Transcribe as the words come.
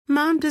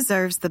Mom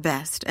deserves the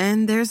best,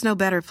 and there's no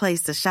better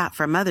place to shop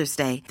for Mother's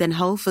Day than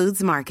Whole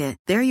Foods Market.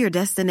 They're your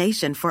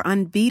destination for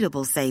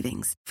unbeatable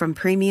savings, from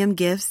premium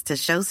gifts to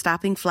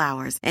show-stopping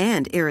flowers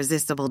and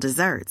irresistible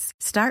desserts.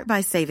 Start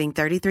by saving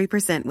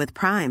 33% with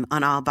Prime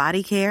on all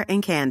body care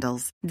and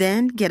candles.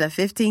 Then get a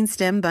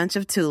 15-stem bunch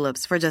of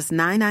tulips for just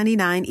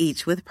 $9.99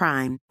 each with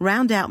Prime.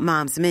 Round out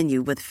Mom's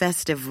menu with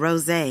festive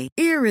rosé,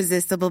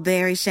 irresistible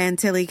berry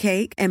chantilly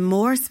cake, and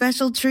more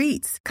special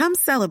treats. Come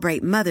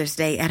celebrate Mother's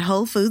Day at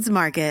Whole Foods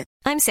Market.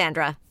 I'm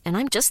Sandra, and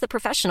I'm just the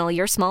professional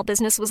your small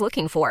business was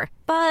looking for.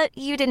 But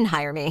you didn't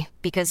hire me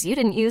because you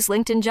didn't use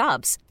LinkedIn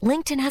Jobs.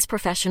 LinkedIn has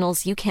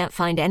professionals you can't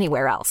find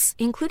anywhere else,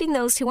 including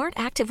those who aren't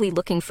actively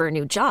looking for a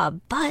new job,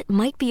 but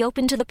might be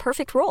open to the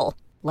perfect role,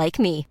 like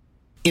me.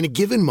 In a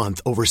given month,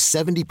 over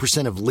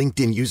 70% of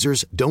LinkedIn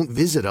users don't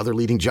visit other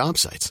leading job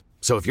sites.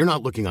 So if you're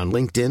not looking on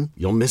LinkedIn,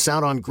 you'll miss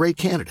out on great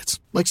candidates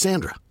like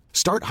Sandra.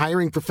 Start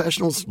hiring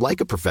professionals like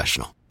a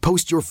professional.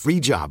 Post your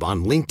free job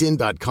on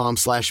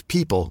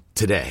linkedin.com/people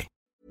today.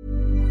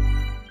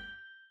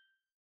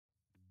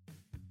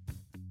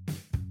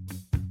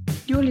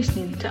 You're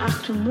listening to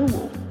Achtung,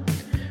 Millwall,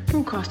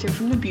 broadcasting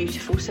from the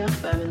beautiful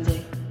South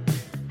Bermondsey.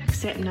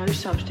 Accept no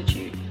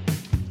substitute.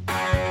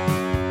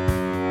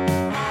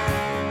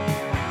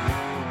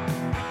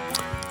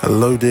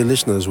 Hello dear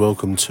listeners,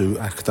 welcome to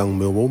Achtung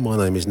Millwall. My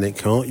name is Nick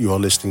Hart. You are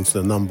listening to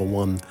the number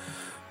one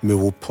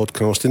Millwall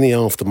podcast in the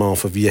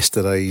aftermath of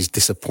yesterday's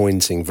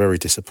very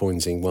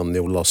disappointing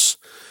 1-0 loss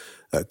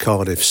at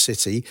Cardiff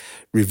City.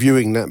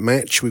 Reviewing that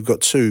match, we've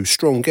got two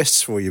strong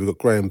guests for you. We've got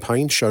Graham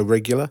Payne, show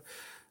regular,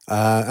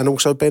 and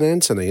also Ben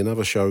Anthony,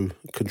 another show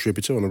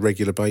contributor on a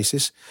regular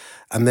basis.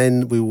 And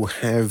then we will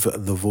have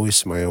the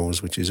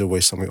voicemails, which is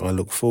always something I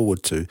look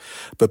forward to.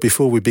 But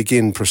before we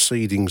begin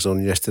proceedings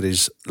on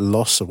yesterday's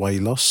away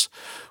loss,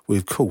 we,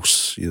 of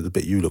course, the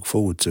bit you look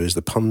forward to is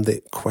the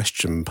pundit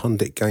question,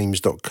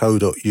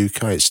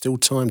 punditgames.co.uk. It's still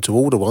time to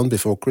order one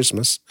before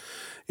Christmas.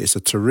 It's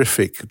a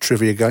terrific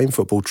trivia game,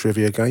 football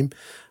trivia game,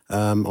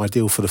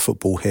 ideal for the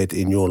football head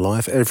in your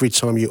life. Every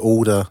time you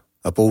order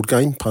a board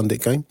game,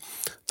 pundit game,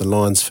 the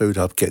Lions Food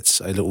Hub gets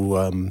a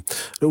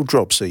little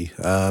dropsy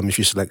if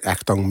you select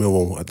Achtung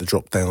Millwall at the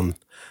drop-down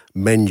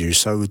menu.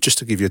 So just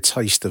to give you a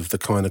taste of the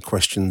kind of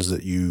questions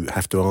that you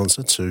have to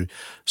answer to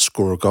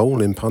score a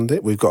goal in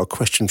pundit, we've got a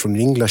question from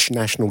the English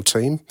national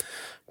team,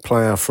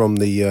 player from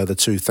the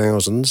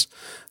 2000s.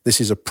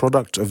 This is a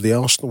product of the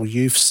Arsenal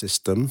youth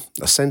system,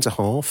 a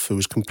centre-half who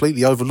was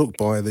completely overlooked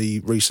by the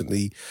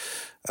recently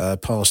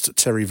passed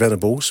Terry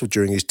Venables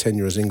during his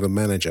tenure as England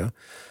manager.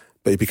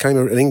 But he became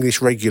an English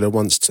regular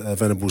once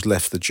Venables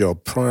left the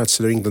job. Prior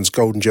to England's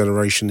golden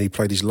generation, he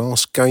played his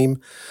last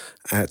game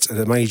at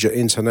a major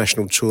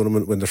international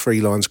tournament when the Three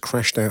Lions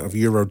crashed out of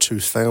Euro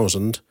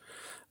 2000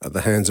 at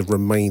the hands of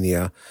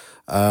Romania.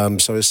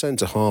 So his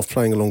centre-half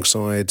playing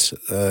alongside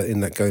in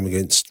that game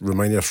against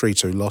Romania,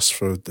 3-2 loss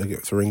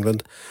for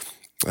England.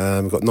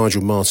 We've got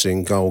Nigel Martin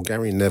in goal,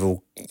 Gary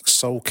Neville,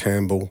 Sol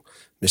Campbell,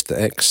 Mr.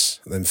 X,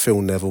 then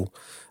Phil Neville,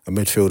 a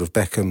midfield of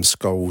Beckham,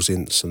 Scholes,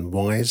 Ince and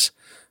Wise,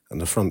 and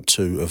the front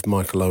two of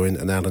Michael Owen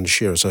and Alan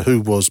Shearer. So who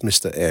was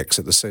Mr. X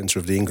at the centre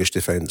of the English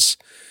defence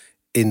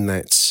in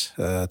that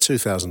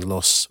 2000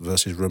 loss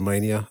versus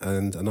Romania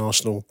and an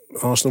Arsenal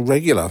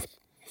regular?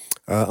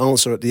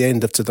 Answer at the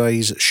end of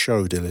today's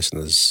show, dear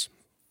listeners.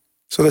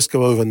 So let's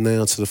go over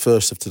now to the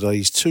first of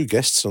today's two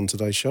guests on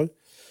today's show.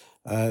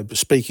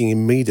 Speaking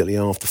immediately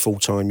after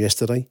full-time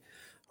yesterday,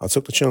 I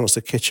took the chance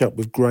to catch up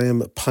with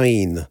Graham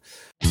Payne.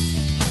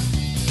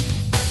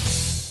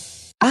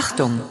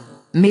 Achtung,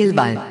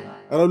 Millwall.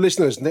 Hello,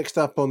 listeners. Next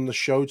up on the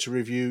show to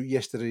review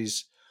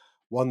yesterday's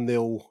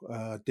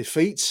 1-0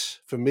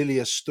 defeat.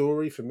 Familiar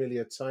story,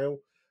 familiar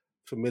tale,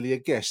 familiar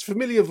guest,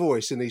 familiar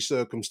voice in these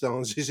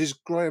circumstances is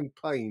Graham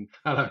Payne.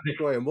 Hello.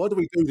 Graham, why do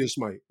we do this,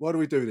 mate? Why do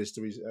we do this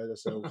to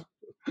ourselves?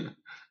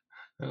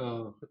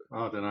 Oh,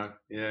 I don't know.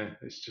 Yeah,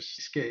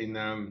 it's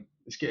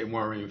getting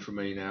worrying for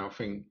me now. I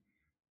think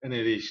any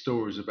of these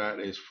stories about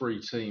there's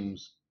three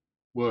teams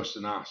worse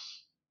than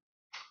us,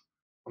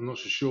 I'm not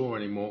so sure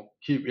anymore.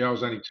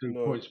 QPR's only 2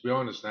 points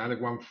behind us now. They've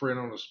won 3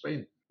 on a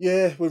spin.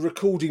 Yeah, we're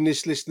recording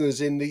this,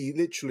 listeners,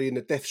 literally in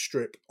the death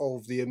strip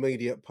of the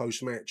immediate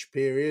post-match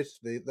period,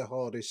 the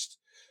hardest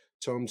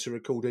time to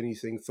record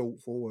anything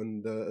thoughtful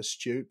and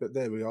astute. But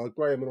there we are.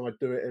 Graham and I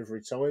do it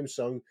every time,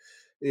 so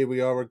here we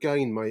are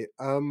again, mate.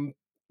 1-0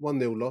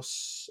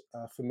 loss,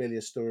 familiar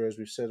story as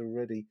we've said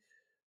already,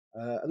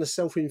 and a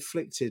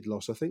self-inflicted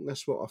loss. I think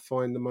that's what I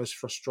find the most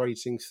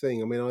frustrating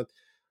thing. I mean,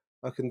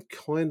 I can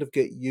kind of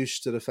get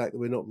used to the fact that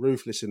we're not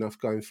ruthless enough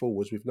going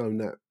forwards. We've known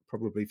that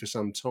probably for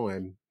some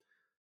time.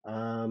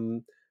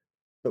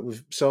 But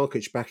with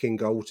Sarkic back in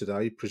goal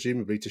today,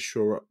 presumably to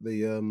shore up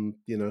the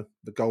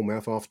goal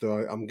mouth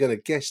after I'm going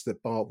to guess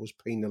that Bart was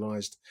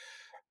penalised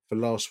for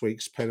last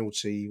week's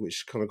penalty,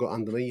 which kind of got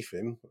underneath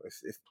him,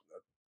 if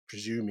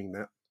presuming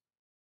that.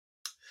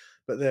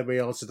 But there we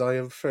are today.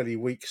 A fairly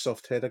weak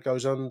soft header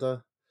goes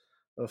under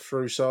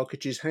through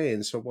Sarkic's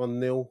hands for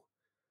 1-0.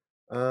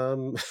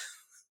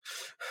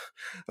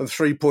 and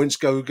 3 points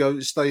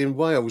stay in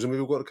Wales, and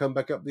we've all got to come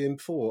back up the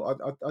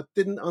M4. I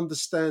didn't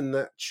understand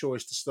that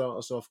choice to start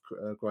us off,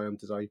 Graham,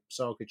 today.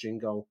 Sarkic in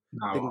goal.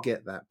 No, Didn't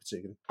get that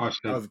particularly. I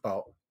Over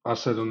Bart.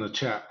 said on the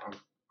chat,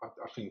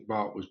 I think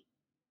Bart was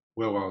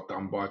well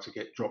done by to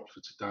get dropped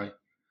for today.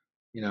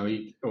 You know,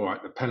 all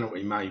right, the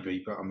penalty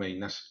maybe, but I mean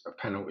that's a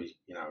penalty.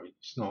 You know,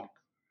 it's not.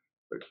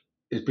 But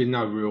there's been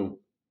no real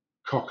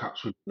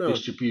cock-ups with No.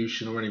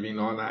 distribution or anything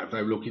like that. If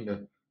they were looking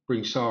to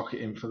bring Sarkic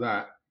in for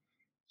that,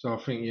 so I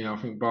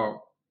think Bart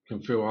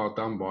can feel hard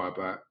done by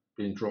about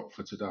being dropped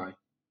for today.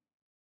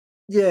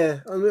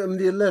 Yeah, I mean,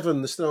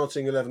 the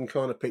starting 11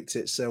 kind of picked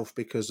itself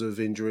because of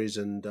injuries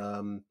and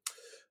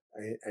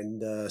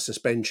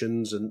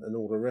suspensions and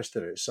all the rest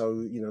of it.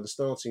 So, you know, the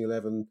starting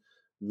 11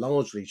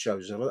 largely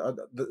shows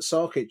that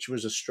Sarkic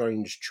was a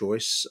strange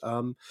choice.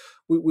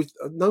 We've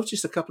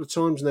noticed a couple of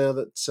times now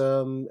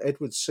that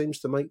Edwards seems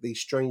to make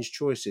these strange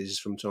choices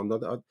from time to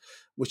time,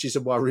 which is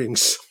a worrying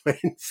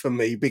sign for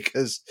me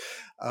because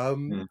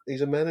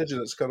he's a manager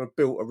that's kind of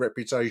built a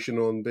reputation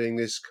on being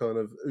this kind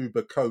of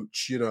uber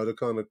coach, you know, the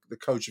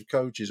coach of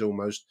coaches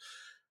almost.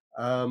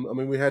 I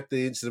mean, we had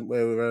the incident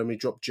where he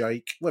dropped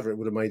Jake. Whether it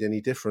would have made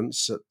any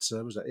difference at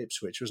was that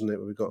Ipswich, wasn't it?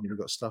 Where we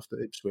got stuffed at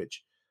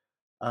Ipswich,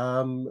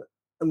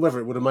 and whether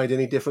it would have made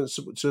any difference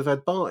to have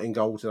had Bart in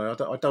goal today,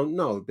 I don't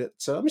know. But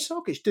I mean,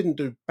 Sarkic didn't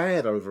do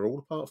bad overall,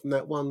 apart from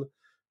that one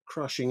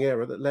crushing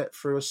error that let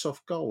through a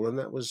soft goal, and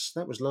that was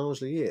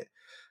largely it.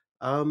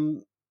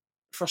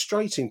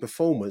 Frustrating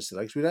performance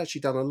today because we'd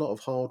actually done a lot of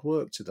hard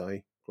work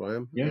today,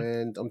 Graham, Yeah,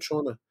 and I'm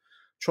trying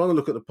to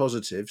look at the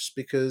positives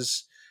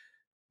because.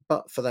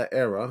 But for that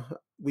error,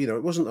 you know,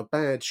 it wasn't a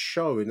bad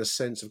show in the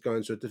sense of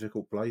going to a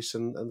difficult place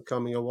and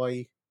coming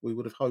away, we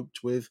would have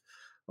hoped, with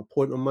a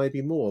point or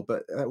maybe more.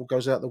 But that all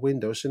goes out the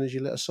window as soon as you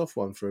let a soft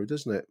one through,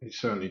 doesn't it? it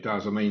certainly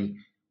does. I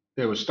mean,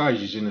 there were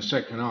stages in the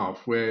second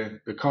half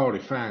where the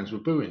Cardiff fans were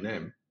booing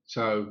them.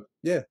 So,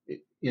 Yeah.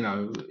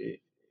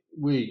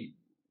 we,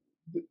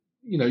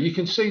 you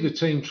can see the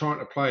team trying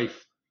to play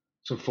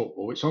some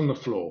football. It's on the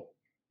floor.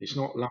 It's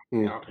not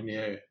lumping it Mm. up in the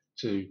air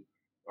to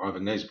either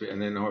Nesbitt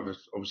and then either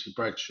obviously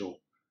Bradshaw.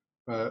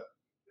 But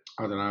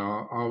I don't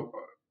know.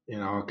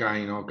 I'll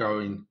go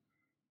in.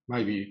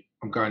 Maybe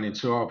I'm going in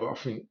too hard, but I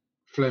think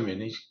Fleming,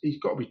 he's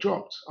got to be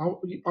dropped. I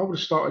would have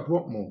started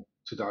Watmore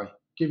today.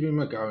 Give him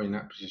a go in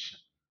that position.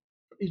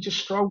 He just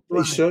strolls He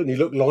around. certainly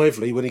looked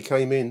lively when he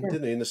came in, Yeah.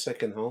 didn't he, in the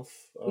second half?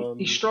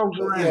 He strolls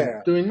But around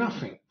yeah, doing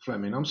nothing.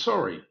 Fleming, I'm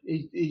sorry.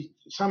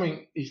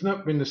 He's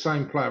not been the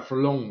same player for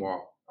a long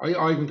while.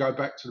 I even go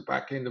back to the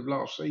back end of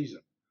last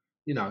season.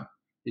 You know,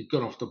 he'd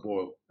gone off the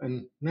boil,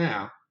 and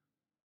now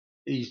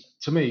he's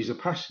a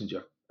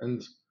passenger,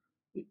 and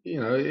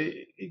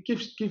it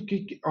gives.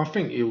 I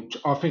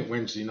think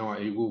Wednesday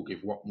night he will give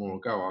Watmore a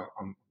go.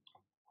 I'm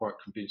quite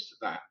convinced of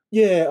that.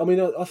 yeah. I mean,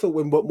 I thought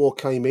when Watmore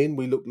came in,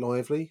 we looked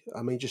lively.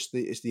 I mean, it's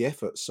the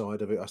effort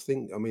side of it. I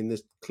think. I mean,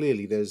 there's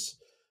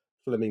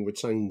Fleming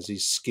retains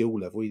his skill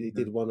level. He Mhm.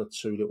 did one or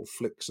two little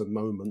flicks and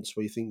moments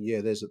where you think, yeah,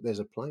 there's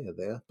a player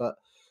there. But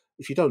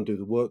if you don't do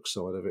the work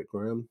side of it,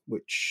 Graham,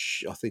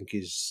 which I think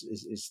is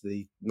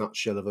the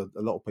nutshell of a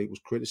lot of people's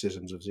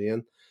criticisms of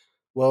Zian,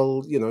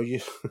 well, you know,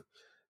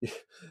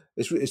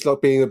 it's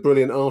like being a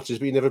brilliant artist,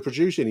 but you never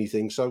produce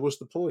anything. So what's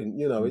the point?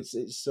 You know, Mm.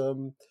 it's.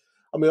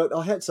 I mean,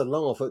 I had to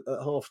laugh at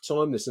half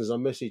time. This as I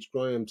messaged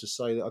Graham to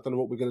say that I don't know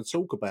what we're going to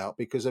talk about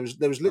because there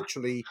was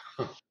literally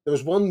there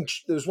was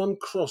one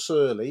cross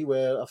early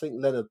where I think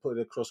Leonard put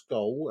it across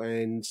goal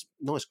and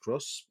nice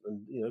cross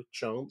and you know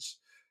chance.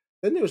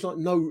 Then there was like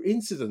no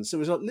incidents. There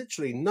was like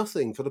literally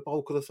nothing for the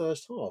bulk of the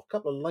first half. A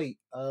couple of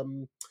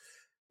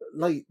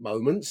late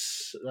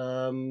moments,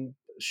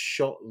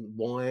 shot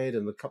wide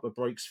and a couple of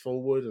breaks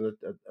forward and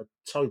a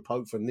toe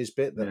poke for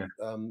Nisbet that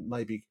Yeah,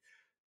 maybe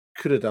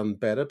could have done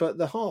better. But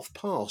the half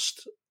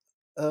past,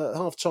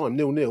 half time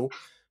 0-0.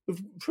 With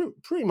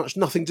pretty much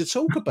nothing to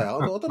talk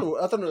about. I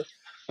thought, I don't know.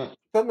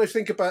 Don't they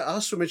think about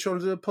us when we're trying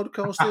to do a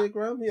podcast here,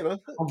 Graham? You know,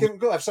 we've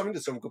got to have something to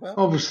talk about.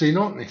 obviously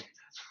not, Nick.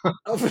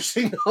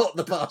 Obviously not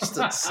the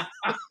bastards.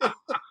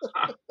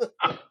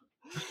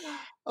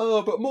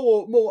 Oh, but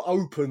more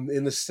open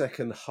in the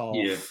second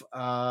Yeah,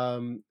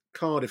 half.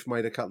 Cardiff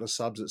made a couple of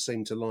subs that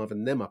seemed to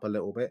liven them up a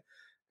little bit,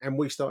 and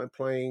we started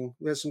playing.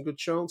 We had some good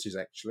chances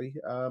actually.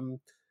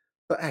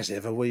 But as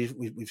ever, we've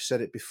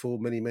said it before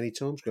many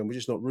times, Graham. We're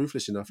just not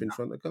ruthless enough in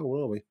front of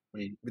goal, are we?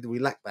 we We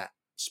lack that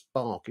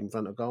spark in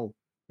front of goal.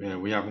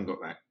 we haven't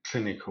got that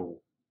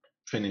clinical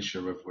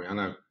finisher, have we? I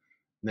know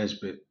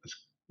Nesbitt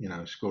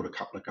has scored a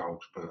couple of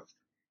goals, but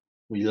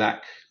we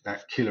lack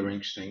that killer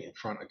instinct in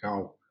front of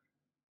goal.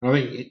 And I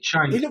think it He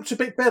changed. looked a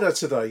bit better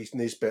today,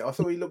 Nisbet. I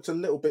thought he looked a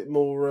little bit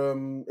more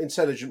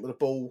intelligent with the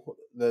ball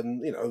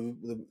than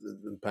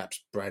than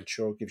perhaps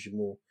Bradshaw gives you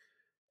more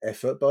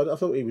effort. But I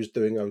thought he was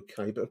doing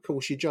okay. But of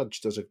course, you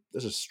judged as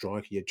a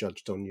striker, you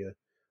judged on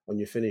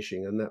your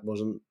finishing, and that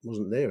wasn't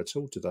there at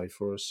all today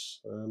for us.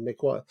 We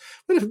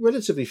had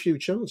relatively few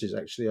chances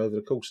actually over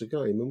the course of the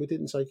game, and we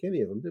didn't take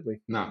any of them, did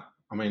we? No,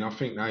 I mean I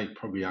think they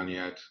probably only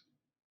had.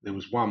 There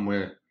was one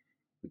where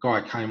the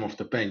guy came off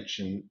the bench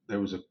and there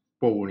was a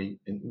ball,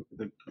 and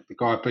the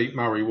guy beat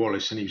Murray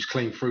Wallace, and he was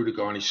clean through the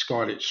guy and he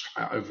skied it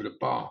straight over the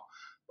bar.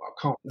 But I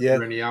can't Yeah.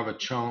 remember any other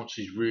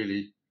chances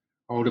really.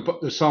 Oh, the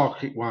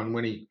Sarkic one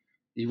when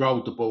he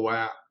rolled the ball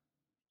out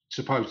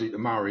supposedly to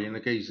Murray, and the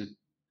geezer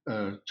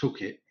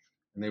took it,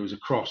 and there was a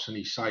cross, and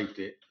he saved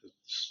it,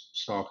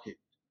 Sarkic.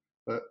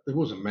 But there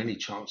wasn't many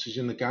chances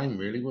in the game,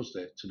 really, was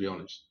there? To be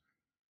honest.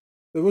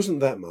 There wasn't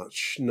that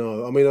much,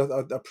 no. I mean,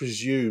 I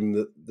presume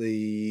that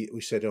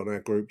we said on our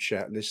group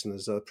chat,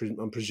 listeners,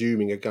 I'm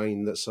presuming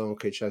again that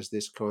Sarkic has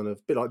this kind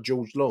of bit like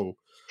George Long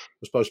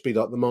was supposed to be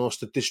like the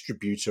master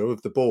distributor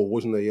of the ball,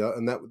 wasn't he?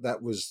 And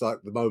that was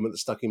like the moment that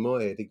stuck in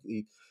my head.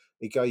 He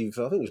gave,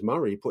 I think it was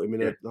Murray, put him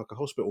in Yeah. a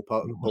hospital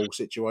ball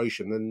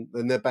situation, and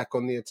then they're back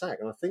on the attack.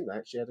 And I think they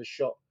actually had a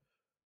shot.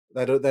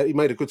 He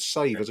made a good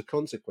save as a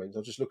consequence. I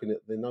was just looking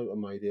at the note I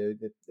made here.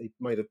 He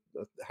made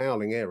a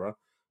howling error,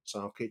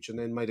 Sarkic, and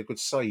then made a good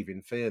save.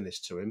 In fairness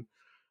to him,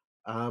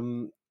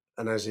 and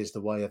as is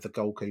the way of the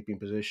goalkeeping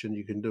position,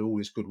 you can do all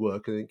this good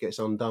work and it gets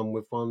undone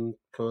with one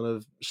kind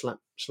of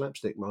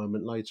slapstick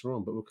moment later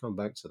on. But we'll come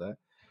back to that.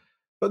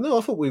 But no,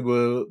 I thought we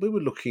were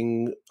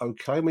looking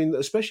okay. I mean,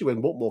 especially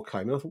when Watmore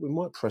came in, I thought we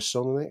might press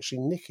on and actually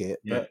nick it,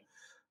 Yeah.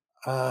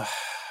 but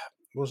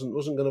wasn't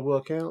going to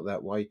work out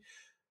that way.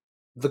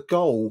 The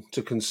goal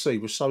to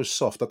concede was so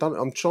soft.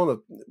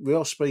 We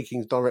are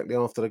speaking directly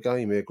after the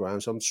game here, Graham,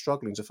 so I'm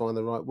struggling to find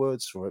the right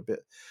words for it.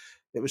 But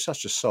it was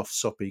such a soft,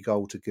 soppy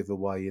goal to give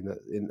away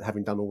in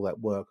having done all that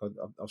work.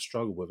 I've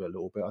struggled with it a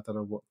little bit. I don't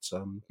know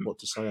what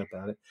to say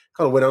about it.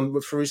 Kind of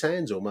went through his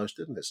hands almost,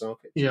 didn't it,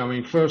 Sarkic? Yeah, I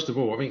mean, first of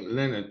all, I think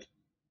Leonard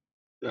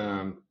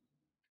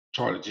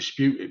tried to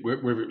dispute it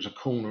whether it was a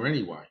corner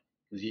anyway,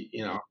 because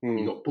he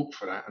got booked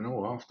for that and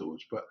all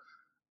afterwards. But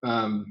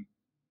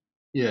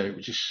yeah, it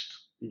was just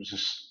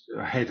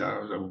a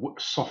header, a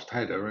soft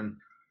header, and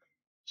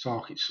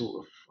Sarkic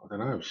sort of, I don't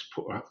know, just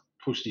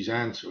pushed his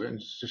hand to it and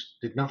just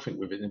did nothing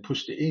with it and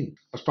pushed it in.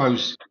 I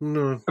suppose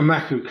No.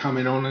 Amaku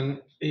coming on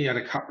and he had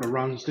a couple of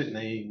runs,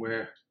 didn't he?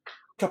 Where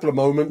Couple of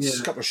moments,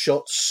 yeah, couple of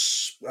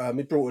shots.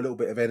 He brought a little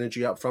bit of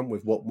energy up front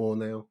with Watmore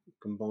now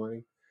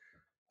combining.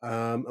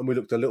 And we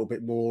looked a little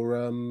bit more,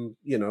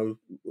 there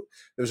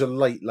was a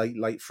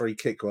late free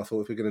kick. I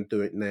thought if we're going to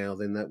do it now,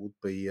 then that would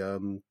be,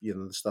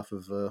 the stuff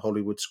of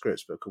Hollywood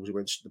scripts. But of course,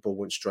 the ball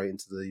went straight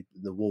into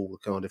the wall, the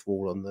Cardiff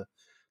wall on the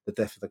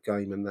death of the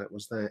game, and that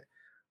was that.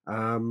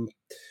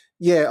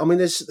 Yeah, I mean,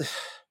 there's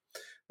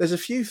a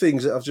few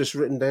things that I've just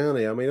written down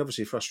here. I mean,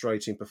 obviously,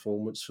 frustrating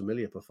performance,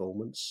 familiar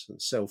performance,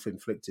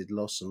 self-inflicted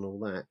loss, and all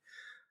that.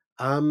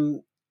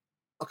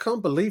 I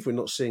can't believe we're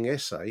not seeing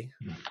Essay.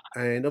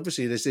 And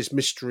obviously, there's this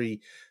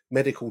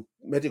medical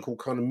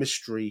kind of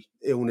mystery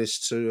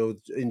illness or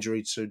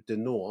injury to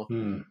Denor.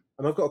 And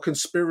I've got a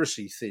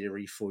conspiracy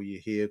theory for you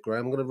here,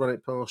 Graham. I'm going to run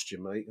it past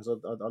you, mate, because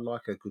I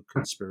like a good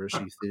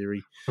conspiracy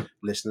theory,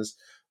 listeners.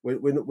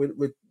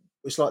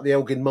 It's like the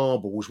Elgin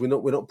marbles. We're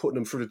not putting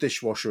them through the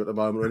dishwasher at the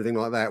moment or anything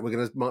like that.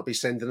 Might be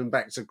sending them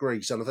back to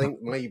Greece. And I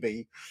think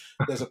maybe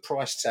there's a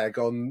price tag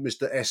on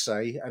Mr.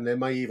 Essay, and there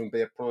may even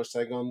be a price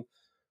tag on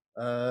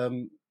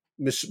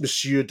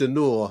Monsieur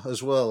Denor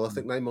as well. I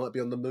think they might be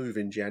on the move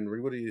in January.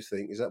 What do you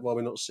think? Is that why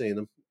we're not seeing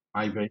them?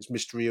 maybe. It's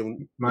mystery Yeah,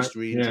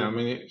 injury. I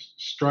mean, it's a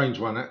strange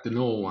one, that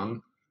Denor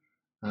one.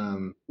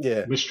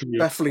 Yeah, Mystery of,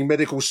 baffling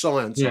medical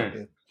science. yeah.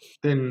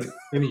 Then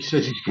he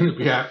says he's going to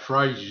be out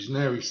for ages.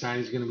 Now he's saying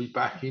he's going to be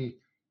back in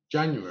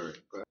January.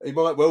 But He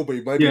might well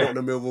be, maybe not in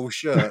a Millwall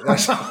shirt.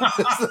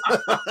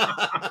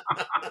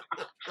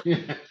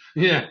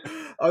 yeah.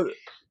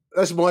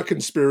 That's my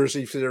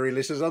conspiracy theory,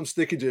 listeners. I'm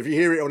sticking to it. If you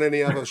hear it on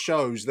any other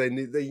shows, then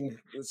you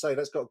can say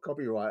that's got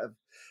copyright of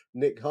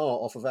Nick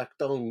Hart off of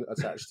Achtung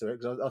attached to it.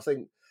 Because I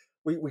think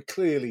we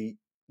clearly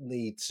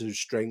need to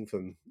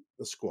strengthen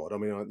the squad. I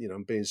mean,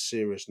 I'm being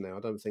serious now. I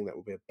don't think that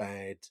would be a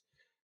bad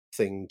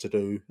thing to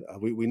do.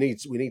 We need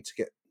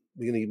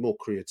more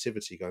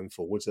creativity going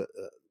forwards at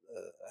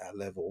our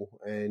level,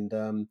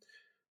 and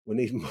we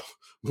need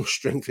more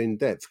strength in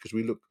depth because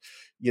we look,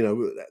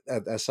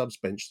 our subs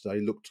bench today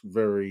looked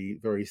very,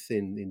 very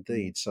thin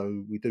indeed.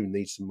 So we do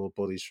need some more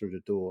bodies through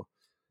the door.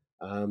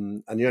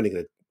 And the only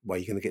way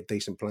you're going to get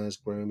decent players,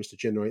 Graham, is to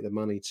generate the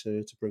money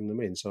to bring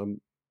them in. So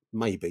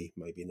maybe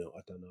not.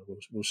 I don't know.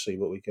 We'll see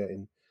what we get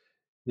in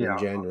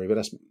January.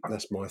 But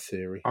that's my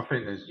theory. I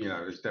think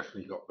there's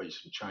definitely got to be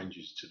some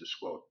changes to the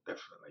squad.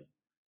 Definitely,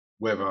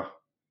 whether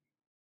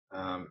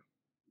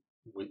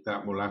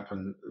that will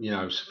happen,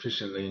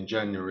 sufficiently in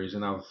January is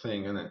another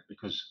thing, isn't it?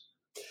 Because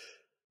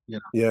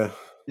the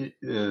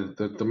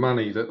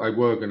money that they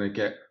were going to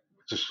get,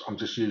 I'm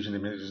just using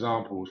him as an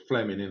example,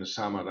 Fleming in the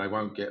summer, they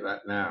won't get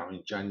that now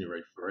in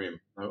January for him.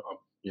 I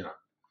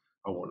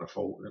wouldn't have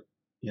thought that,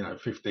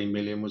 15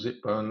 million was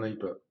it, Burnley,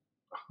 but.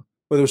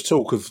 Well, there was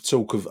talk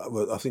of.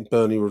 I think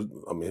Burnley.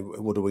 I mean,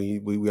 what do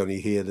we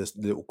only hear the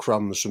little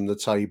crumbs from the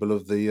table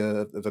of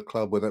the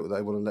club where they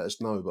want to let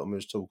us know. But I mean,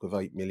 there's talk of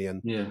 8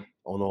 million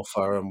on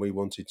offer, and we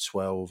wanted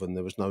 12, and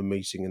there was no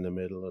meeting in the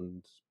middle,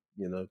 and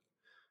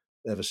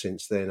ever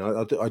since then.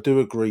 I do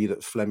agree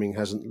that Fleming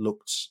hasn't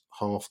looked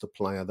half the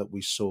player that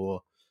we saw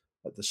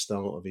at the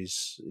start of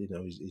his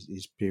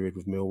period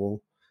with Millwall.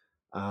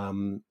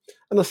 And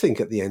I think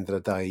at the end of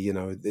the day,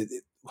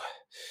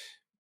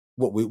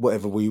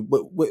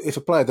 if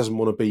a player doesn't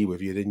want to be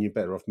with you, then you're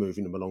better off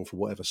moving them along for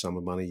whatever sum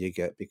of money you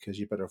get, because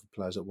you're better off with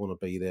players that want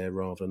to be there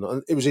rather than.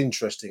 And it was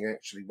interesting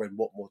actually when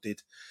Watmore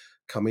did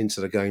come into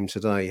the game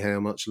today,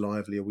 how much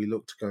livelier we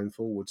looked going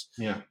forwards.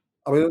 Yeah,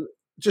 I mean,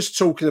 just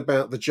talking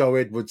about the Joe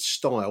Edwards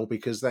style,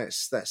 because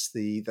that's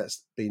been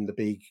the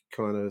big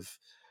kind of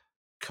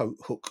coat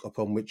hook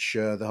upon which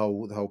the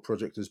whole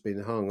project has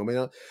been hung. I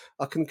mean,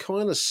 I can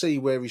kind of see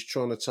where he's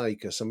trying to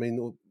take us. I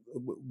mean,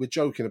 we're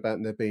joking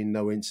about there being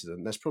no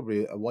incident. That's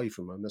probably away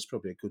from home. That's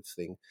probably a good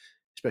thing,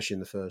 especially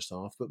in the first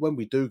half. But when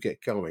we do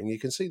get going, you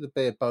can see the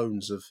bare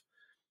bones of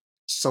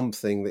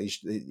something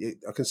that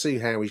I can see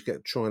how he's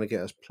trying to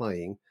get us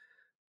playing.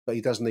 But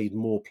he does need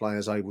more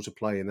players able to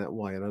play in that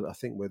way, and I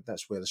think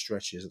that's where the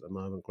stretch is at the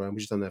moment, Graham. We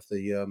just don't have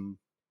the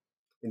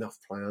enough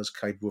players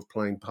capable of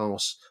playing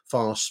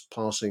fast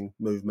passing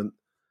movement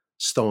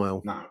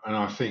style. no, and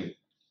I think,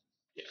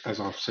 as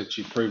I've said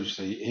to you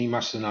previously, he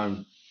must have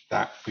known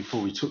that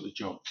before he took the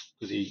job,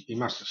 because he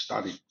must have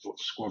studied what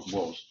the squad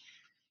was.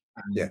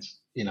 Yeah,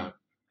 And,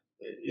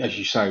 as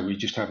you say, we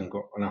just haven't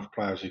got enough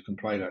players who can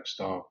play that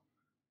style.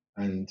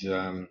 And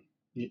I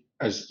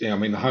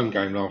mean, the home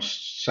game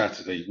last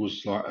Saturday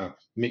was like a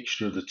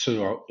mixture of the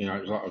two. It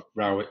was like a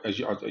Rowett, as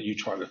you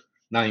tried to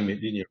name it,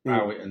 didn't you?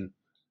 Rowett and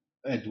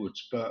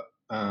Edwards, but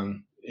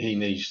he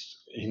needs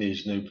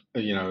new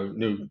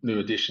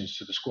additions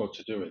to the squad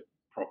to do it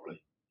properly,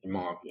 in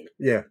my view.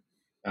 yeah,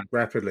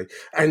 rapidly.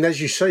 And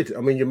as you said,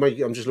 I mean,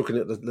 I'm just looking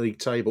at the league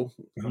table.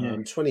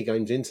 20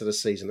 games into the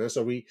season now,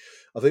 so I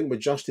think we're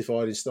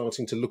justified in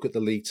starting to look at the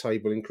league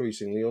table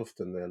increasingly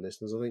often. There,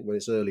 listeners. I think when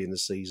it's early in the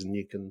season,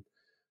 you can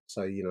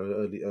say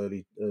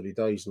early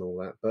days and all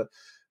that, but.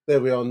 There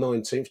we are,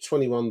 19th,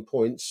 21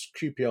 points.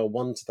 QPR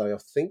won today, I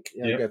think.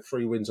 Yeah, we had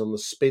 3 wins on the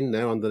spin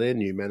now under their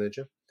new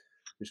manager,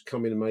 who's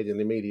come in and made an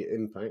immediate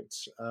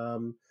impact.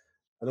 And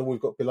all we've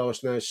got below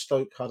us now is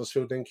Stoke,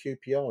 Huddersfield, and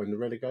QPR in the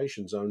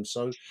relegation zone.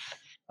 So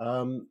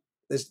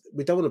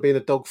we don't want to be in a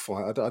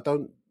dogfight. I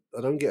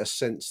don't get a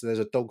sense there's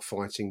a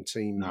dogfighting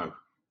team No.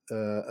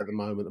 At the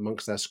moment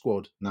amongst our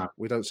squad. No.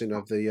 We don't seem to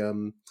have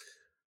the.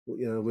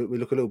 We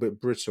look a little bit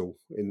brittle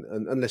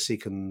unless he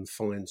can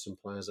find some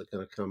players that are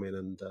going to come in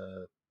and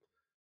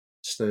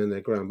stand their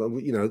ground. But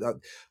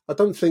I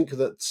don't think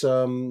that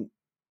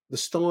the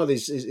style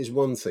is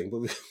one thing,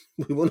 but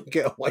we want to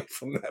get away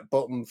from that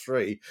bottom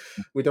 3.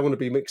 We don't want to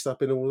be mixed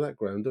up in all that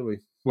ground, do we?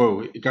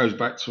 Well, it goes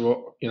back to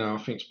what I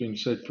think's been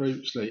said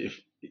previously.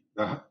 If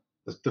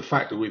the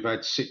fact that we've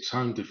had 6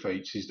 home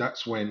defeats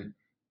that's when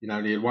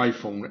the away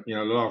form.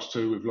 The last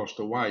 2 we've lost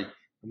away,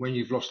 and when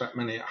you've lost that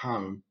many at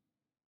home,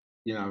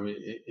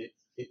 it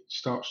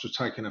starts to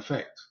take an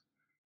effect.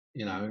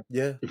 Yeah.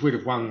 If we'd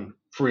have won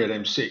 3 of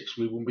them 6,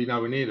 we wouldn't be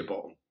nowhere near the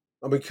bottom.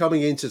 I mean,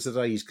 coming into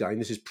today's game,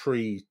 this is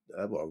it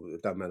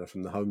doesn't matter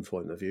from the home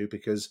point of view,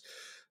 because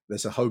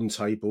there's a home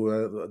table.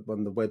 One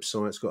of the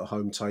websites got a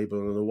home table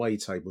and an away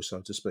table,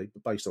 so to speak.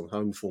 But based on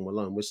home form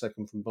alone, we're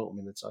second from bottom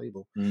in the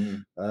table.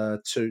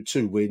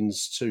 Two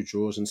wins, 2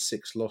 draws, and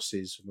 6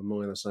 losses with a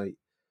 -8.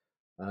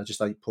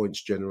 Just 8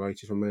 points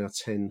generated from our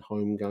 10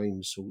 home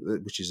games,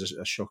 which is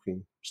a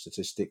shocking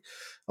statistic.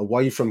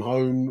 Away from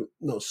home,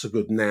 not so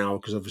good now,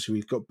 because obviously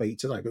we've got beat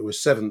today, but we're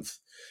 7th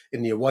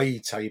in the away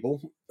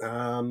table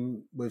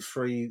with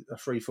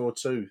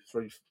 3-4-2,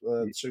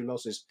 2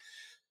 losses.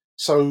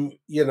 So,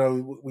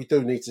 we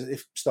do need to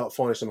start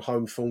finding some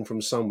home form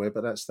from somewhere,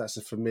 but that's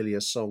a familiar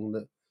song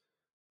that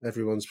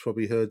everyone's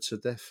probably heard to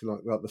death,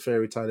 like the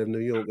fairy tale of New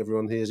York.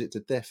 Everyone hears it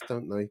to death,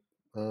 don't they?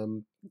 I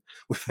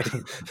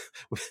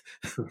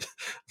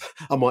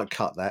might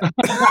cut that.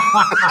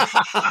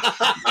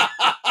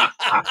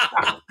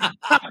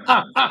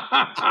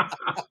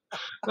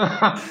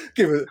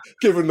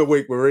 given the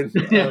week we're in,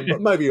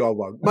 but maybe I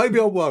won't. I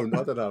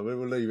don't know.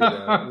 We'll leave it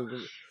there.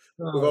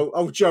 With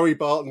old Joey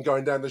Barton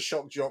going down the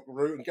shock jock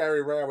route and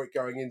Gary Rowett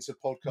going into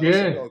podcasts,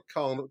 I've got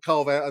to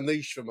carve out a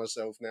niche for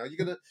myself now.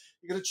 You're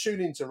gonna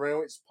tune into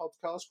Rowett's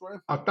podcast,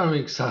 Graham? I don't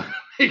think so.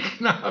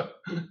 No.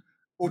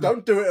 Well,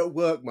 don't do it at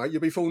work, mate.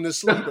 You'll be falling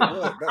asleep at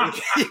work.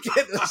 You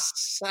get the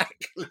sack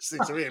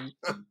listening to him.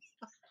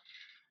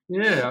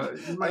 Yeah,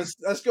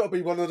 that's got to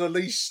be one of the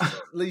least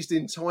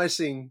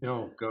enticing.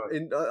 Oh God!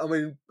 I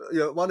mean,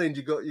 at one end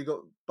you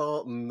got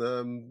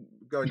Barton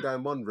going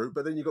down one route,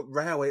 but then you got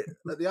Rowett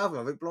at the other.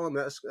 I think, blimey,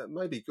 that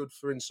may be good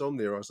for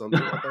insomnia or something.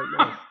 I don't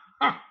know.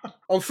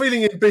 I'm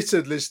feeling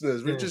embittered,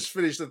 listeners. We've just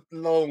finished a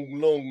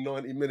long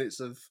 90 minutes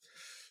of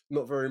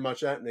not very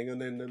much happening,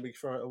 and then we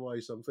throw it away,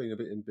 so I'm feeling a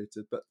bit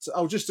embittered. But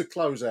just to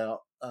close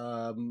out,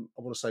 I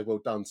want to say well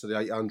done to the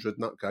 800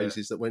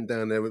 nutcases that went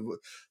down there with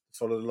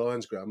follow the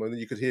Lions ground. I mean,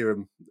 you could hear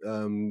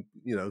them,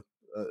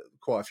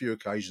 quite a few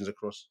occasions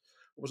across.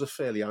 It was a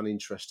fairly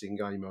uninteresting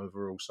game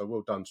overall, so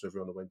well done to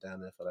everyone that went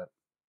down there for that.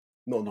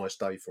 Not a nice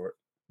day for it.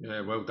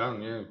 Yeah, well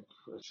done. Yeah,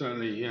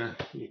 certainly. Yeah,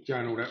 you're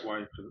going all that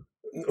way.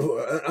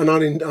 An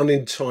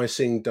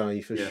unenticing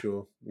day for Yeah,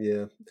 sure.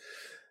 Yeah.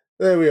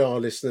 There we are,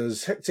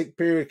 listeners. Hectic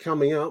period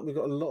coming up. We've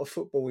got a lot of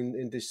football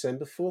in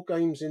December. 4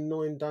 games in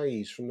 9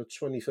 days from the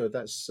 23rd.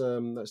 That's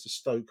the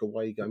Stoke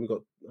away game. We've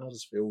got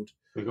Huddersfield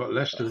we got at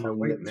Leicester in the home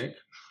week, next. Nick.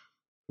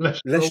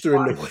 Leicester Leicester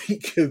in the away.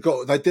 week. Who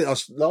got they did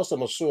us last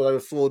time I saw they were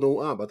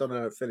 4-0 up. I don't know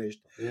how it finished.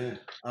 Yeah,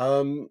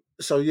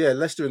 So yeah,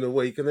 Leicester in the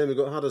week, and then we've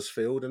got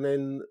Huddersfield, and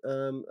then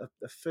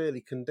a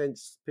fairly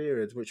condensed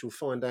period, which will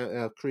find out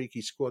our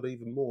creaky squad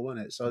even more, won't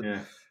it? So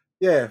yeah.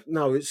 yeah,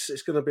 no, it's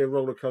going to be a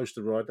roller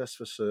coaster ride, that's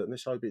for certain.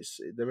 Let's hope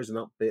there is an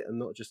up bit and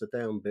not just a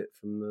down bit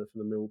from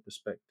the Mill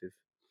perspective.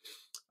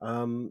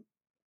 Graham,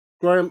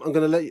 I'm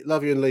going to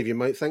love you and leave you,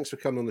 mate. Thanks for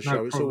coming on the No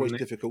show. It's problem, always Nick.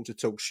 difficult to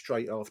talk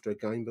straight after a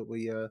game, but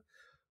we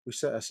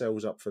set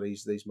ourselves up for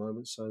these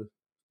moments. So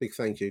big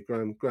thank you,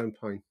 Graham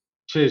Payne.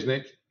 Cheers,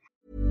 Nick.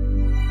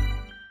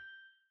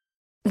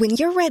 When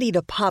you're ready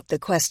to pop the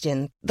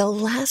question, the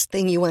last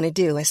thing you want to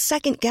do is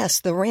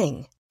second-guess the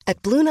ring.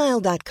 At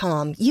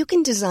BlueNile.com, you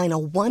can design a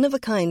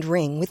one-of-a-kind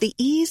ring with the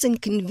ease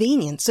and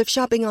convenience of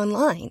shopping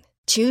online.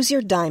 Choose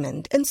your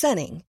diamond and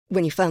setting.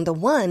 When you find the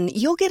one,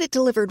 you'll get it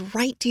delivered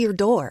right to your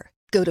door.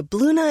 Go to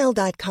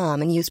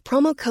BlueNile.com and use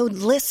promo code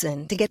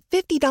LISTEN to get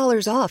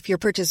 $50 off your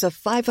purchase of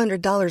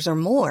 $500 or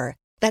more.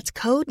 That's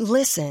code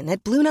LISTEN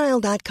at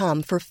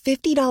BlueNile.com for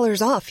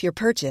 $50 off your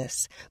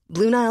purchase.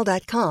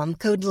 BlueNile.com,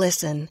 code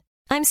LISTEN.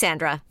 I'm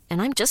Sandra,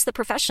 and I'm just the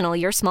professional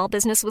your small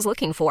business was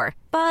looking for.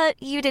 But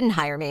you didn't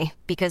hire me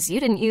because you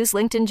didn't use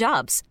LinkedIn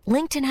Jobs.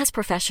 LinkedIn has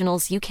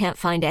professionals you can't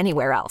find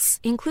anywhere else,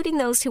 including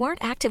those who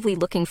aren't actively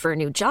looking for a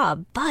new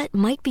job, but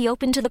might be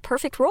open to the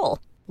perfect role,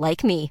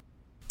 like me.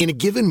 In a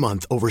given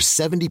month, over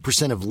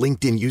 70% of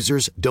LinkedIn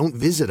users don't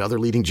visit other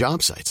leading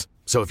job sites.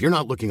 So if you're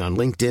not looking on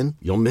LinkedIn,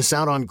 you'll miss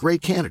out on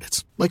great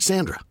candidates like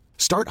Sandra.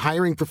 Start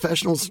hiring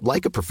professionals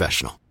like a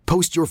professional.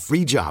 Post your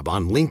free job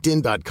on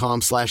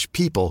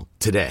linkedin.com/people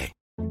today.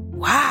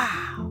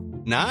 Wow.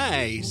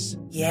 Nice.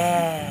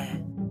 Yeah.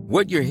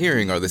 What you're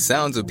hearing are the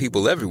sounds of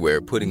people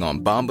everywhere putting on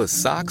Bombas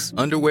socks,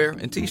 underwear,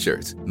 and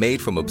T-shirts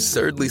made from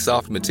absurdly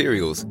soft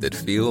materials that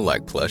feel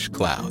like plush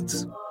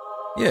clouds.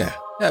 Yeah,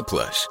 that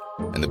plush.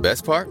 And the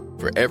best part?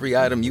 For every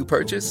item you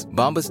purchase,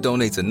 Bombas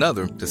donates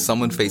another to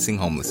someone facing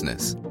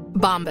homelessness.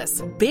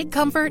 Bombas. Big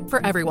comfort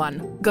for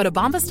everyone. Go to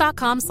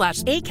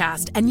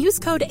bombas.com/ACAST and use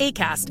code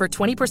ACAST for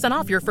 20%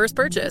 off your first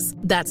purchase.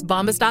 That's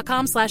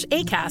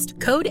bombas.com/ACAST.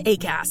 Code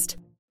ACAST.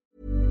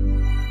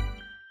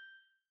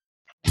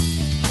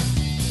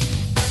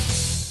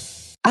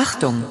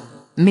 Achtung,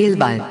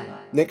 Millwall.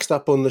 Next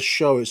up on the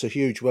show, it's a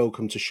huge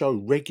welcome to show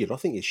regular. I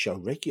think it's show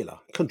regular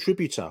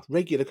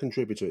regular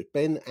contributor. It's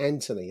Ben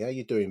Anthony. How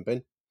you doing,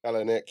 Ben?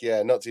 Hello, Nick.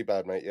 Yeah, not too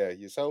bad, mate. Yeah,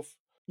 yourself?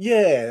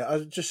 Yeah, I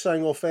was just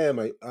saying off air,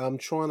 mate. I'm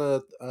trying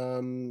to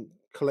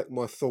collect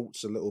my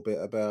thoughts a little bit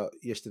about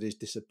yesterday's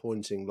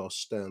disappointing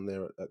loss down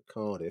there at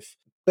Cardiff.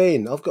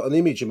 Ben, I've got an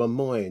image in my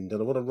mind,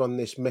 and I want to run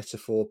this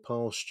metaphor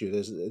past you.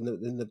 There's in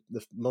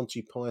the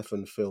Monty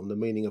Python film, The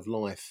Meaning of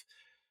Life.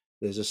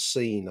 There's a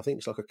scene. I think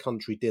it's like a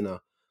country dinner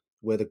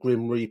where the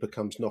Grim Reaper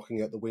comes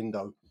knocking at the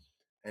window,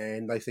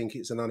 and they think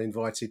it's an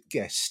uninvited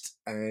guest,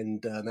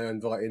 and they're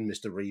inviting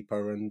Mr.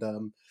 Reaper, and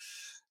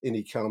in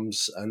he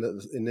comes,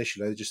 and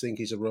initially they just think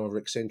he's a rather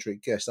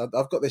eccentric guest. I've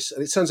got this,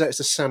 and it turns out it's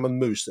the salmon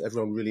mousse that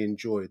everyone really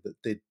enjoyed that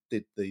did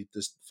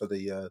for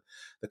the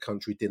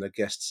country dinner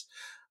guests.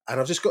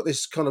 And I've just got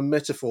this kind of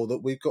metaphor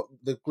that we've got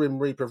the Grim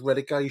Reaper of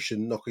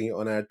relegation knocking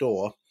on our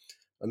door,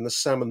 and the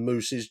salmon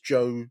mousse is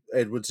Joe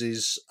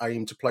Edwards'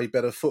 aim to play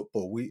better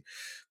football.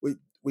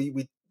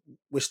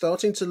 We're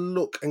starting to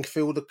look and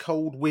feel the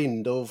cold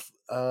wind of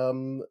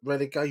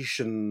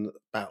relegation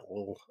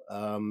battle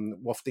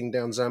wafting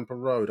down Zampa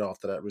Road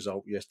after that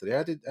result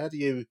yesterday. How do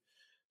you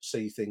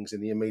see things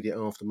in the immediate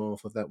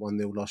aftermath of that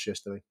 1-0 loss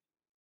yesterday?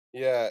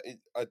 Yeah,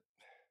 I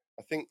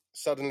think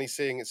suddenly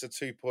seeing it's a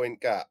 2-point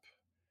gap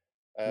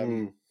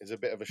is a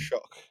bit of a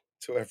shock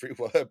to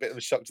everyone, a bit of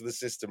a shock to the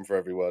system for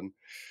everyone.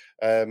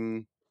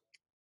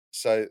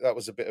 So that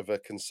was a bit of a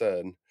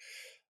concern.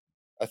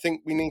 I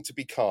think we need to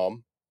be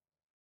calm.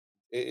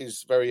 It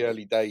is very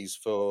early days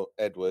for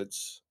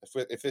Edwards.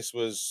 If this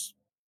was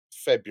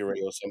February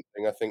or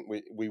something, I think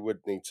we would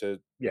need to.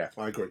 Yeah,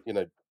 I agree.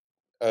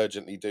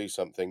 Urgently do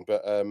something.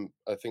 But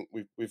I think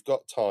we've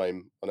got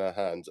time on our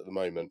hands at the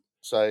moment.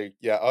 So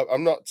yeah,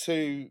 I'm not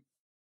too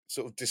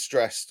sort of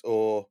distressed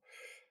or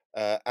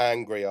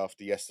angry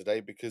after yesterday,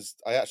 because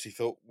I actually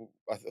thought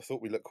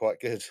we looked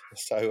quite good.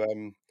 So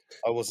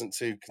I wasn't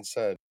too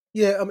concerned.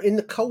 Yeah, in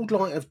the cold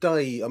light of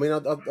day, I mean,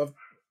 I've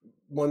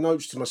my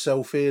notes to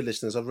myself here,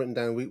 listeners, I've written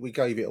down we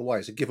gave it away.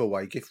 It's a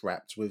giveaway, gift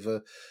wrapped with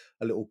a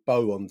little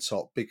bow on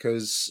top,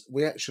 because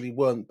we actually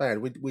weren't bad.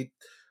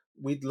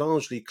 We'd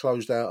largely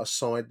closed out a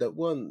side that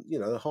weren't,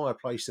 higher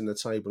placed in the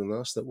table than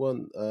us, that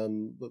weren't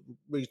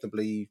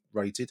reasonably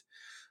rated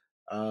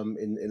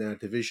in our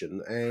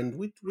division, and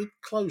we'd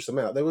closed them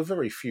out. There were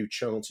very few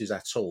chances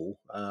at all,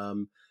 but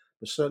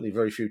certainly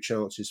very few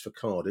chances for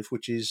Cardiff,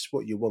 which is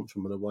what you want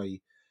from an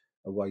away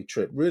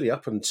trip. Really,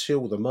 up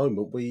until the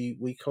moment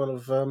we kind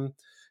of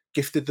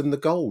gifted them the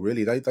goal.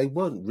 Really, they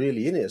weren't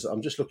really in it.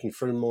 I'm just looking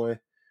through my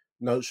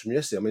notes from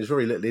yesterday. I mean, there's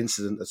very little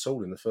incident at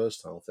all in the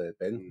first half there,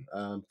 Ben.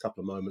 A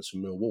couple of moments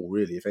from Millwall,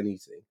 really, if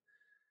anything.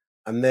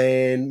 And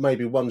then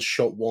maybe one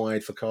shot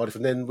wide for Cardiff,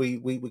 and then we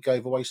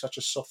gave away such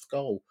a soft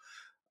goal.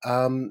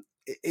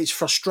 It's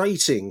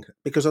frustrating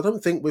because I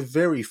don't think we're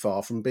very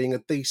far from being a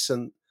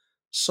decent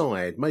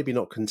side. Maybe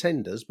not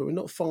contenders, but we're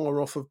not far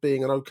off of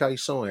being an okay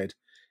side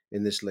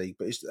in this league.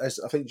 But it's, as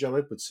I think Joe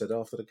Edwards said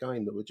after the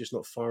game, that we're just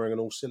not firing on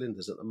all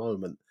cylinders at the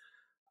moment.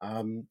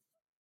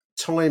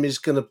 Time is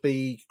going to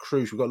be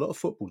crucial. We've got a lot of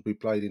football to be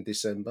played in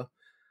December.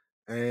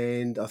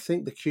 And I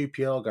think the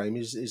QPR game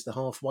is the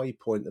halfway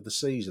point of the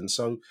season.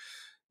 So,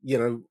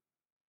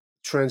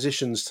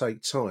 transitions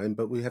take time,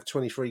 but we have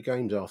 23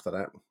 games after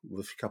that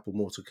with a couple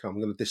more to come.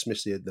 I'm going to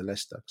dismiss the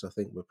Leicester because I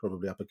think we're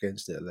probably up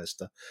against it at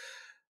Leicester.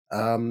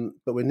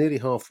 But we're nearly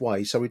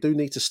halfway, so we do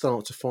need to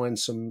start to find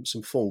some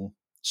form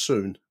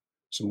soon,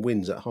 some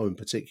wins at home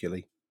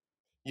particularly.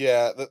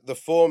 Yeah, the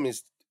form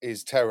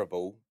is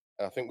terrible.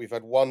 I think we've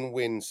had one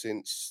win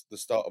since the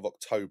start of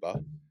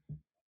October,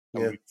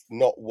 and we've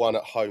not won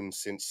at home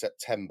since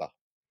September.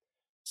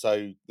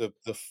 So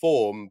the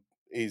form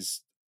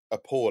is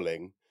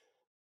appalling.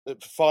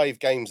 5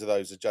 games of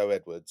those are Joe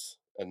Edwards,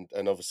 and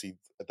obviously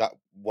that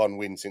one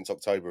win since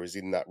October is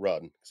in that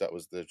run because that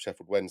was the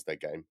Sheffield Wednesday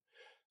game.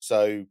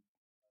 So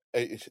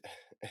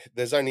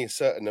there's only a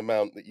certain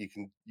amount that you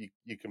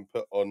can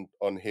put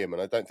on him,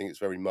 and I don't think it's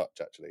very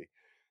much actually.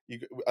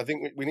 I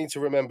think we need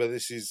to remember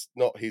this is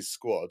not his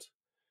squad.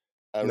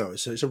 No,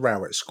 it's a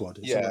Rowett squad.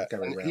 It's not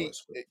Gary Rowett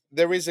squad.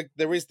 There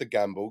is the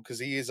gamble because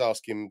he is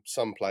asking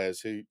some players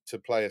to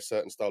play a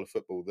certain style of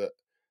football that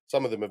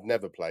some of them have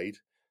never played,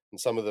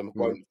 and some of them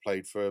won't have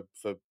played for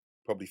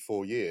probably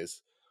 4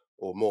 years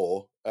or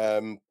more.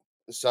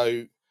 So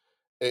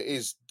it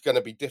is going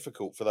to be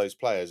difficult for those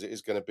players. It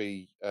is going to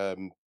be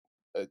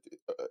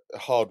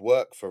hard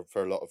work for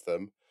a lot of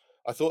them.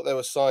 I thought there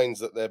were signs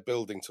that they're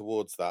building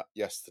towards that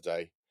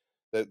yesterday.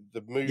 The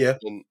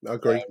movement, I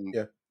agree.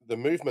 The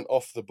movement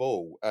off the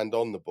ball and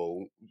on the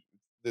ball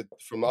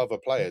from other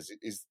players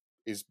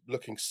is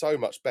looking so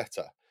much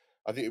better.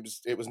 I think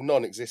it was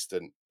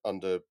non-existent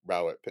under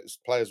Rowett.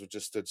 Players were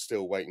just stood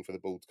still waiting for the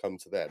ball to come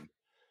to them.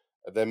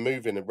 They're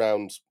moving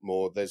around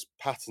more. There's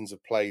patterns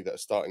of play that are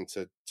starting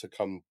to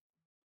come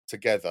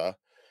together,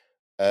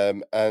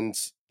 and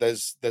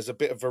there's a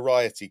bit of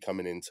variety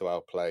coming into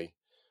our play.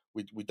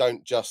 We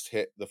don't just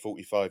hit the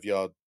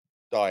 45-yard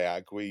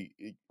diag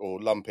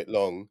or lump it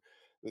long.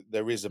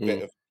 There is a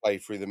bit of play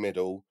through the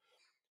middle,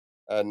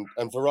 and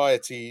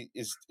variety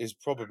is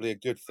probably a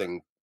good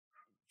thing.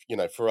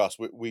 For us,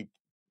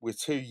 we're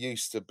too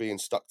used to being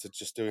stuck to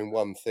just doing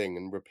one thing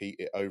and repeat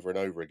it over and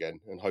over again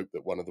and hope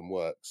that one of them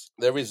works.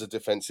 There is a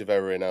defensive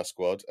error in our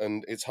squad,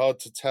 and it's hard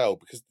to tell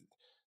because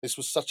this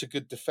was such a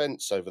good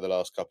defence over the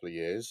last couple of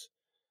years.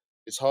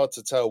 It's hard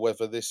to tell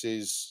whether this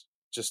is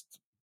just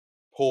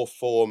poor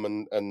form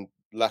and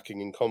lacking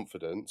in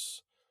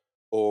confidence,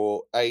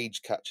 or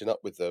age catching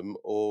up with them,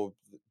 or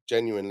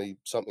genuinely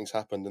something's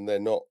happened and they're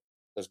not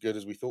as good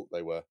as we thought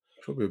they were.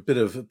 Probably a bit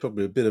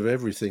of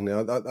everything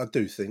now. I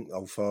do think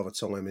Old Father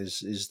Time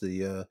is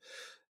the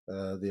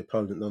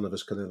opponent none of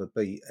us can ever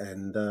beat.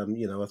 And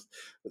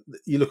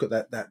you look at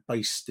that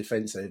base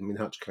defence. I mean,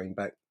 Hutch came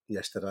back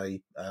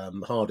yesterday.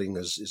 Harding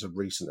is a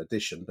recent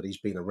addition, but he's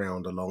been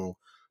around a long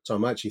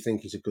time. I actually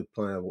think he's a good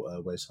player,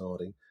 Wes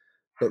Harding.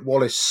 But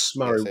Wallace,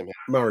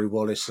 Murray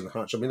Wallace and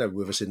Hutch, I mean, they were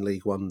with us in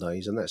League One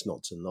days, and that's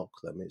not to knock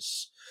them.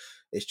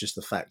 It's just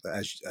the fact that,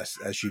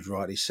 as you've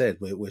rightly said,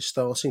 we're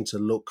starting to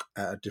look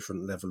at a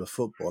different level of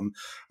football.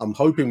 I'm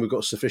hoping we've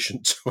got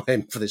sufficient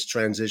time for this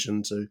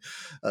transition to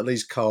at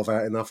least carve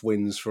out enough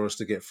wins for us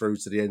to get through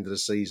to the end of the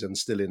season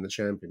still in the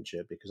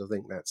Championship, because I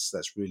think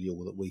that's really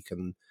all that we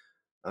can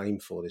aim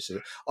for this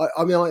year.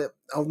 I'll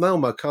nail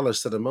my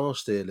colours to the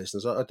mast here,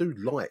 listeners. I do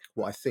like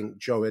what I think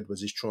Joe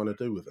Edwards is trying to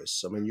do with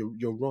us. I mean,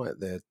 you're right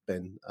there,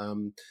 Ben.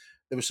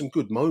 There were some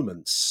good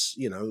moments,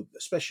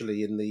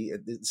 especially in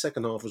the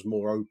second half was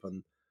more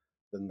open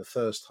than the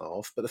first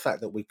half. But the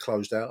fact that we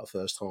closed out the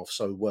first half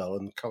so well,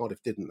 and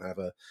Cardiff didn't have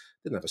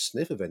a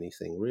sniff of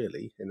anything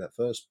really in that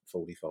first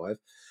 45.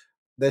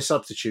 Their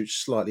substitutes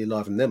slightly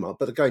livened them up,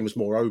 but the game was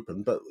more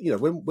open. But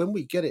when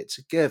we get it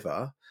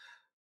together,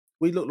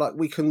 we look like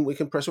we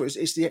can press on.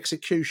 It's the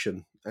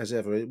execution as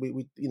ever.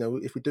 We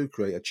if we do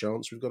create a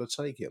chance, we've got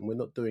to take it, and we're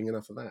not doing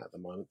enough of that at the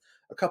moment.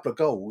 A couple of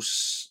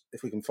goals,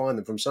 if we can find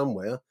them from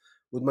somewhere,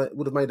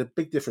 would have made a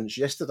big difference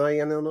yesterday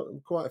and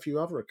on quite a few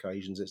other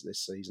occasions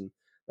this season.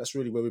 That's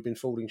really where we've been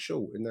falling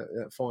short in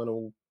that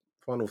final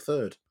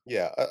third.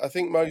 Yeah, I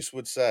think most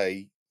would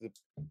say the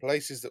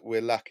places that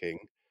we're lacking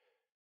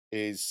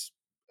is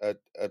a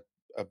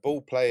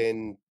ball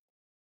playing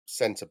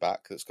centre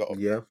back that's got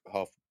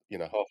half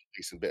a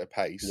decent bit of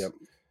pace.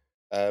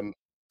 Yep.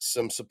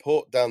 Some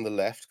support down the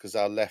left because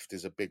our left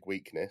is a big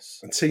weakness.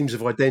 And teams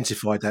have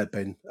identified that,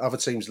 Ben. Other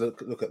teams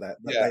look at that.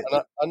 Yeah,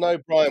 and I know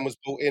Brian was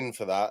brought in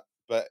for that,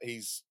 but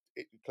he's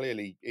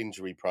clearly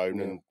injury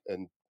prone,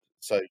 and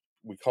so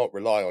we can't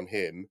rely on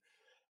him.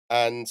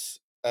 And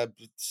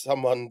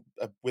someone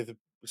with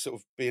sort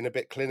of being a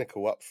bit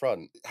clinical up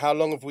front. How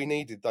long have we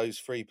needed those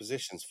three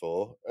positions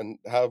for, and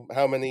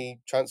how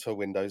many transfer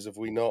windows have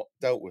we not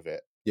dealt with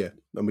it? Yeah,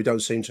 and we don't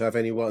seem to have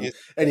any of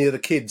the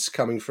kids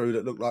coming through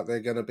that look like they're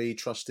going to be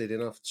trusted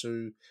enough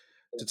to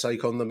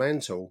take on the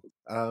mantle.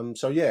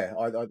 So yeah,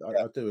 I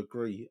do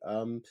agree.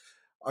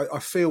 I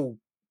feel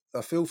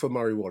for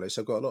Murray Wallace.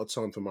 I've got a lot of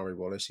time for Murray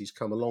Wallace. He's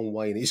come a long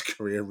way in his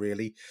career,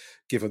 really,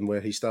 given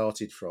where he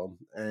started from.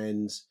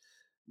 And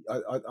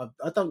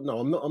I don't know.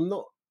 I'm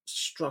not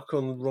struck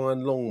on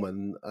Ryan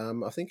Longman.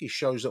 I think he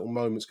shows little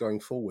moments going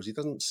forwards. He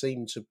doesn't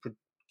seem to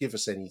give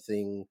us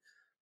anything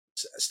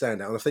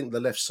stand out. And I think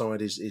the left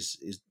side is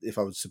if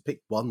I was to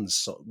pick one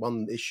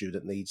issue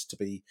that needs to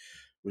be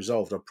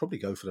resolved, I'd probably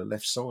go for the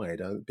left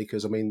side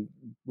because I mean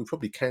we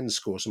probably can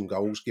score some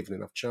goals given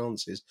enough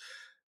chances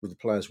with the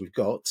players we've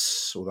got.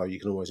 Although you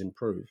can always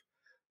improve,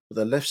 but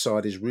the left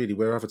side is really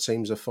where other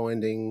teams are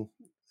finding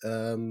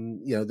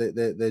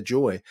their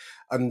joy.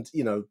 And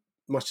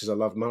much as I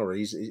love Murray,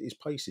 his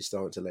pace is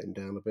starting to let him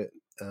down a bit.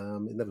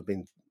 He's never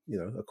been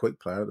a quick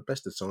player at the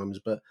best of times,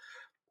 but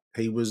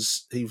he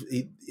was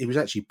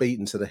actually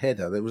beaten to the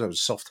header. There was a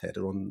soft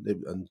header on,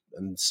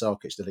 and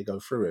Sarkic did go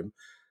through him.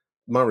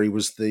 Murray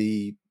was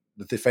the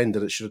defender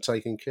that should have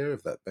taken care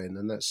of that, Ben,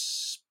 and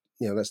that's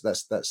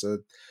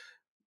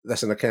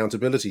an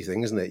accountability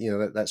thing, isn't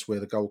it? That's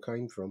where the goal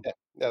came from.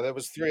 Yeah, there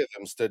was three of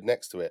them stood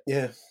next to it.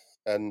 Yeah,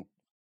 and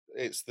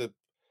it's the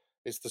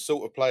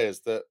sort of players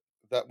that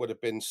would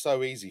have been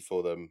so easy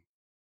for them,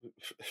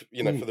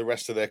 for the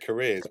rest of their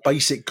careers.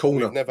 Basic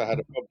corner. We've never had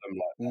a problem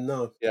like that.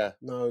 No. Yeah.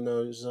 No.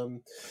 It was,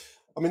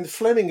 I mean,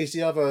 Fleming is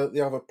the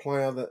other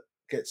player that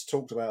gets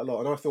talked about a lot,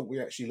 and I thought we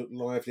actually looked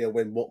livelier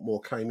when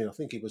Watmore came in. I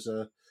think it was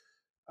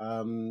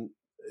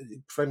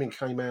Fleming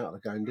came out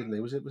of the game, didn't he?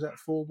 Was that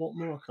for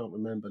Watmore? I can't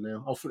remember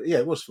now. Yeah,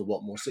 it was for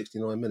Watmore.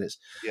 69 minutes.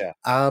 Yeah.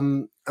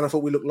 And I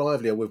thought we looked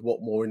livelier with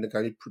Watmore in the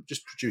game. He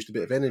just produced a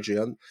bit of energy.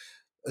 And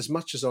as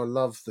much as I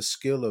love the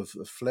skill of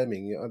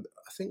Fleming,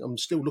 I think I'm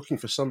still looking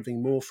for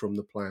something more from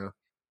the player.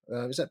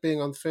 Is that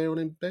being unfair on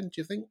him, Ben?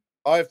 Do you think?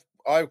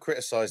 I've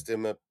criticised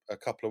him a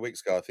couple of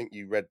weeks ago. I think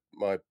you read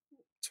my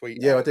tweet.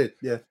 Yeah, I did.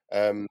 Yeah.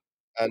 And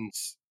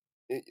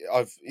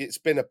it's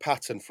been a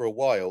pattern for a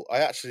while. I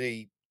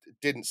actually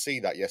didn't see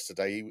that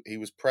yesterday. He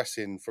was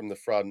pressing from the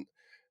front.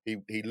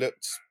 He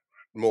looked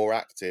more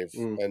active,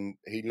 and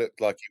he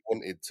looked like he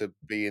wanted to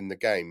be in the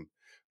game,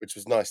 which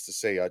was nice to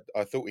see.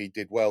 I thought he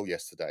did well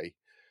yesterday,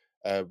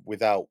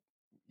 without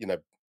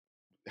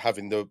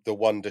having the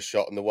wonder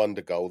shot and the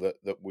wonder goal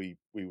that we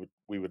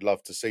would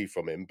love to see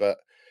from him. But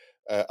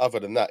other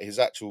than that, his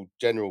actual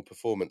general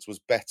performance was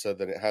better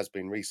than it has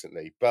been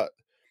recently. But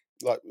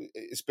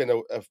it's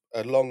been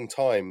a long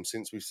time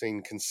since we've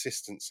seen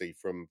consistency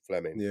from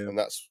Fleming, and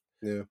that's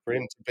for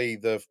him to be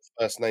the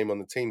first name on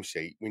the team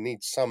sheet. We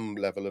need some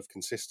level of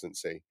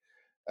consistency.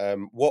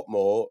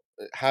 Watmore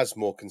has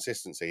more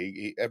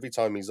consistency. Every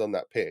time he's on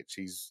that pitch,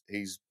 he's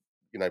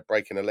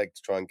breaking a leg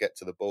to try and get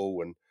to the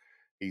ball, and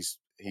he's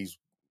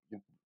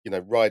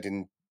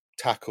riding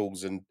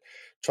tackles and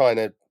trying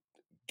to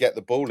get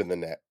the ball in the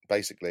net,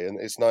 basically.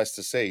 And it's nice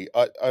to see.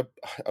 I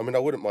mean, I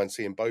wouldn't mind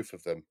seeing both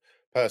of them.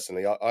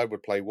 Personally, I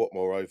would play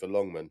Watmore over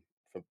Longman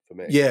for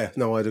me. Yeah,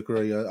 no, I'd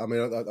agree. I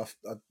mean,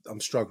 I'm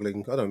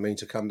struggling. I don't mean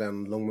to come down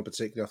on Longman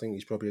particularly. I think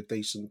he's probably a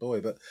decent boy,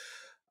 but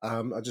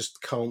I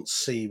just can't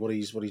see what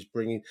he's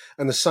bringing.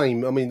 And the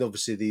same, I mean,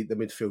 obviously the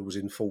midfield was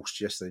enforced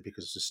yesterday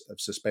because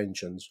of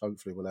suspensions.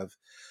 Hopefully we'll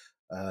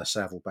have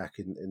Saville back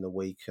in the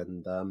week,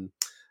 and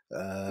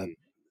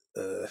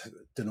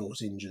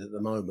Dennor's injured at the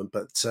moment,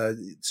 but to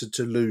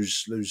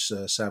lose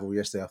Saville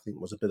yesterday, I think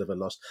was a bit of a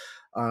loss.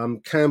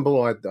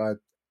 Campbell, I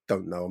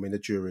don't know. I mean, the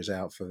jury's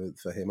out for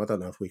him. I don't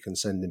know if we can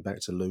send him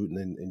back to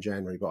Luton in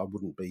January, but I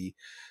wouldn't be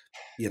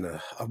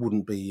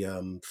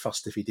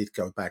fussed if he did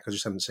go back. I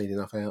just haven't seen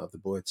enough out of the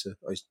boy to.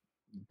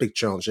 Big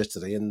chance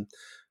yesterday, and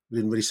we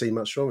didn't really see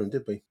much from him,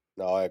 did we?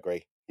 No, I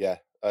agree. Yeah,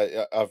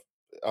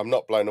 I'm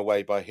not blown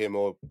away by him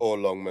or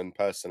Longman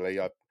personally.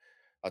 I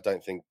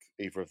don't think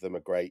either of them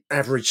are great.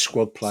 Average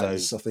squad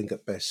players, I think,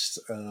 at best,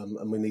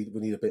 and we need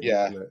a bit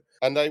more than that.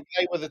 And they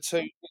were the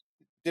two.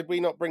 Did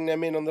we not bring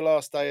them in on the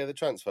last day of the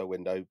transfer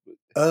window?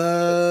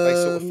 They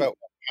sort of felt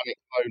like panic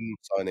loan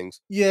signings.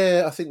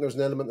 Yeah, I think there was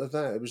an element of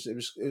that. It was.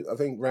 I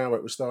think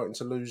Rowett was starting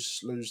to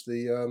lose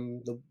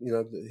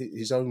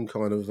his own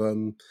kind of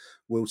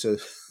will to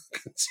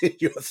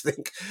continue. I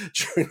think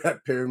during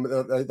that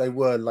period, they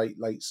were late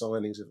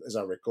signings, as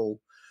I recall.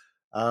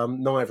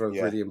 Neither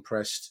have really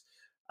impressed.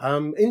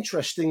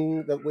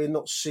 Interesting that we're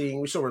not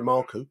seeing. We saw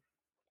Remarku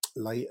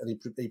late, and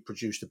he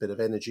produced a bit of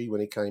energy when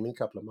he came in, a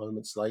couple of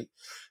moments late.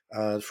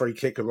 Free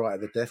kicker right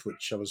at the death,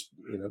 which I was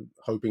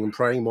hoping and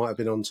praying might have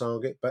been on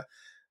target, but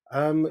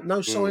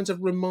no signs of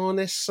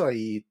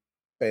Romanesque.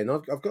 Ben,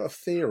 I've got a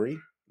theory.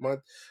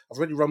 I've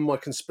already run my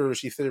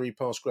conspiracy theory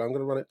past Graham. I'm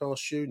going to run it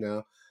past you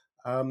now.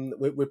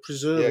 We're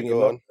preserving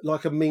him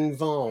like a Ming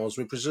vase.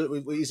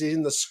 He's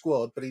in the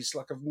squad, but he's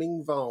like a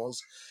Ming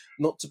vase,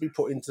 not to be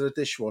put into the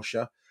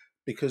dishwasher.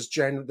 because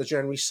the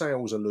January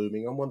sales are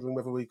looming. I'm wondering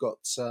whether we've got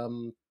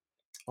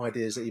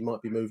ideas that he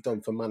might be moved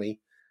on for money,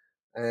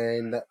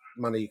 and that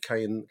money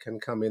can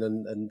come in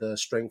and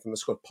strengthen the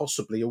squad.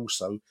 Possibly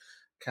also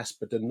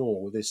Casper De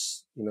Nor with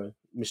this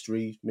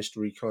mystery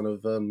kind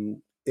of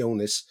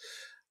illness,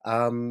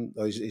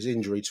 his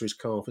injury to his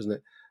calf, isn't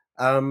it?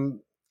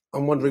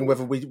 I'm wondering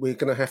whether we're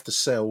going to have to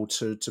sell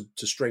to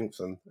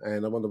strengthen,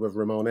 and I wonder whether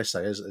Roman Esse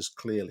has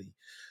clearly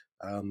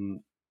a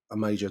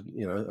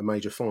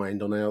major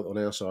find on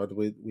our side.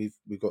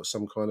 We've got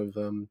some kind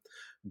of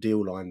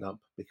deal lined up,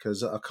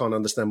 because I can't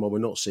understand why we're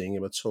not seeing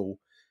him at all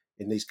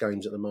in these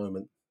games at the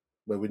moment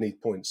where we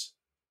need points.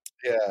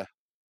 Yeah.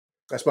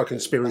 That's my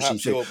conspiracy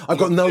Perhaps theory. your I've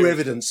got no theory-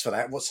 evidence for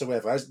that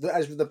whatsoever. As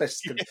with the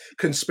best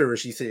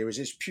conspiracy theories,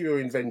 it's pure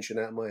invention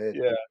out of my head.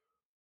 Yeah.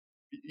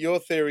 Your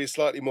theory is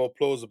slightly more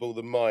plausible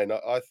than mine.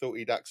 I thought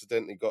he'd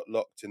accidentally got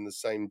locked in the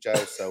same jail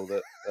cell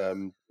that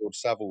George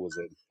Savile was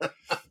in.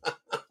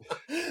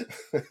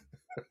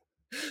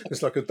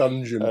 It's like a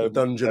dungeon at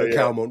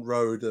Calmont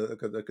Road,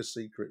 like a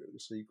secret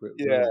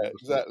Yeah, room.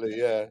 exactly.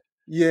 Yeah.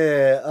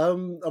 Yeah.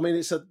 I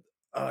mean,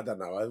 I don't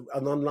know,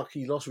 an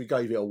unlucky loss. We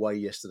gave it away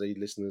yesterday,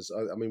 listeners.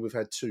 I mean, we've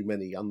had too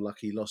many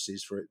unlucky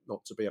losses for it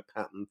not to be a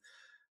pattern.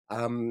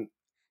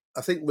 I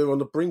think we're on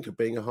the brink of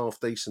being a half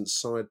decent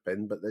side,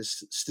 Ben, but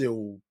there's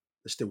still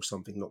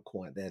something not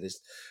quite there.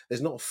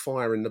 There's not a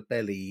fire in the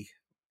belly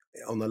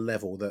on a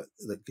level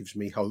that gives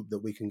me hope that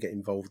we can get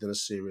involved in a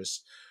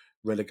serious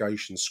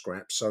relegation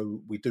scrap.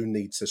 So we do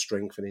need to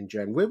strengthen in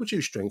January. Where would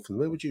you strengthen?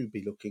 Where would you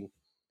be looking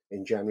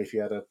in January if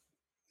you had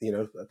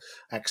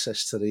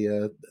access to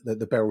the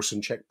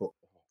Berylson checkbook?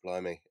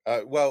 Blimey.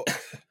 Well,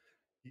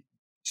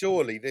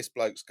 surely this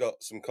bloke's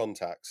got some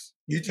contacts.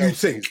 You'd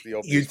Chelsea think. is the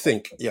obvious You'd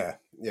think. one.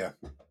 Yeah.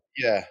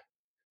 Yeah.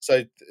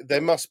 So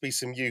there must be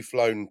some youth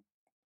loan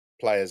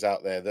players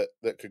out there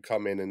that could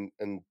come in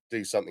and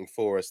do something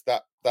for us.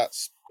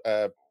 That's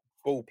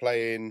ball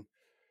playing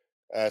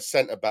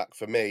centre back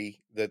for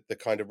me, the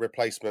kind of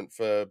replacement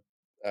for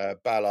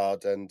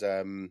Ballard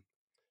and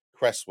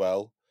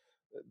Cresswell.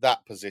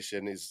 That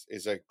position is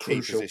a key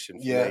Crucial. position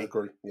for Yeah, me.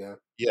 agree. Yeah.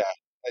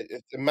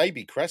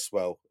 Maybe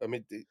Cresswell. I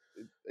mean,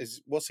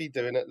 what's he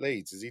doing at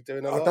Leeds? Is he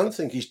doing a lot? I don't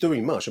think he's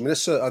doing much. I mean,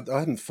 I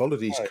haven't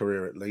followed his No.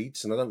 career at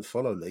Leeds, and I don't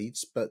follow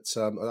Leeds, but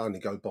I only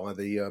go by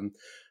the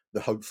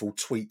hopeful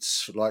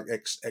tweets like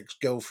ex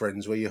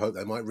girlfriends where you hope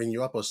they might ring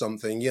you up or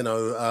something,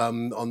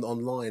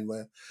 online,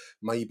 where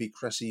maybe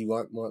Cressy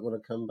might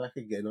want to come back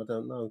again. I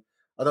don't know.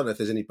 I don't know if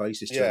there's any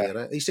basis to any of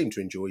that. He seemed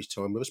to enjoy his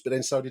time with us, but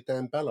then so did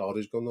Dan Ballard,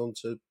 who's gone on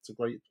to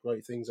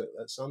great things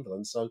at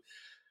Sunderland. So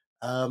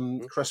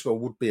Cresswell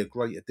would be a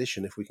great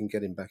addition if we can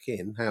get him back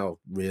in. How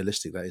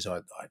realistic that is,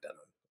 I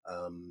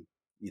don't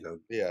know.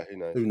 Yeah, who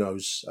knows? Who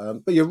knows?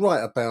 But you're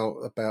right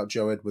about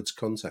Joe Edwards'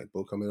 contact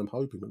book. I mean, I'm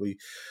hoping that we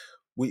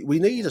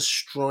need a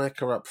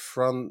striker up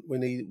front. We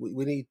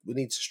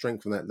need to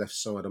strengthen that left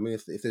side. I mean,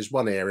 if there's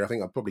one area, I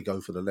think I'd probably go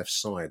for the left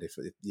side if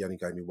you only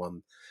gave me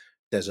one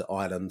desert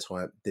island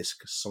type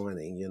disc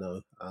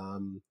signing.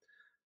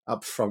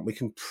 Up front, we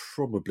can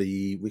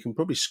probably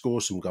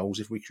score some goals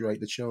if we create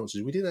the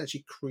chances. We didn't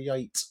actually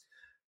create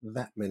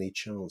that many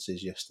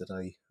chances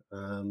yesterday,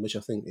 which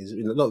I think is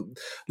a lot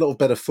of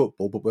better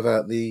football, but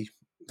without the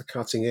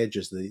cutting edge,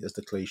 as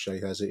the cliche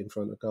has it, in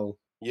front of goal.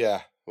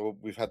 Yeah, well,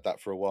 we've had that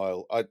for a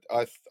while.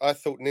 I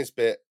thought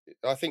Nisbet.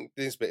 I think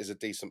Nisbet is a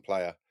decent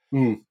player.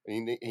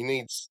 He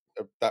needs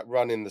that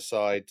run in the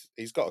side.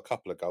 He's got a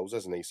couple of goals,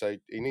 hasn't he? So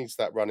he needs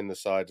that run in the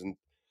side, and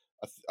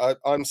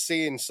I'm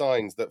seeing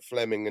signs that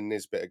Fleming and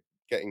Nisbet are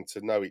getting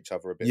to know each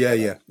other a bit better.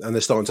 Yeah, and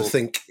they're starting to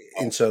think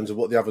in terms of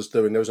what the other's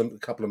doing. There was a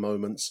couple of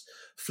moments,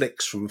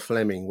 flicks from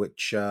Fleming,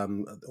 which are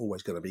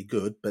always going to be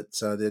good, but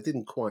they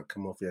didn't quite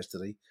come off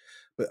yesterday.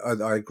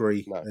 But I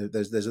agree. No.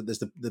 There's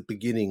the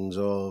beginnings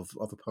of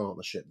a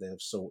partnership there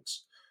of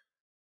sorts,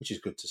 which is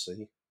good to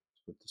see.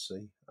 It's good to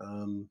see.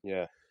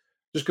 Yeah.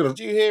 Just gonna. Did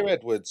you hear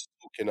Edwards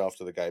talking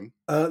after the game?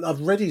 I've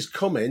read his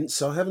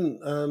comments. I haven't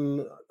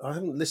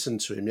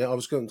listened to him yet. I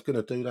was going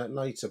to do that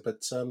later,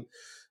 but I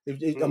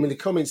mean, the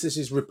comments. This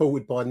is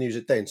reported by News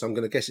at Den, so I'm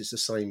going to guess it's the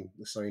same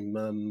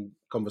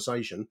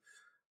conversation.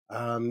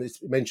 It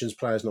mentions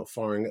players not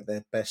firing at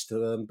their best,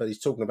 but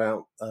he's talking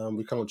about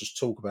we can't just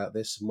talk about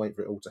this and wait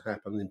for it all to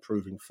happen.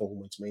 Improving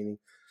form, it's meaning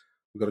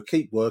we've got to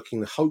keep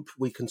working. Hope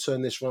we can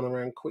turn this run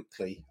around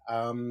quickly.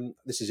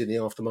 This is in the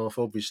aftermath,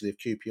 obviously, of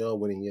QPR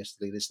winning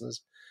yesterday,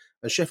 listeners.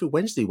 And Sheffield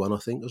Wednesday won, I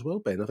think, as well,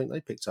 Ben. I think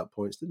they picked up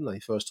points, didn't they?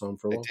 First time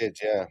for a while. They did,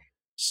 yeah.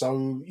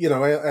 So,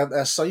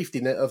 our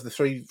safety net of the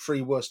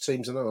three worst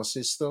teams than us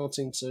is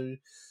starting to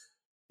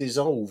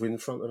dissolve in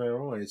front of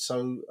our eyes.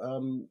 So, I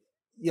mean,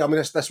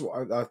 that's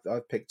what I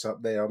picked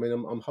up there. I mean,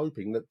 I'm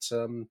hoping that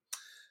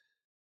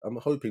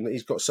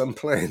he's got some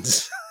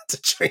plans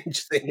to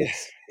change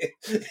things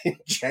in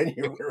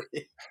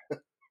January.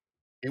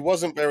 He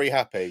wasn't very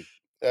happy.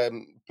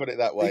 Put it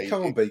that way. He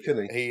can't be,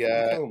 can he? He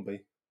can't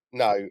be.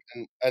 No,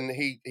 and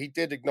he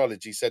did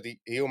acknowledge. He said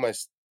he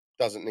almost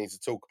doesn't need to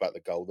talk about the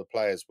goal. The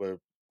players were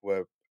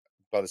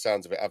by the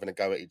sounds of it having a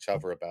go at each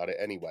other about it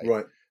anyway.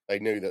 Right. They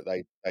knew that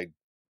they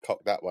cock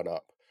that one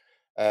up.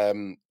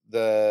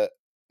 The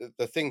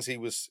things he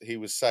was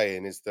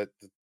saying is that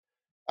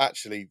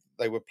actually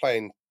they were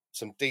playing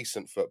some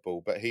decent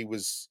football, but he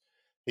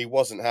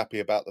wasn't happy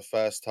about the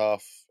first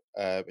half.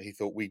 He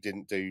thought we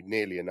didn't do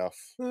nearly enough.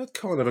 I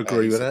kind of He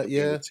agree with said that. that we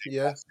were Yeah, too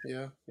yeah,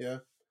 passive. yeah.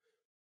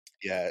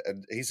 Yeah,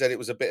 and he said it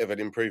was a bit of an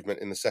improvement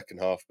in the second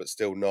half, but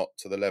still not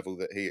to the level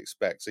that he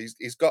expects.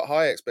 He's got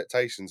high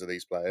expectations of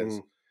these players.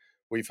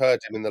 We've heard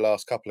him in the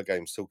last couple of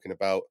games talking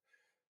about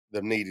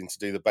them needing to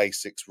do the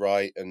basics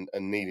right and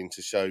needing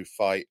to show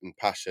fight and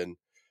passion.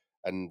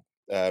 And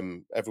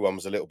everyone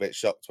was a little bit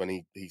shocked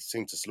when he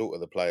seemed to slaughter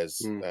the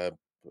players. I can't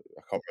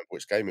remember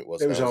which game it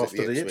was. It was now. Was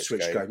it after the the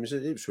Ipswich Ipswich game? game. Was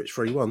it Ipswich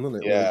 3-1,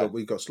 wasn't it? Yeah, Where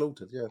we got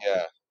slaughtered. Yeah,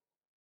 yeah.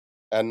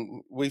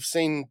 And we've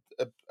seen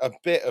a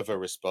bit of a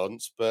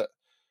response, but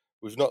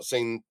we've not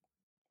seen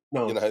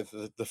no.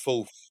 the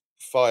full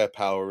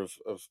firepower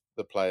of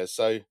the players.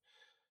 So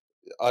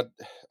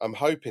I'm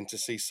hoping to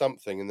see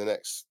something in the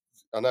next.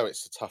 I know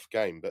it's a tough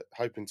game, but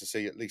hoping to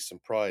see at least some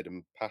pride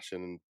and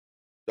passion and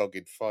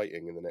dogged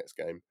fighting in the next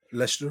game.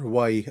 Leicester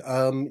away.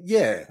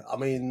 Yeah, I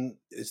mean,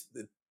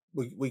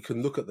 we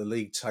can look at the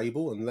league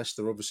table, and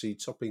Leicester obviously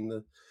topping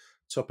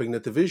the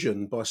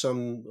division by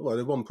some. Well,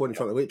 they're 1 point in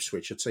front of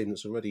Ipswich, a team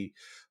that's already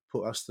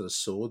put us to the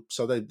sword.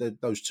 So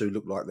those two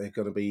look like they're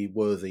going to be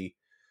worthy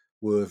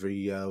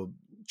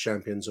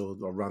champions or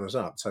runners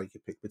up. Take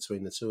your pick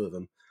between the two of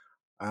them.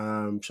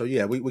 So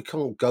yeah, we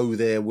can't go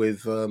there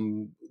with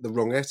the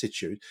wrong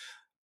attitude.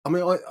 I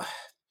mean,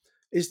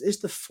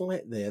 is the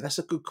fight there? That's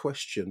a good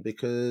question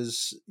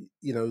because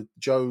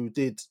Joe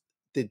did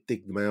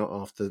dig them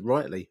out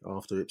rightly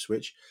after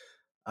Ipswich.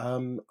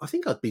 I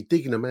think I'd be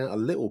digging them out a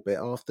little bit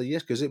after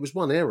because it was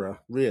one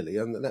error really,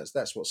 and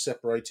that's what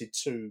separated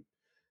two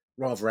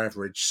rather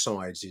average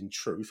sides. In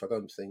truth, I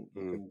don't think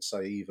you can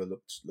say either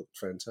looked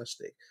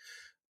fantastic.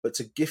 But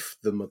to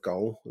gift them a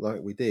goal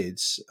like we did,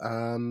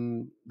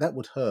 that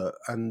would hurt,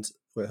 and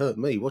it hurt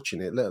me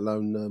watching it. Let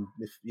alone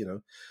if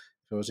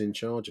I was in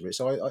charge of it.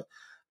 So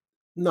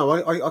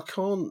I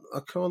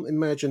can't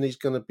imagine he's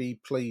going to be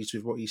pleased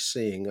with what he's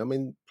seeing. I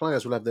mean,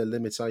 players will have their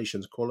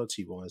limitations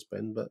quality wise,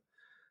 Ben, but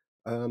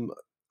um,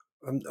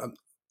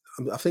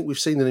 I think we've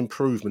seen an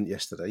improvement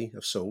yesterday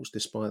of sorts,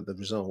 despite the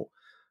result.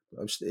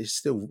 It's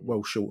still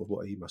well short of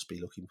what he must be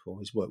looking for.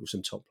 He's worked with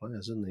some top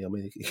players, hasn't he? I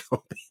mean,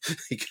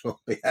 he can't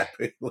be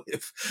happy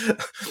with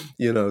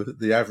the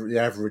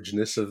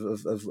averageness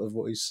of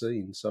what he's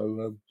seen.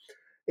 So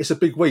it's a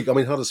big week. I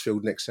mean,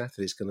 Huddersfield next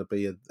Saturday is going to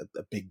be a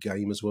big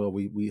game as well.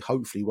 We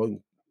hopefully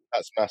won't.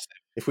 That's massive.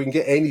 If we can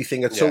get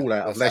anything at all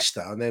out of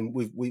Leicester, and then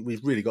we've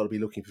really got to be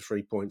looking for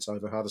 3 points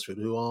over Huddersfield,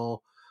 who are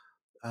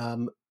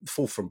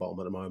fourth from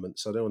bottom at the moment.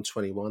 So they're on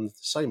 21,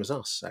 same as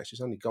us. Actually,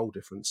 it's only goal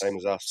difference same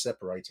as us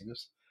separating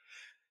us.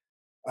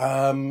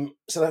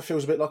 So that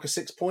feels a bit like a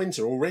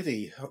 6-pointer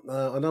already.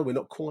 I know we're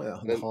not quite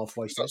at the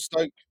halfway stage. Got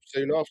Stoke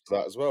soon after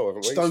that as well,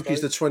 haven't we? Stoke is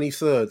the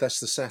 23rd.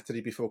 That's the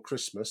Saturday before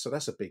Christmas, so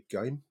that's a big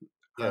game.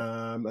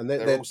 Yeah. And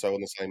they're also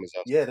on the same as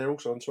us. Yeah, they're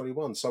also on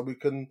 21. So we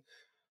can,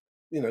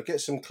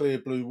 get some clear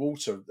blue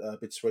water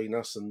between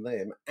us and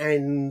them,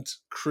 and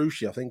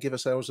crucially, I think, give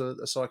ourselves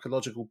a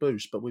psychological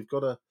boost. But we've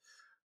got to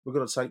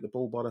take the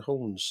ball by the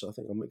horns. I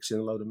think I'm mixing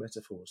a load of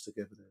metaphors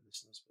together there,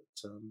 listeners.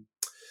 But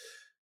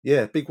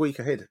yeah, big week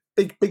ahead.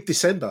 Big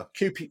December.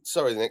 QP.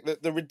 Sorry,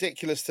 Nick. The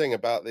ridiculous thing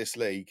about this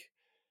league,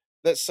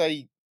 let's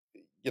say,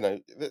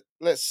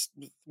 let's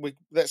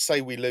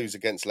say we lose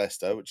against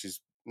Leicester, which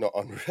is not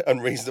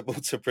unreasonable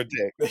to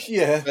predict.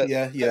 Yeah.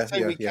 Let's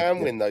say we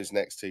can win those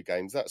next two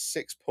games. That's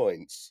 6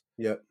 points.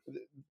 Yeah. The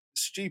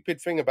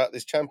stupid thing about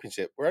this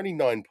championship, we're only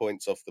 9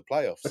 points off the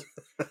playoffs.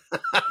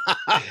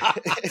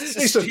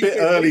 It's a bit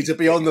early to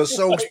be on the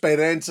sauce bed,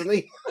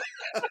 Anthony.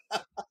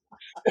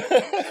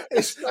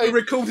 We're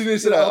recording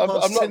this at I'm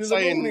not 10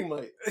 saying, in the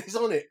morning, mate. He's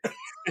on it.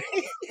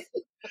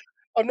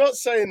 I'm not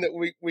saying that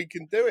we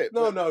can do it.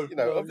 No,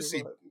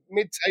 obviously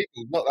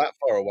mid-table, not that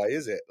far away,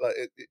 is it? Like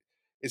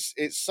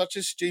it's such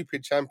a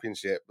stupid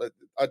championship, but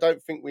I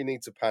don't think we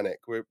need to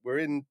panic. We're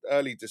in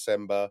early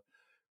December.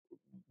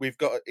 He's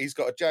got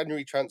a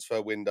January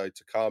transfer window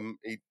to come.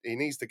 He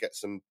needs to get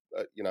some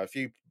a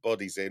few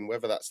bodies in,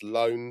 whether that's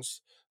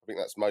loans. I think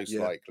that's most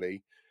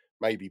likely.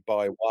 Maybe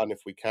buy one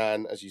if we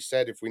can. As you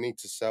said, if we need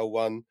to sell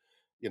one,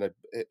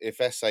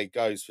 if SA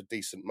goes for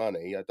decent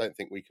money, I don't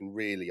think we can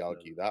really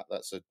argue that.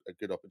 That's a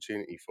good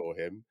opportunity for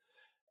him.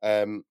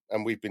 And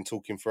we've been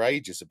talking for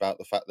ages about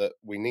the fact that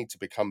we need to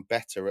become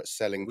better at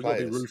selling We've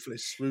players. Got to be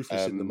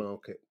ruthless in the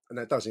market, and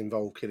that does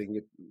involve killing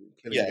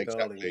your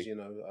darlings.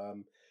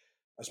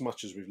 As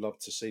much as we'd love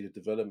to see the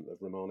development of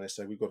Romain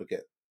Esse, we've got to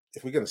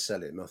if we're going to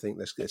sell him, I think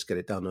let's get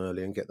it done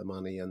early and get the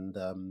money, and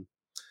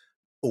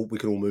we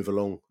can all move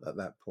along at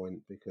that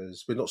point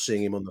because we're not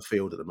seeing him on the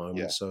field at the moment.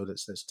 Yeah. So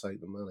let's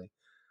take the money.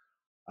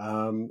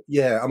 I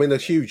mean, a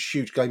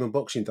huge game on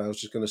Boxing Day. I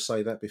was just going to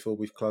say that before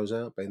we close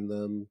out,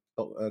 Ben.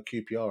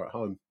 QPR at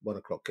home, 1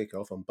 o'clock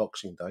kickoff on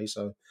Boxing Day,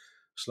 so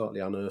slightly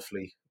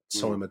unearthly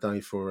time of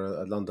day for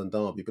a London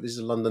derby. But this is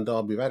a London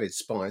derby with added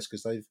spice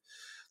because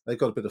they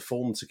got a bit of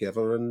form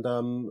together, and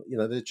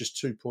they're just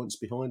 2 points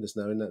behind us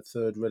now in that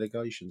third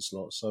relegation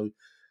slot. So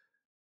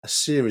a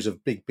series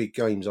of big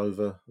games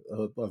over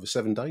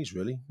 7 days,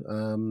 really.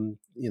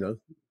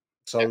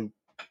 So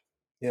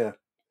yeah,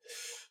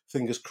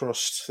 fingers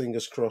crossed.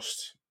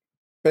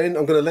 Ben,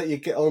 I'm going to let you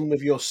get on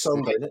with your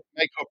Sunday.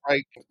 Make or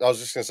break. I was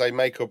just going to say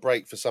make or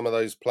break for some of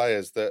those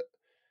players that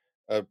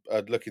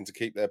are looking to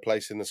keep their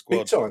place in the squad.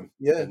 Big time,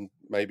 yeah. And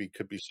maybe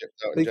could be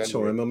shipped out Big in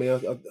January.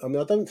 time.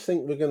 I don't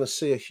think we're going to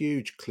see a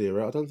huge clear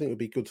out. I don't think it would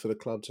be good for the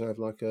club to have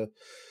like a.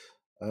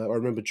 I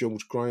remember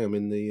George Graham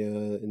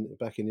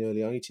back in the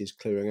early '80s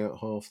clearing out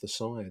half the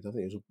side. I think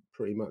it was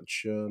pretty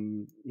much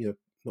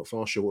not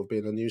far short of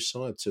being a new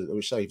side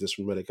which saved us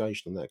from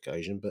relegation on that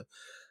occasion. But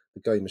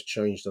the game has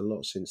changed a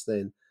lot since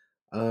then.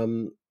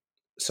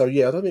 So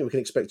yeah, I don't think we can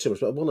expect too much,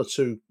 but one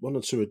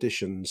or two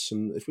additions,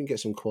 and if we can get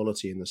some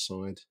quality in the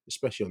side,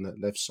 especially on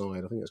that left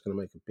side, I think that's going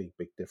to make a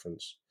big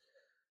difference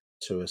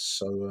to us.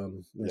 So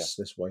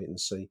let's wait and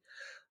see.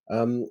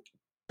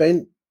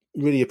 Ben,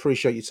 really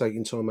appreciate you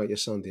taking time out your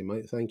Sunday,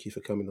 mate. Thank you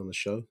for coming on the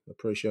show.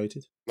 Appreciate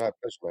it. No,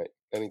 pleasure, mate.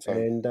 Anytime.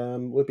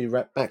 And we'll be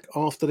right back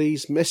after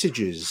these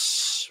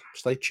messages.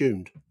 Stay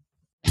tuned.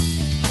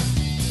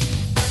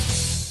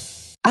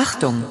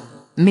 Achtung,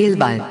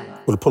 Millwall.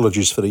 Well,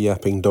 apologies for the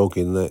yapping dog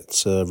in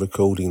that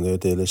recording there,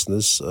 dear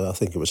listeners. I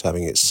think it was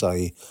having its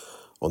say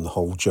on the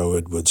whole Joe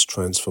Edwards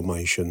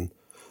transformation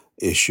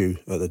issue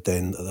at the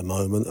Den at the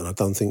moment, and I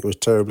don't think it was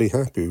terribly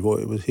happy with what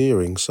it was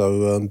hearing.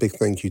 So big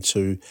thank you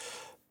to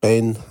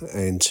Ben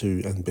and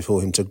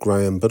before him to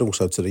Graham, but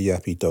also to the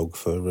yappy dog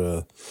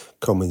for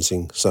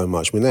commenting so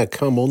much. We now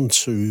come on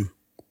to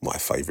my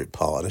favourite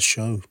part of the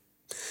show,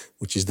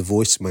 which is the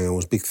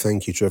voicemails. Big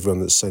thank you to everyone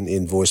that sent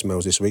in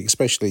voicemails this week,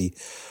 especially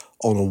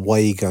on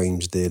away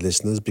games, dear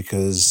listeners,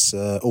 because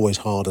always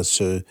harder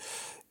to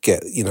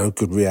get,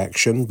 good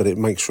reaction, but it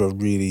makes for a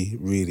really,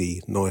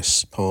 really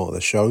nice part of the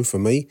show for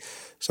me.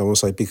 So I want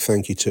to say big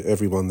thank you to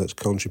everyone that's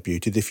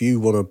contributed. If you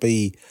want to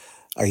be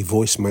a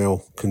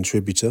voicemail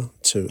contributor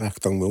to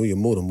Achtung Millwall, you're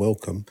more than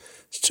welcome.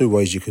 There's 2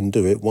 ways you can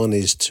do it. One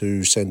is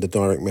to send a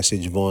direct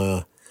message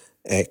via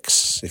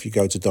X. If you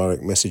go to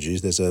direct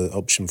messages, there's an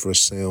option for a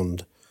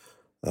sound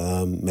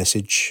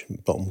message,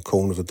 bottom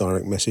corner of the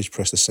direct message,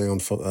 press the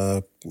sound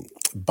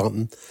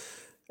button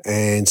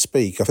and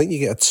speak. I think you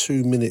get a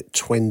 2-minute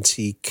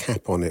 20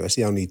 cap on it. That's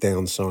the only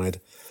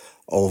downside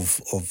of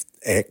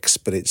X,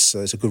 but it's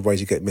a good way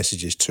to get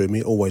messages to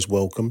me. Always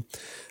welcome.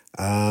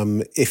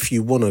 If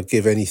you want to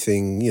give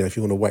anything, if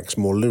you want to wax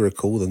more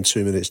lyrical than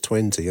 2 minutes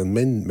 20, and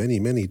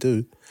many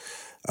do,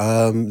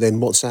 then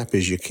WhatsApp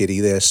is your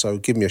kiddie there. So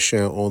give me a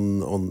shout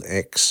on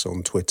X,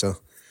 on Twitter,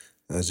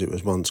 as it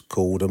was once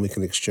called, and we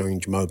can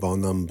exchange mobile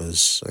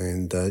numbers,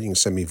 and you can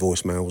send me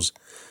voicemails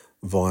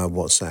via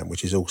WhatsApp,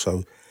 which is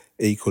also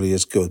equally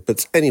as good.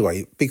 But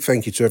anyway, big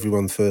thank you to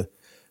everyone for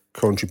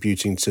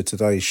contributing to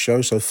today's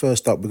show. So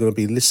first up, we're going to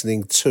be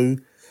listening to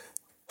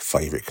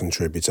favourite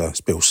contributor.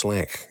 It's Bill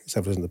Slack. Let's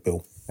have a listen to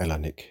Bill. Hello,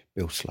 Nick.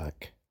 Bill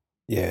Slack.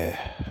 Yeah,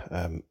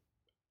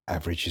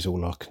 average is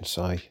all I can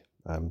say.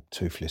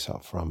 Toothless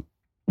up front.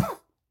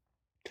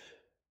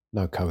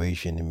 No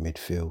cohesion in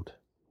midfield.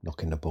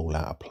 Knocking the ball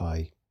out of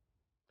play.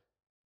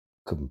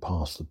 Couldn't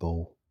pass the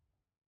ball.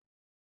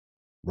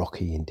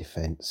 Rocky in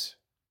defence.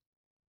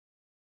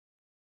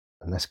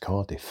 And that's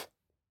Cardiff.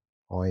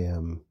 I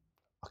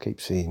keep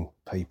seeing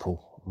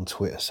people on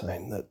Twitter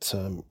saying that,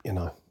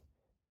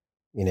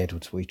 in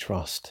Edwards we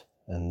trust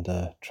and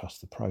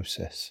trust the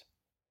process.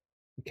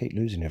 We keep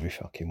losing every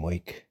fucking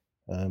week.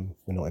 We're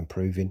not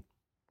improving.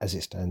 As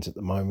it stands at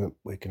the moment,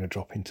 we're going to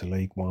drop into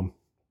League One.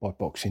 By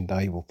Boxing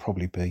Day, we'll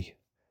probably be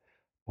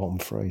bottom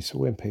 3. So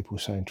when people are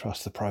saying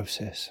trust the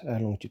process, how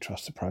long do you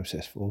trust the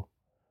process for?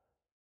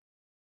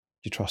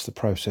 Do you trust the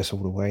process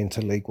all the way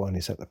into League One?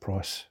 Is that the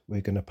price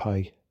we're going to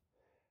pay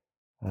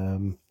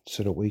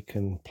so that we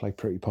can play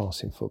pretty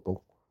passing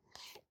football?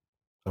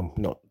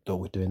 Not that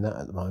we're doing that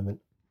at the moment.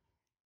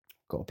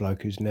 Got a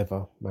bloke who's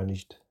never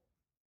managed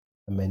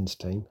a men's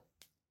team,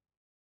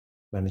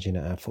 managing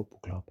at our football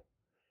club.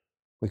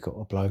 We got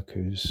a bloke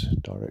who's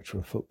director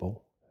of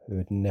football who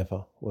had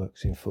never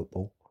worked in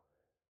football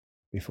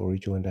before he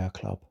joined our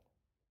club.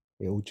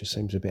 It all just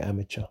seems a bit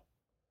amateur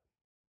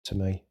to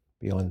me,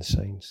 behind the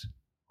scenes.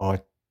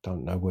 I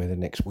don't know where the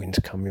next win's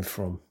coming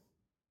from.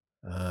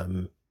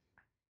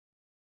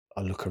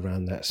 I look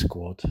around that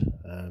squad.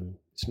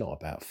 It's not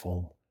about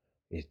form.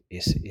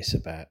 It's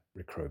about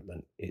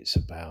recruitment. It's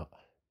about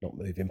not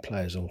moving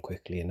players on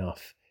quickly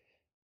enough.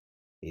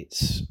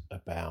 It's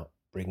about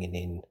bringing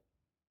in,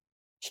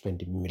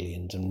 spending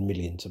millions and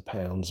millions of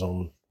pounds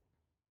on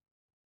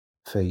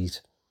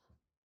fees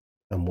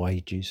and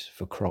wages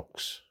for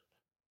Crocs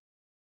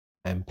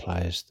and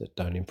players that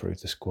don't improve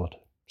the squad.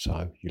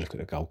 So you look at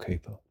the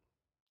goalkeeper,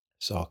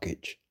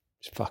 Sarkic,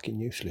 he's fucking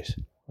useless.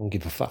 I don't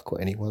give a fuck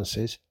what anyone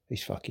says.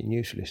 He's fucking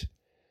useless.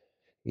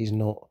 He's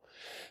not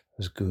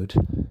as good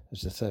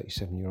as the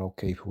 37-year-old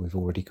keeper we've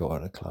already got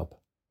at the club,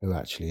 who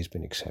actually has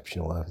been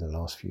exceptional over the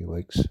last few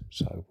weeks.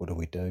 So what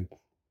do?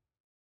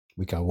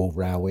 we go all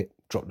row it,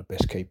 drop the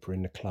best keeper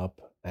in the club,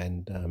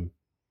 and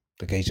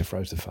the geezer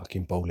throws the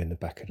fucking ball in the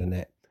back of the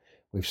net.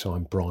 We've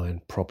signed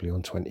Brian probably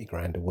on 20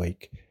 grand a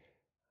week,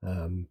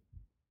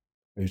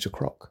 who's a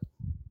crock,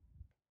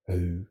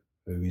 who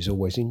is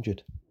always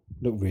injured.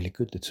 Looked really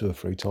good the 2 or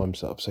 3 times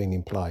that I've seen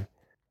him play.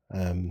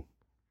 Then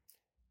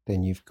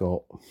you've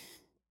got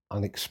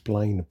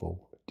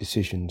unexplainable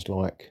decisions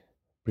like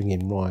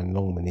bringing Ryan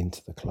Longman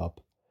into the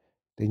club.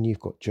 Then you've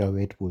got Joe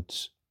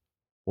Edwards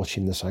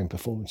watching the same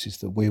performances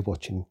that we're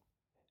watching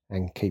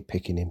and keep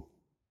picking him.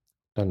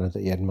 Don't know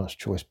that he had much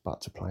choice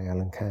but to play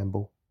Alan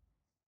Campbell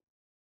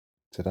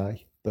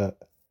today, but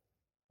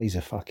he's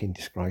a fucking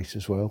disgrace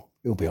as well.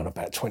 He'll be on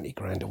about 20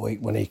 grand a week,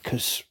 won't he?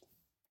 Because,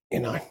 you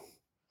know,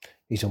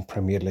 he's on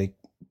Premier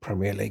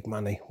League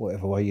money,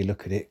 whatever way you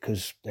look at it,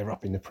 because they're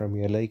up in the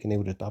Premier League and he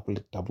would have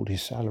doubled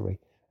his salary.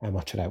 How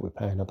much of that we're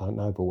paying, I don't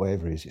know, but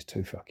whatever it is, it's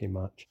too fucking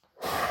much.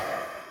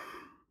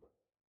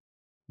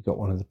 You've got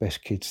one of the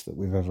best kids that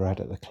we've ever had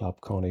at the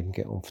club, can't even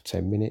get on for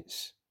 10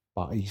 minutes,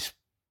 but he's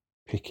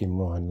picking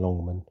Ryan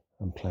Longman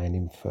and playing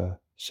him for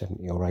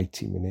 70 or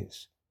 80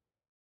 minutes.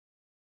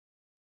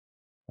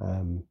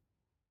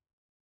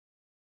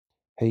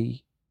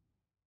 He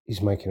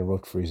is making a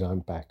rod for his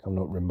own back. I'm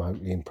not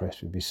remotely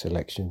impressed with his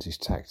selections, his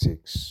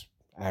tactics,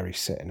 how he's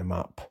setting them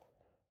up.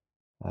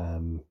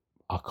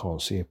 I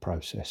can't see a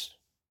process.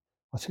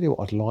 I'll tell you what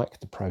I'd like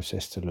the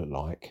process to look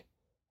like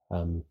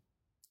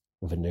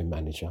with a new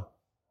manager.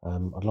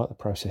 I'd like the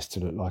process to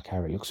look like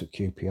how it looks at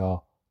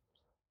QPR,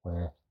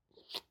 where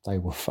they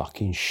were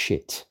fucking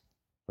shit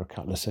for a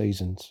couple of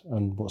seasons.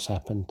 And what's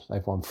happened?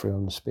 They've won 3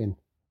 on the spin.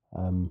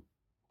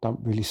 Don't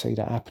really see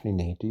that happening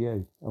here, do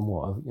you? And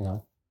what, you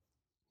know,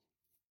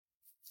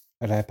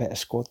 are they a better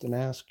squad than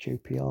ours,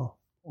 QPR?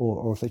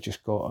 Or have they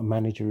just got a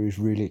manager who's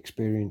really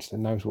experienced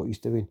and knows what he's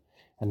doing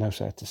and knows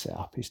how to set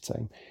up his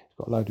team? He's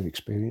got a load of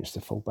experience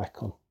to fall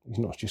back on. He's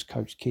not just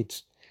coached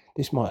kids.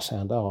 This might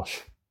sound harsh,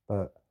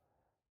 but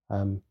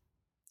in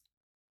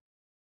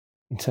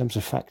terms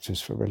of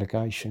factors for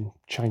relegation,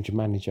 change of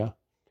manager,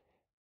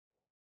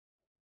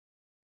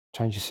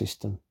 change of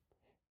system,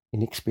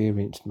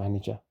 inexperienced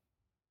manager,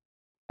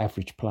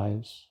 average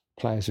players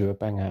who are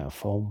bang out of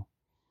form.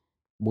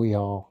 We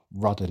are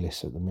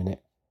rudderless at the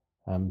minute.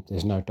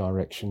 There's no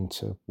direction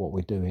to what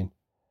we're doing.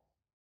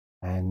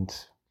 And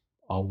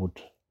I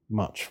would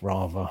much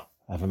rather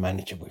have a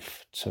manager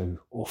with 200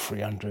 or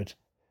 300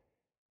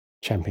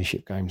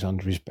 championship games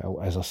under his belt,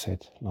 as I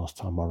said last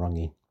time I rung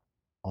in.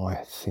 I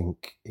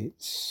think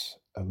it's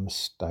a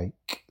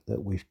mistake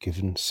that we've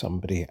given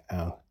somebody at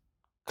our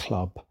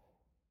club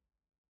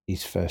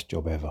his first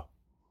job ever.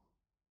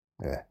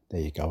 Yeah,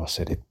 there you go, I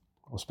said it.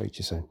 I'll speak to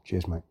you soon.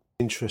 Cheers, mate.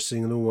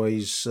 Interesting and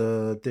always,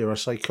 dare I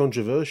say,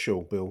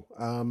 controversial, Bill.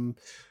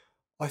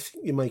 I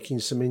think you're making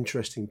some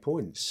interesting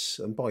points.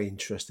 And by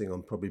interesting,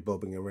 I'm probably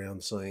bobbing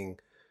around saying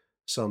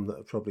some that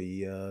are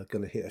probably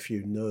going to hit a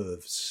few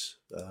nerves,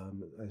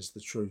 as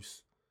the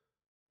truth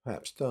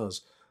perhaps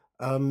does.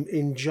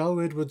 In Joe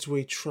Edwards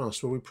we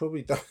trust. Well, we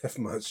probably don't have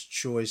much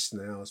choice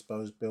now, I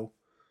suppose, Bill,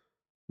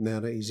 now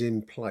that he's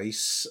in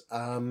place.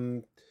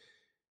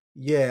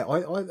 Yeah,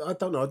 I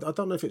don't know. I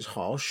don't know if it's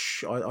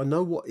harsh. I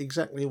know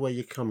exactly where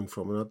you're coming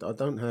from, and I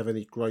don't have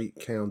any great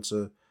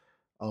counter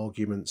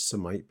arguments to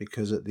make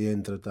because at the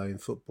end of the day in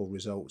football,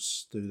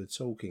 results do the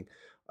talking.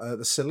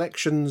 The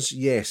selections,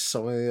 yes.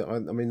 I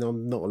mean,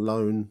 I'm not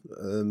alone.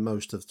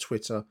 Most of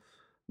Twitter,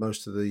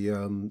 most of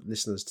the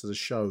listeners to this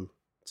show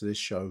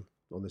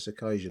on this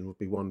occasion would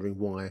be wondering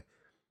why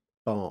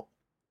Bart,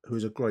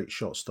 who's a great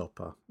shot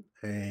stopper,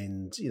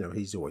 and you know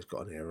he's always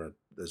got an error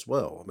as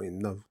well. I mean,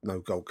 no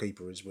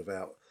goalkeeper is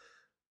without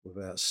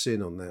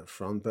sin on that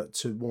front. But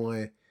to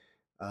why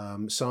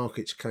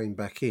Sarkic came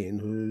back in,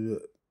 who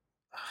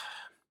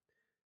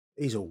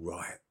he's all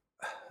right.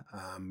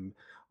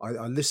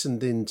 I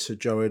listened in to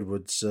Joe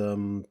Edwards'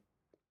 interview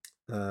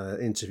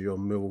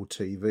on Millwall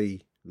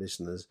TV,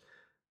 listeners,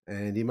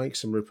 and he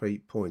makes some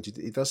repeat points.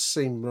 He does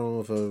seem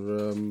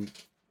rather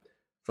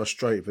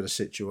frustrated with the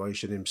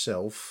situation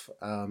himself,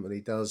 and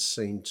he does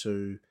seem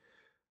to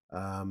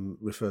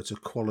refer to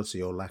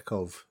quality or lack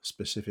of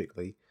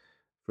specifically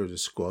through the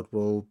squad.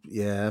 Well,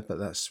 yeah, but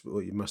that's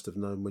what you must have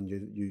known when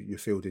you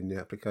filled in the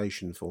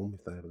application form,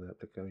 if they have an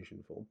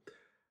application form.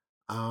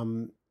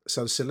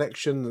 So the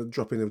selection, the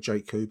dropping of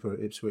Jake Cooper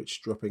at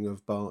Ipswich, dropping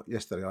of Bart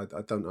yesterday,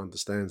 I don't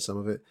understand some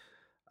of it.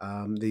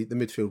 The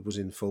midfield was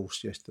in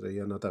force yesterday,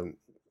 and I don't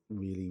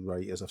really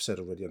rate, as I've said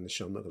already on the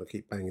show, I'm not going to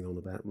keep banging on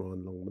about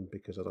Ryan Longman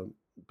because I don't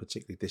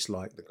particularly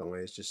dislike the guy.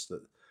 It's just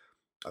that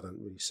I don't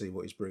really see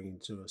what he's bringing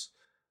to us.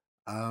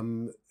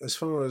 As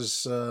far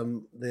as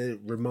the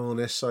Roman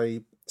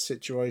essay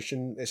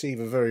situation, it's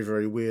either very,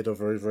 very weird or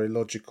very, very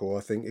logical.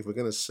 I think if we're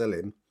going to sell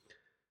him,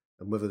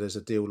 and whether there's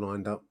a deal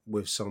lined up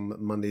with some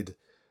moneyed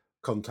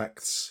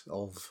contacts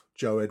of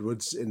Joe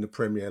Edwards in the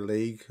Premier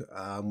League,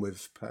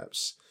 with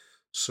perhaps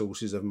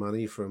sources of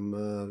money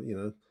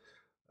from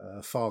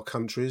far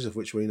countries of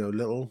which we know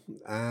little,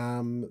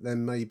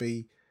 then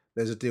maybe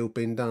there's a deal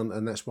being done,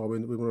 and that's why we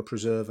want to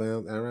preserve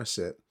our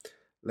asset.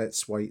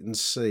 let's wait and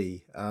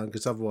see.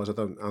 Because otherwise, I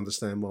don't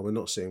understand why we're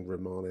not seeing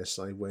Romanes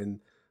say when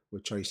we're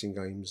chasing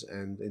games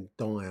and in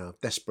dire,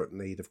 desperate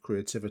need of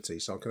creativity.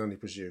 So I can only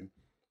presume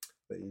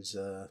that he's,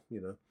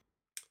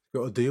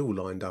 got a deal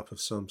lined up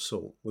of some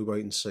sort. We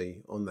wait and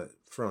see on that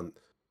front.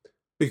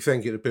 Big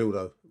thank you to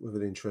Bildo with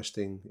an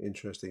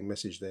interesting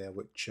message there,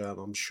 which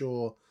I'm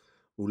sure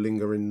will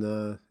linger in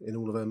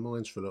all of our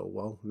minds for a little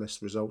while, unless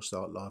the results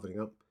start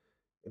livening up.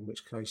 In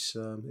which case,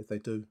 if they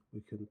do,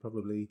 we can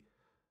probably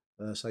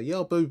say,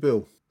 "Yeah, boo,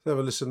 Bill." Let's have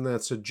a listen now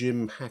to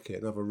Jim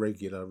Hackett, another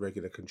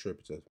regular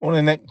contributor.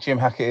 Morning, Nick. Jim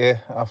Hackett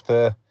here.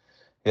 After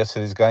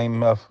yesterday's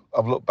game, I've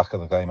looked back at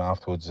the game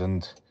afterwards,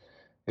 and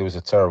it was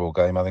a terrible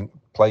game. I think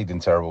played in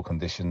terrible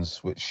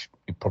conditions, which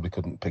you probably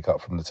couldn't pick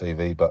up from the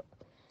TV, but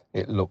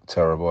it looked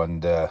terrible.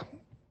 And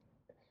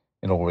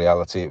in all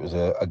reality, it was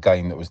a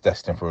game that was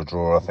destined for a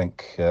draw. I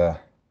think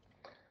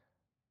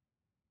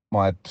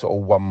my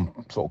one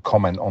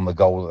comment on the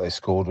goal that they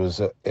scored was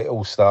that it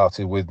all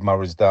started with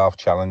Murray's daft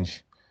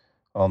challenge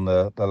on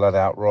the lad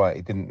outright.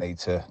 He didn't need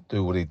to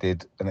do what he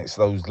did, and it's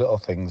those little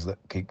things that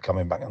keep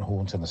coming back and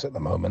haunting us at the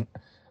moment.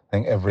 I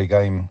think every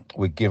game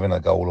we're giving a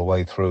goal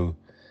away through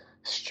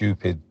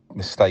stupid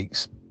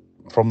mistakes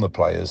from the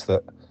players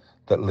that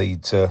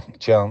lead to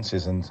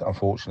chances, and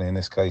unfortunately in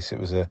this case it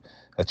was a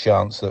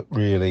chance that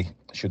really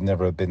should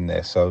never have been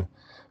there. So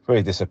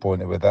very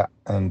disappointed with that.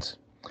 And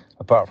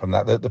apart from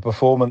that, the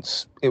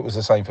performance, it was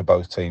the same for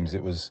both teams.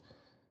 It was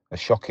a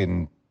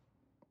shocking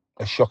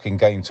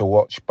game to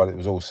watch, but it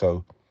was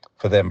also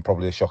for them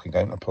probably a shocking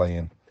game to play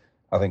in.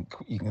 I think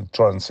you can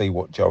try and see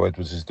what Joe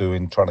Edwards is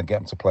doing, trying to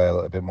get him to play a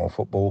little bit more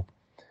football.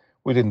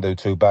 We didn't do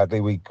too badly.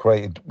 We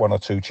created one or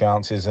two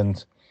chances,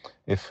 and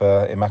if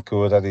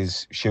Imaku had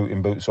his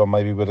shooting boots on,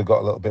 maybe we'd have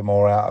got a little bit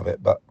more out of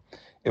it. But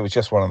it was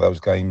just one of those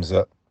games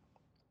that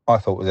I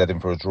thought was heading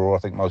for a draw. I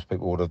think most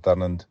people would have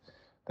done, and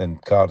then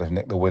Cardiff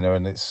nicked the winner,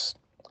 and it's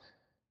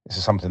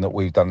something that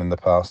we've done in the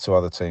past to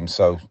other teams,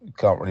 so you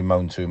can't really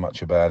moan too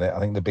much about it. I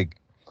think the big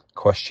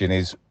question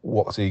is,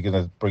 what's he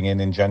going to bring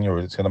in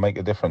January that's going to make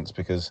a difference?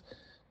 Because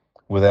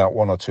without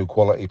one or two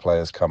quality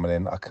players coming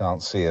in, I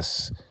can't see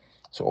us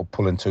sort of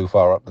pulling too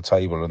far up the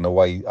table. And the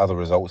way other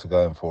results are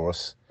going for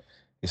us,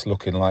 it's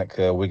looking like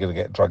we're going to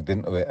get dragged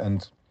into it.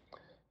 And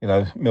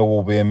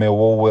Millwall being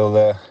Millwall,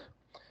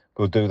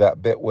 we'll do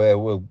that bit where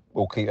we'll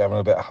keep having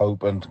a bit of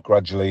hope, and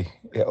gradually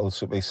it'll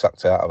be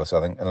sucked out of us, I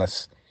think,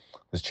 unless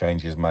there's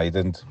changes made.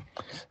 And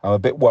I'm a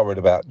bit worried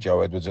about Joe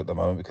Edwards at the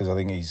moment, because I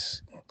think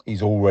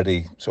he's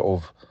already sort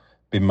of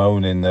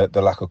bemoaning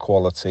the lack of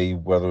quality,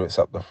 whether it's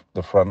up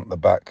the front, the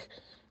back,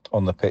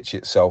 on the pitch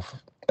itself.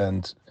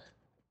 And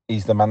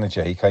he's the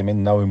manager. He came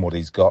in knowing what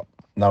he's got,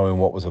 knowing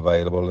what was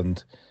available,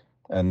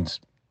 and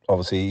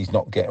obviously he's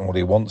not getting what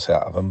he wants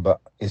out of them. But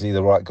is he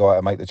the right guy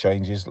to make the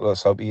changes?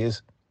 Let's hope he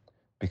is,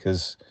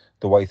 because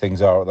the way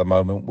things are at the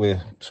moment,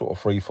 we're sort of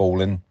free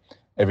falling.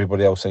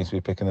 Everybody else seems to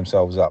be picking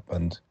themselves up,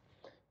 and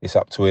it's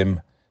up to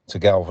him to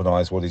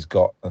galvanise what he's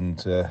got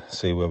and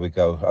see where we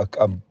go.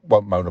 I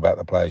won't moan about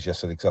the players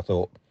yesterday, because I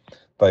thought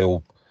they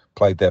all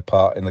played their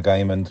part in the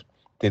game and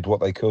did what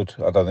they could.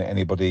 I don't think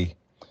anybody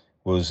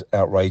was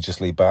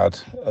outrageously bad,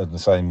 in the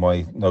same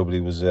way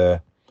nobody was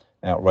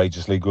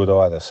outrageously good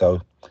either.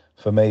 So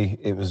for me,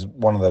 it was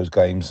one of those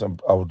games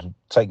I would have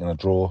taken a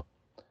draw,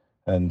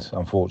 and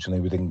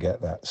unfortunately we didn't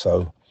get that.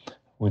 So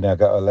we now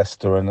go to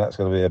Leicester, and that's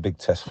going to be a big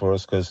test for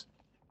us, because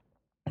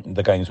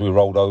the games we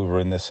rolled over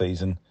in this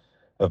season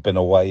have been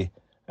away,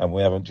 and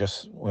we haven't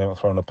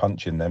thrown a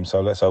punch in them.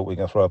 So let's hope we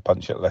can throw a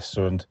punch at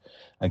Leicester and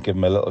give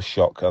them a little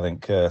shock. I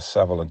think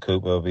Saville and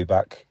Cooper will be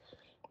back.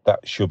 That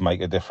should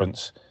make a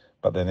difference.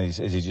 But then is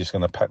he just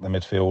going to pack the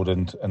midfield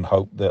and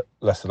hope that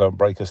Leicester don't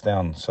break us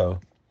down? So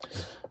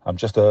I'm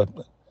just a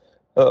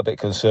little bit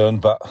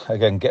concerned. But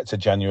again, get to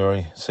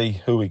January,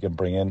 see who we can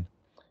bring in,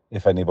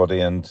 if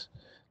anybody, and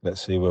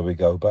let's see where we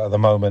go. But at the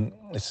moment,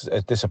 it's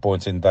a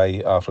disappointing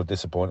day after a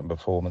disappointing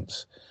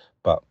performance.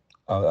 But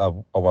I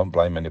won't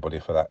blame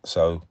anybody for that.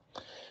 So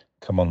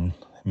come on,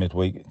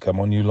 midweek, come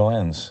on, you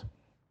Lions.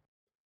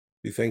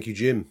 Thank you,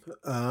 Jim.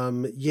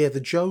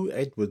 The Joe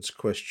Edwards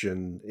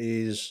question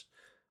is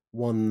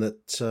one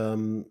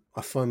that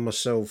I find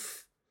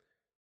myself,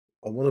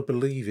 I want to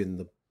believe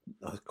in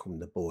I call him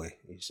the boy.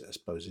 I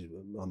suppose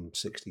I'm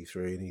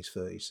 63 and he's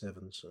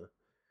 37, so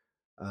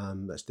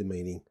that's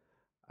demeaning.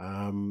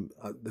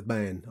 The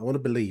man, I want to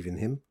believe in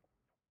him.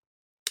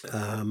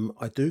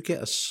 I do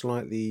get a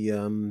slightly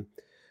an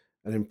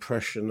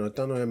impression. I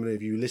don't know how many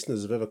of you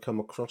listeners have ever come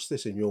across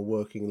this in your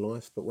working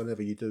life, but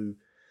whenever you do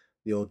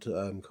the odd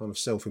kind of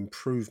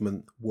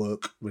self-improvement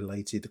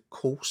work-related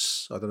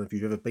course, I don't know if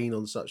you've ever been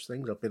on such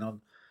things. I've been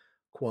on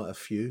quite a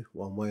few,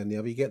 one way and the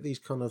other. You get these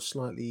kind of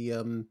slightly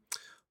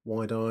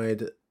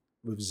wide-eyed,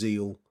 with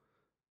zeal,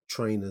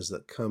 trainers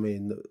that come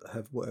in that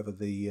have whatever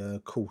the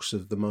course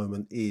of the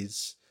moment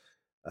is.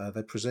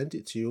 They present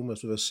it to you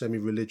almost with a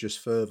semi-religious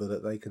fervour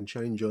that they can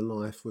change your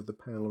life with the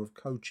power of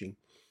coaching.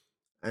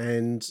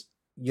 And,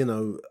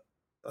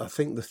 I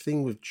think the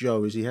thing with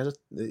Joe is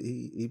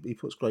he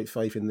puts great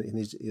faith in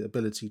his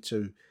ability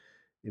to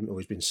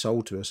always been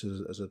sold to us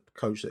as a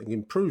coach that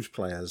improves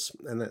players,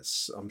 and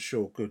that's, I'm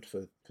sure, good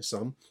for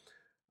some.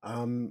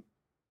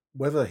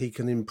 Whether he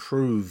can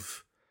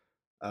improve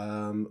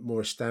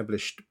more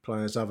established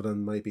players other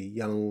than maybe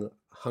young,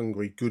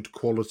 hungry, good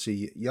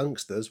quality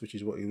youngsters, which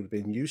is what he would have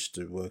been used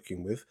to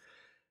working with,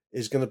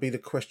 is going to be the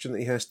question that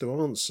he has to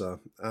answer.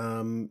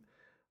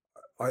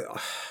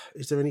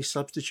 Is there any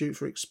substitute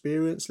for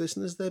experience,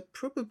 listeners? There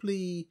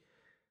probably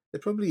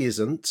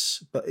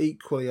isn't, but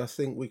equally, I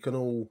think we can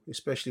all,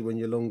 especially when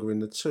you're longer in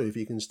the tooth,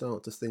 you can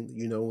start to think that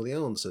you know all the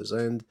answers.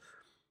 And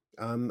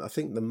I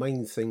think the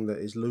main thing that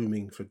is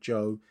looming for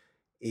Joe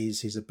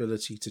is his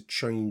ability to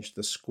change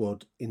the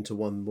squad into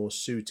one more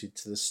suited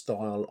to the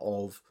style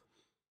of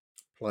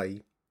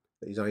play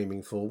that he's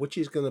aiming for, which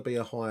is going to be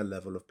a higher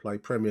level of play,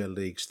 Premier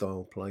League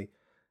style play.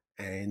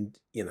 And,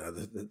 you know,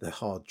 the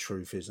hard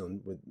truth is,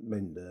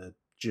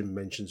 Jim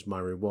mentions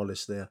Murray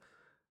Wallace there,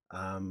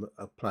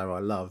 a player I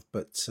love,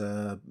 but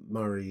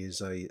Murray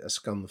is a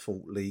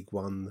Scunthorpe League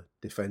One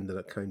defender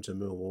that came to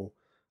Millwall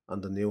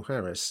under Neil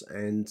Harris.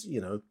 And, you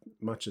know,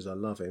 much as I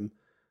love him,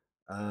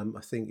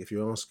 I think if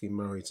you're asking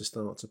Murray to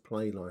start to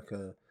play like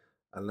a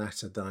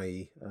latter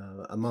day,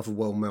 a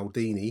Motherwell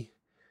Maldini,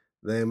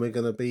 then we're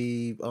going to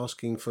be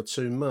asking for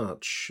too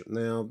much.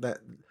 Now, that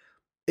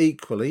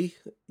equally,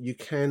 you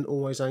can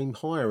always aim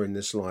higher in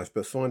this life,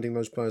 but finding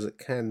those players that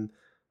can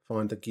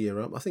find a gear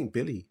up, I think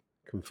Billy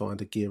can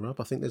find a gear up.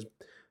 I think there's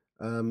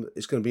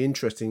it's going to be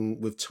interesting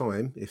with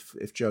time,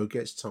 if Joe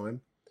gets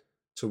time,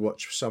 to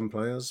watch some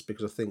players,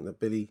 because I think that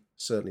Billy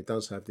certainly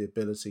does have the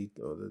ability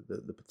or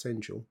the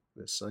potential,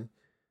 let's say,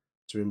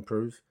 to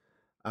improve.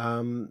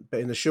 But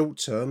in the short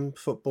term,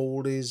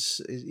 football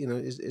is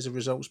a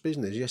results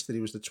business. Yesterday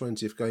was the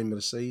 20th game of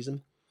the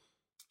season.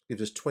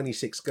 Gives us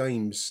 26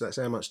 games. That's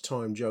how much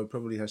time Joe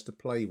probably has to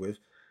play with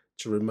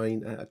to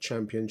remain at a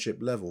championship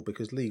level,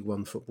 because League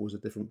One football is a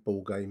different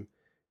ball game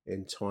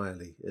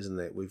entirely, isn't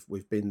it?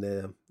 We've been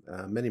there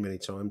many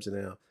times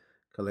in our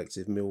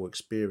collective Mill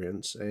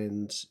experience,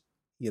 and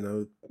you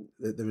know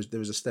there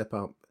was a step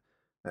up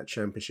at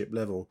championship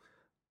level.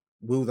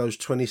 Will those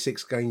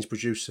 26 games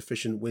produce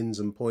sufficient wins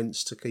and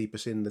points to keep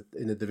us in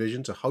the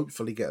division, to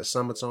hopefully get a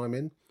summertime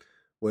in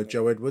where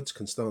Joe Edwards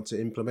can start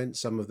to implement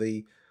some of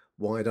the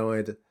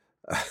wide-eyed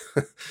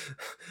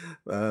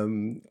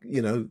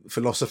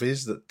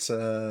philosophies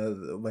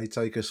that may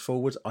take us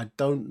forward? I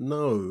don't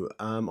know.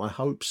 I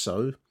hope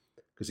so,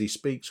 because he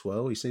speaks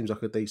well. He seems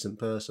like a decent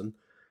person.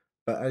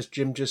 But as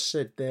Jim just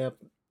said there,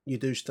 you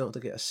do start to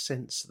get a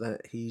sense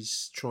that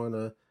he's trying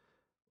to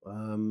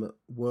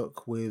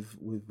work with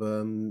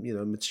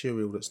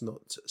material that's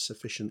not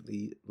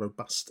sufficiently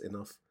robust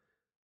enough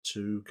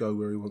to go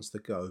where he wants to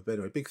go. But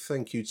anyway, big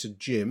thank you to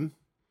Jim.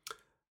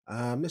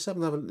 Let's have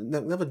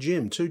another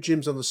Jim. Two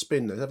Jims on the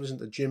spin. Let's have a listen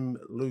to Jim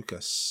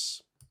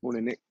Lucas.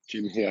 Morning, Nick.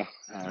 Jim here.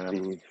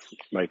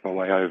 Made my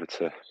way over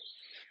to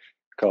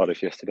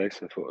Cardiff yesterday,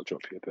 so I thought I'd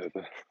drop you a bit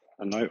of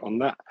a note on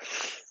that.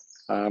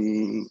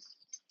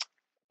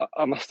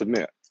 I must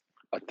admit,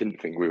 I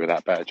didn't think we were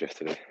that bad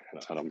yesterday,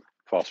 and I'm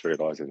fast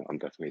realising that I'm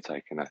definitely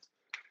taking a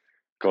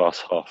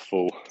glass half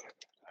full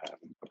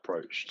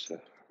approach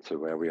to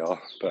where we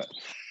are. But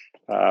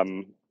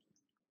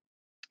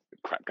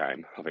crap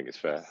game, I think it's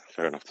fair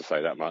enough to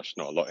say that much.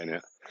 Not a lot in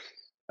it.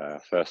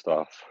 First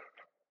half,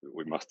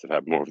 we must have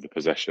had more of the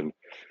possession,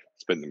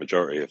 spent the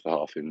majority of the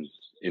half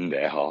in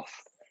their half,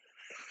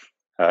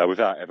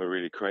 without ever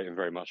really creating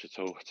very much at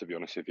all, to be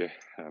honest with you.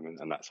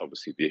 And that's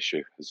obviously the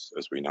issue,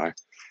 as we know.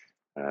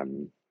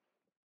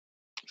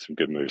 Some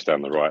good moves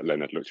down the right.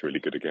 Leonard looked really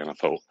good again. I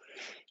thought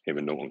him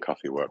and Norton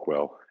Cuffy work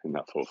well in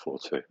that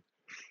 4-4-2.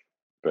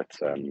 But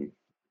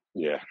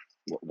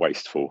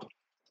wasteful,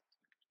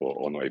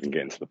 or not even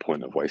getting to the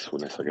point of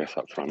wastefulness, I guess,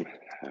 up front.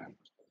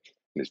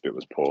 His bit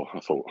was poor, I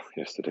thought,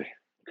 yesterday.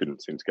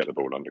 Couldn't seem to get the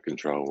ball under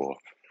control or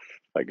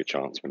take a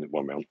chance when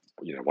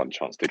one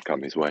chance did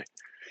come his way.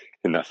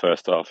 In that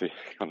first half, he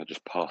kind of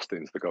just passed it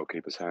into the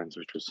goalkeeper's hands,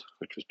 which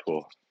was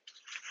poor.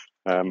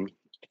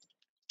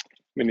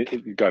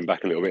 Going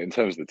back a little bit in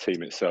terms of the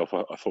team itself,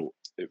 I thought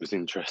it was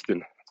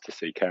interesting to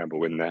see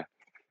Campbell in there.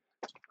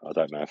 I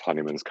don't know if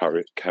Honeyman's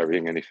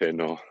carrying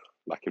anything or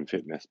lacking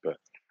fitness, but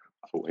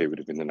I thought he would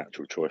have been the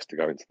natural choice to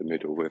go into the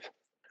middle with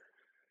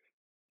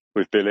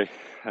Billy,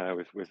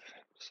 with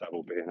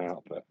Saville being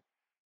out. But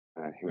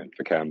he went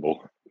for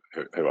Campbell,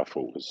 who I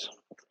thought was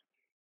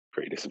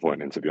pretty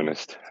disappointing, to be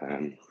honest.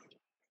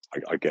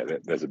 I get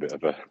that there's a bit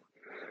of a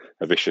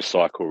vicious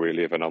cycle,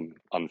 really, of an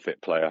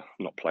unfit player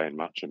not playing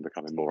much and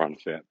becoming more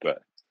unfit,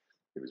 but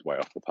he was way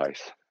off the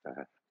pace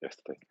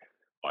yesterday.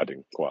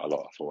 Hiding quite a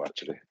lot, I thought,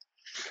 actually.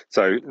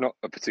 So not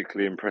a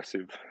particularly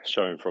impressive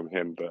showing from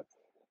him, but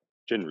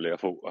generally I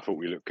thought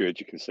we looked good.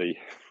 You can see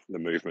the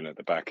movement at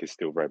the back is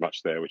still very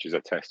much there, which is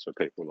a test for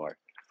people like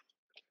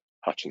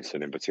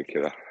Hutchinson in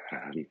particular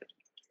and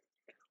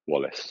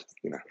Wallace.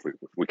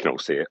 We can all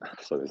see it,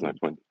 so there's no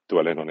point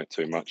dwelling on it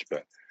too much,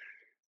 but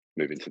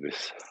moving to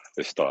this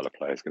style of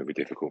play is going to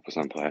be difficult for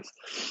some players.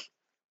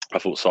 I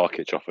thought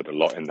Sarkic offered a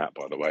lot in that,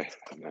 by the way,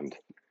 and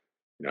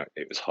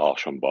it was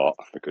harsh on Bart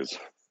because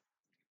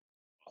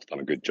I've done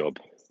a good job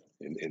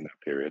in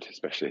that period,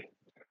 especially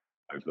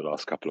over the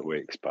last couple of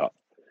weeks. But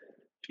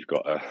if you've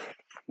got a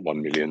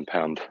 £1 million,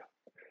 £2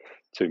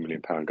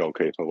 million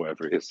goalkeeper,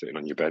 whatever it is, sitting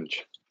on your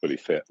bench, fully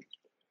fit,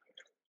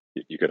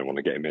 you're going to want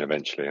to get him in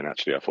eventually. And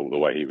actually, I thought the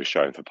way he was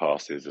showing for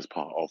passes as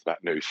part of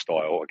that new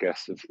style, I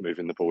guess, of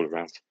moving the ball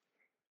around,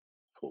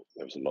 I thought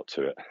there was a lot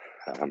to it.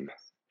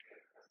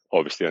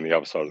 Obviously, on the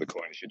other side of the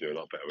coin, you should do a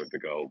lot better with the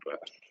goal. But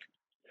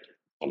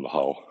on the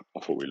whole, I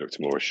thought we looked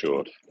more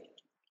assured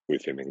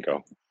with him in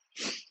goal.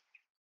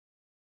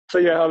 So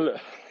yeah, the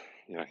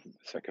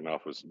second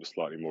half was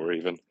slightly more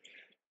even.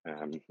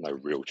 No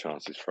real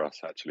chances for us,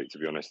 actually, to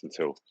be honest,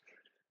 until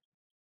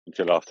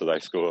after they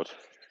scored.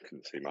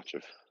 Couldn't see much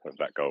of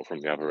that goal from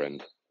the other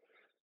end.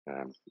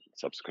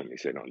 Subsequently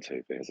seeing it on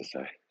TV, as I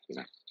say,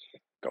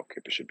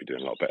 goalkeeper should be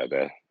doing a lot better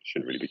there.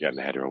 Shouldn't really be getting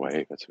the header away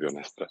either, to be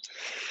honest. But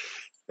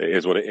it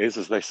is what it is,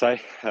 as they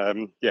say.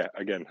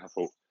 Again, I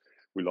thought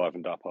we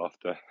livened up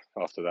after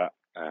that.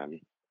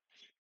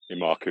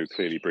 Imaku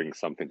clearly brings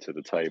something to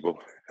the table.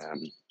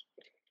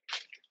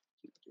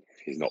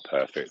 He's not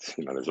perfect.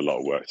 There's a lot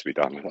of work to be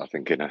done. I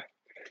think in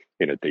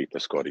a deeper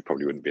squad, he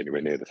probably wouldn't be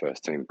anywhere near the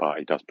first team, but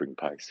he does bring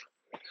pace.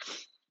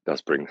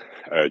 Does bring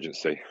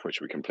urgency, which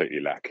we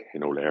completely lack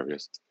in all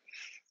areas.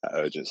 That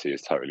urgency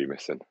is totally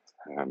missing.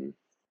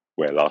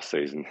 Where last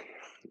season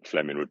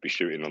Fleming would be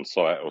shooting on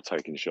sight or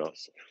taking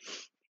shots,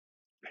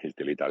 he's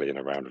dilly-dallying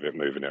around with it,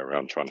 moving it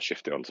around, trying to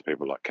shift it onto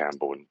people like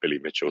Campbell and Billy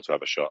Mitchell to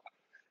have a shot,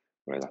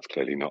 where that's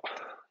clearly not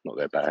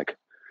their bag.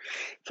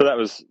 So that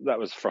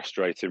was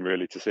frustrating,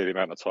 really, to see the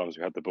amount of times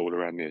we had the ball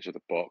around the edge of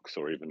the box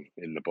or even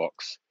in the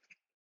box,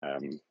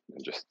 and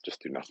just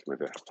do nothing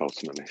with it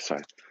ultimately. So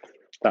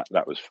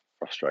that was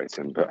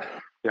frustrating. But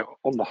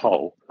on the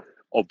whole,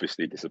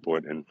 obviously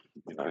disappointing.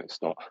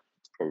 It's not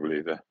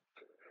probably the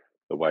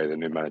way the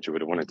new manager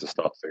would have wanted to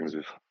start things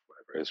with,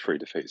 whatever it is, 3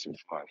 defeats in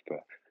 5. But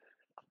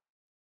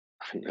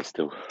I think there's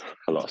still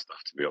a lot of stuff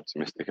to be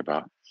optimistic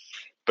about.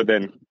 But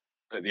then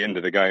at the end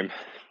of the game,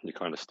 you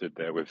kind of stood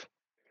there with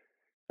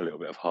a little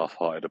bit of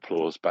half-hearted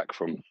applause back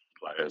from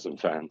players and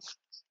fans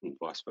and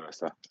vice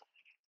versa.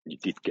 You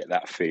did get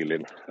that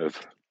feeling of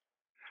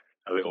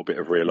a little bit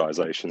of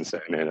realisation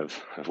setting in of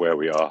where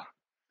we are,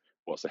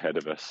 what's ahead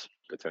of us,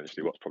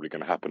 potentially what's probably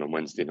going to happen on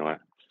Wednesday night.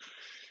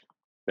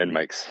 Then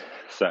makes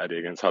Saturday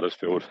against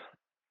Huddersfield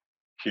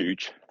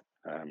huge.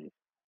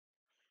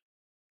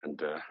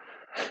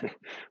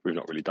 We've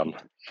not really done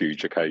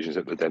huge occasions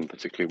at the Den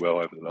particularly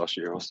well over the last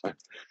year or so.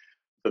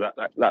 So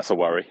that's a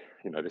worry.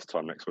 This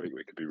time next week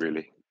we could be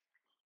really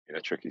in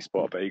a tricky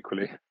spot, but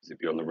equally, is it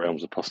beyond the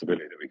realms of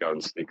possibility that we go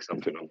and sneak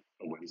something on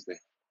Wednesday?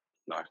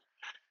 No.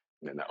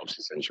 And then that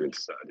obviously sends you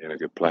into Saturday in a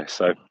good place.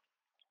 So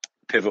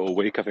pivotal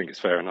week, I think it's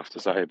fair enough to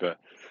say. But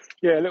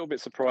yeah, a little bit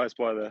surprised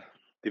by the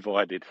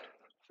divided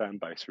fan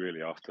base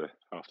really after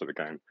the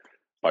game,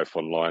 both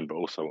online but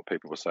also what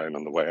people were saying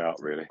on the way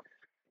out. Really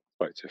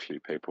spoke to a few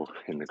people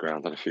in the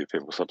ground and a few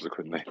people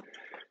subsequently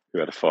who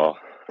had a far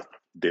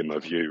dimmer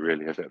view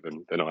really of it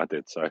than I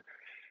did. So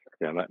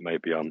yeah, that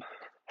maybe I'm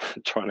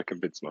trying to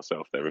convince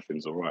myself that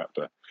everything's all right,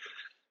 but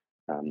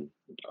I'm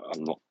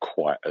not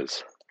quite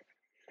as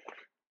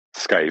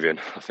scathing,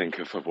 I think,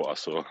 of what I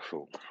saw. I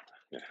thought,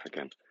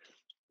 again,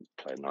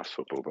 playing nice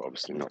football, but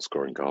obviously not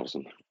scoring goals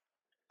and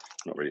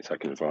not really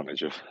taking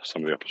advantage of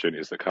some of the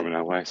opportunities that are coming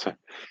our way. So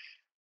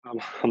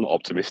I'm not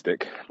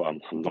optimistic, but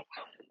I'm not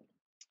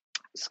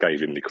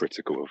scathingly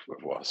critical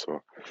of what I saw.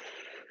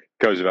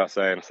 Goes without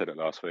saying, I said it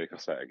last week, I'll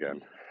say it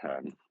again,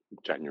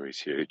 January's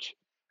huge.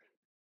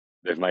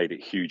 They've made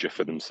it huger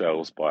for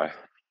themselves by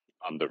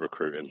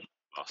under-recruiting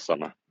last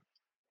summer.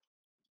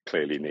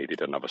 Clearly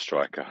needed another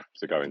striker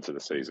to go into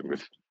the season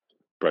with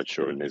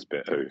Bradshaw and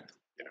Nisbet, who,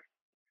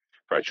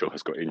 Bradshaw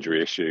has got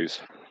injury issues,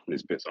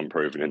 Nisbet's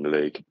unproven in the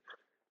league,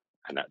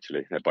 and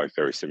actually they're both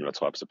very similar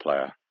types of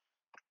player.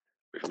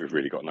 We've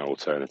really got no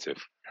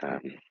alternative.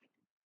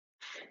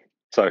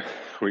 So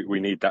we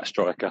need that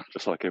striker,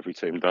 just like every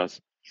team does.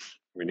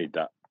 We need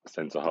that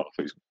centre-half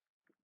who's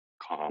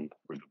calm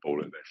with the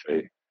ball at their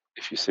feet.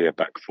 If you see a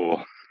back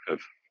four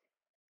of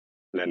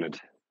Leonard,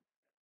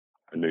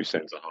 a new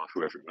centre-half,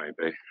 whoever it may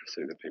be, I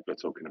see that people are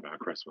talking about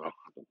Cresswell.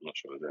 I'm not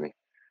sure there's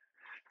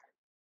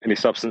any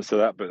substance to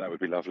that, but that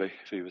would be lovely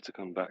if he were to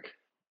come back.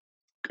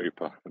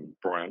 Cooper and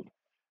Bryant,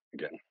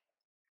 again,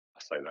 I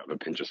say that with a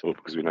pinch of salt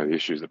because we know the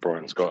issues that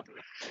Bryant's got,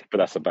 but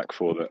that's a back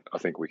four that I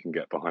think we can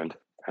get behind.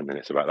 And then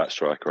it's about that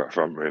striker up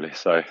front, really.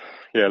 So,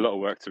 yeah, a lot of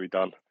work to be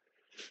done.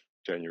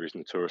 January's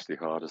notoriously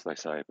hard, as they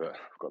say, but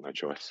I've got no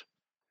choice.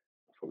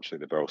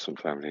 Unfortunately, the Burleson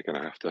family are going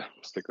to have to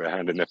stick their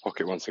hand in their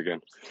pocket once again.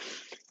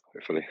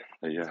 Hopefully,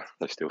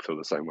 they still feel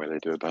the same way they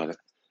do about it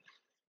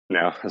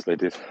now as they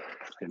did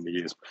in the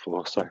years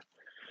before. So,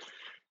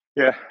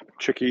 yeah,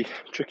 tricky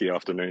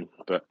afternoon,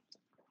 but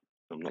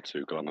I'm not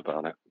too glum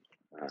about it.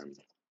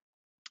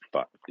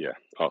 But yeah,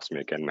 ask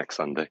me again next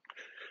Sunday,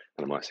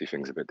 and I might see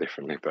things a bit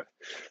differently. But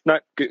no,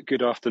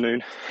 good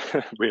afternoon.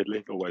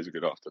 Weirdly, always a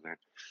good afternoon.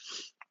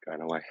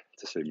 Going away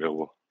to see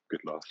Millwall, good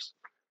laughs.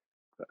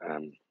 But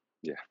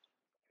yeah,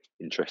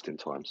 interesting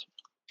times.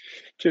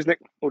 Cheers, Nick.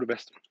 All the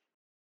best.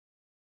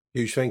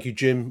 Huge thank you,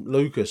 Jim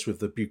Lucas, with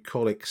the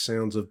bucolic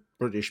sounds of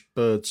British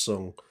bird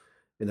song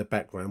in the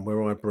background,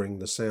 where I bring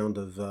the sound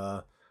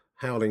of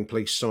howling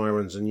police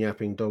sirens and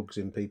yapping dogs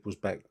in people's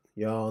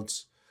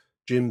backyards.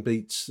 Jim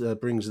brings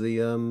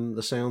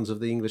the sounds of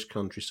the English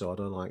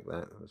countryside. I like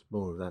that. There's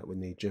more of that we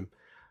need, Jim.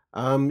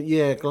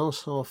 Yeah,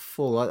 glass half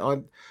full.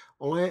 I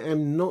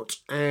am not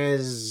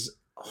as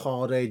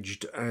hard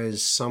edged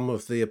as some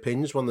of the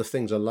opinions. One of the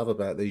things I love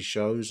about these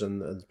shows,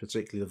 and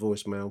particularly the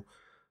voicemail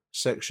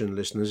section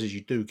listeners, is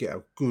you do get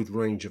a good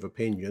range of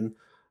opinion,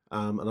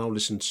 and I'll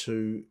listen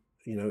to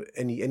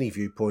any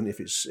viewpoint if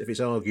it's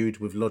argued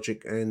with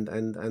logic and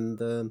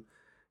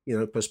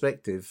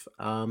perspective.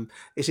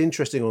 It's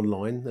interesting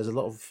online. There's a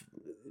lot of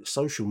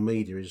social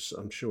media.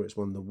 I'm sure it's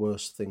one of the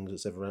worst things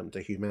that's ever happened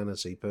to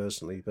humanity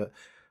personally, but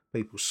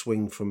people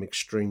swing from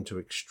extreme to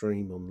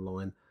extreme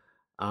online.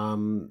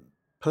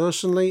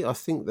 Personally, I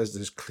think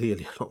there's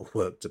clearly a lot of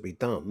work to be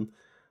done.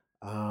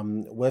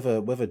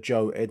 Whether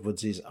Joe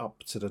Edwards is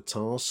up to the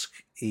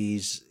task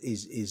is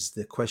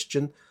the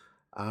question.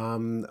 I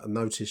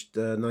noticed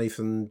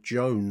Nathan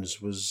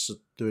Jones was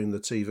doing the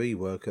TV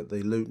work at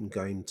the Luton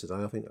game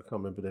today. I think I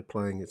can't remember, they're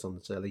playing it on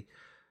the telly.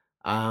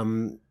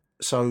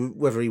 So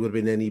whether he would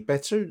have been any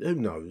better, who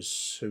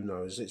knows? Who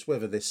knows? It's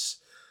whether this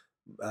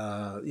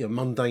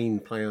mundane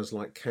players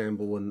like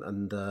Campbell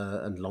and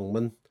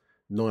Longman,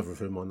 neither of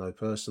whom I know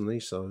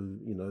personally, so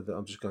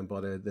I'm just going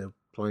by their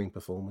playing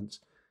performance.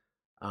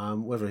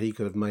 Whether he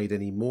could have made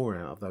any more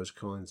out of those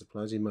kinds of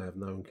players, he may have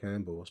known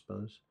Campbell, I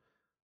suppose.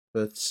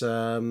 But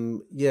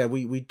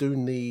we do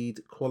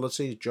need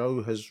quality.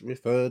 Joe has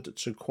referred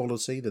to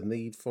quality, the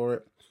need for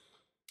it,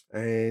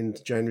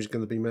 and January's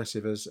going to be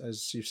massive,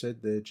 as you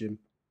said there, Jim.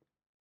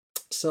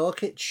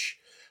 Sarkic,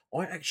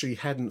 I actually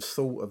hadn't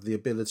thought of the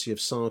ability of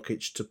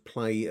Sarkic to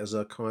play as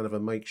a kind of a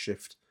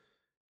makeshift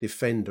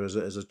defender as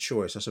a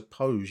choice. I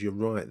suppose you're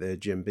right there,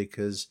 Jim,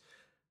 because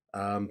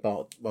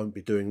Bart won't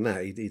be doing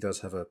that. He does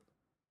have a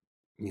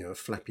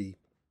flappy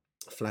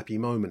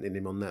moment in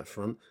him on that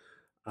front.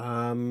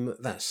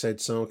 That said,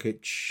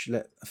 Sarkic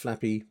let a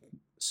flappy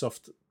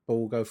soft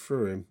ball go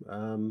through him.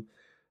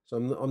 So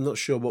I'm not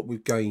sure what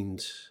we've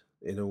gained,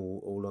 in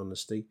all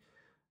honesty.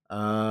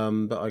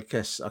 But I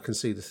guess I can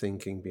see the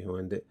thinking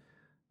behind it.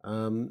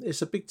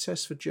 It's a big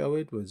test for Joe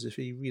Edwards. If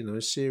he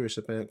is serious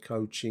about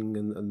coaching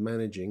and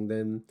managing,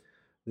 then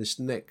this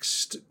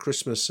next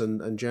Christmas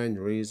and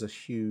January is a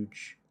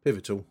huge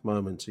pivotal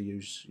moment, to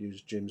use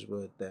Jim's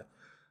word there.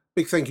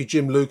 Big thank you,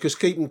 Jim Lucas.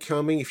 Keep them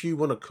coming. If you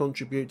want to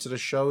contribute to the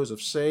show, as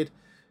I've said,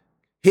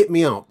 hit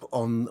me up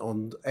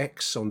on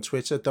X, on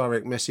Twitter.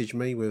 Direct message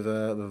me with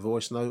a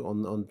voice note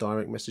on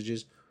direct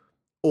messages.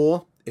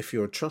 Or, if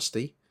you're a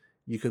trusty,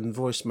 you can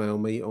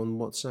voicemail me on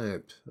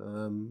WhatsApp.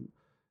 And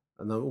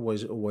I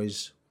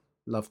always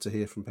love to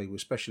hear from people,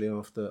 especially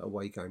after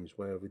away games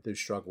where we do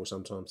struggle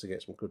sometimes to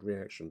get some good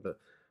reaction. But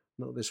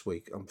not this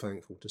week, I'm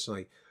thankful to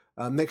say.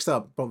 Next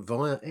up,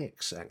 via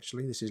X,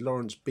 actually, this is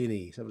Lawrence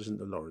Binney. Let's have a listen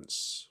to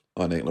Lawrence.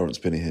 Hi Nick, Lawrence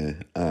Binney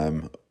here.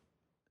 I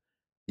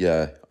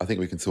think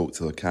we can talk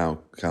till the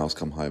cows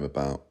come home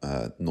about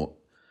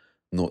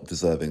not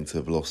deserving to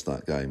have lost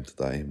that game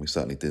today. We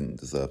certainly didn't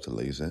deserve to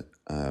lose it.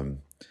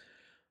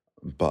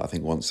 But I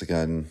think once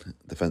again,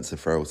 defensive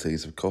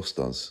frailties have cost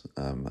us,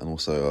 and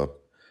also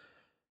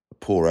a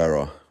poor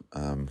error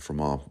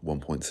from our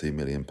 £1.2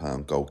 million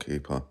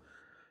goalkeeper.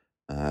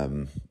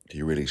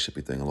 He really should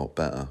be doing a lot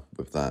better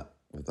with that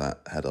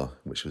header,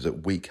 which was a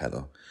weak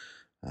header.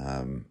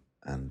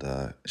 And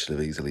should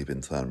have easily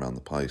been turned around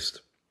the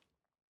post.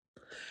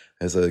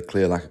 There's a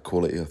clear lack of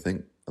quality, I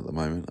think, at the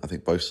moment. I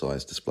think both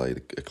sides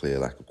displayed a clear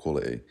lack of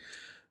quality.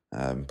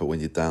 But when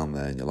you're down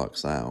there and your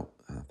luck's out,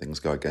 things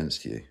go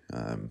against you.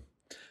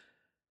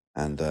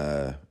 And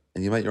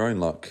you make your own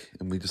luck.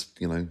 And we just,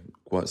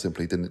 quite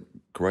simply didn't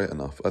create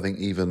enough. I think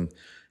even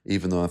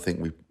though I think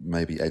we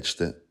maybe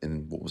edged it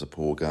in what was a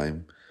poor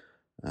game,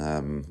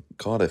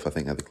 Cardiff, I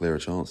think, had the clearer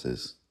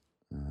chances.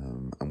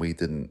 And we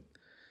didn't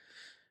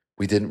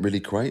really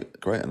create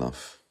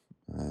enough.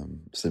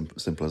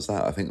 Simple as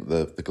that. I think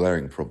the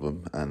glaring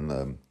problem, and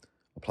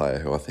a player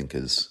who I think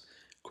is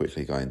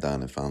quickly going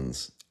down in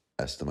fans'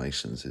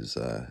 estimations, is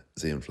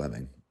Ian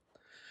Fleming,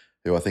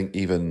 who I think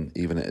even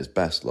at his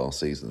best last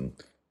season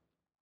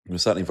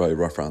was certainly very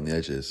rough around the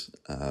edges,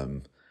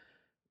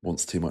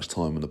 wants too much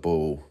time on the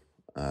ball,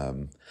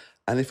 and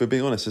if we're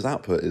being honest, his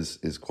output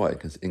is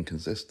quite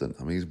inconsistent.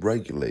 I mean, he's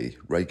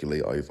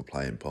regularly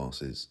overplaying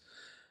passes,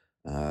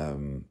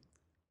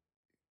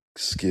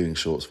 skewing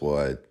shots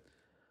wide.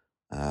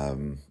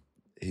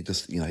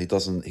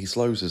 He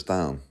slows us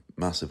down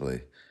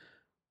massively.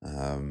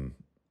 And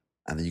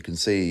you can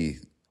see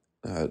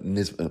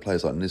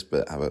players like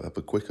Nisbet have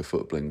a quicker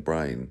footballing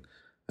brain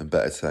and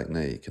better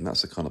technique, and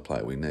that's the kind of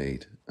player we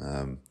need.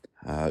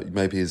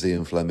 Maybe is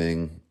Ian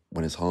Fleming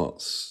when his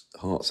heart's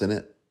in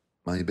it,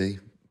 maybe,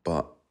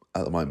 but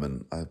at the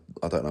moment, I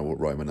don't know what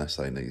Roman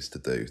Esse needs to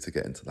do to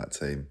get into that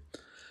team.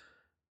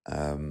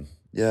 No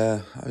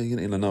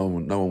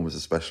one was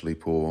especially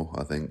poor,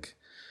 I think.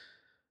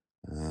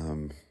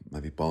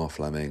 maybe Bar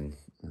Fleming.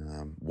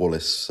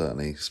 Wallace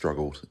certainly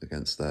struggled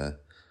against their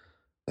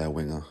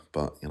winger,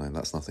 but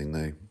that's nothing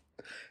new.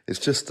 It's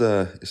just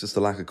a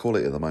lack of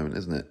quality at the moment,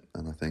 isn't it?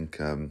 And I think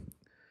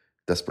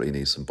desperately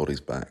need some bodies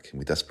back, and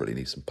we desperately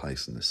need some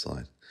pace in this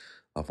side.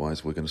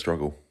 Otherwise, we're going to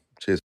struggle.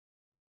 Cheers.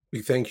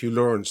 Big thank you,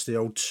 Lawrence. The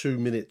old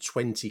 2-minute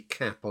 20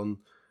 cap on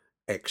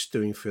X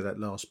doing for that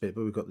last bit,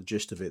 but we got the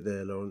gist of it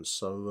there, Lawrence.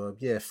 So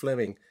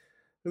Fleming.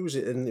 Who was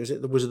it? And was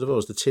it the Wizard of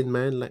Oz? The Tin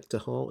Man lacked a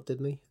heart,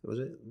 didn't he? Was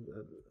it?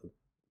 I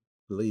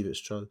believe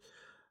it's true.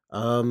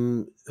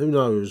 Who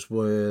knows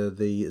where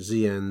the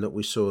Zian that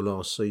we saw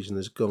last season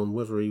has gone?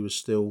 Whether he was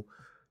still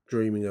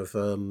dreaming of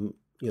a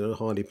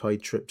highly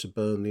paid trip to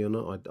Burnley or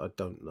not, I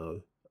don't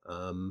know.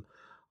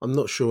 I'm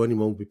not sure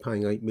anyone will be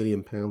paying £8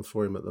 million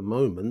for him at the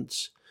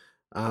moment.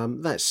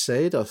 That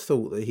said, I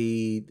thought that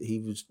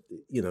he was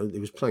he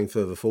was playing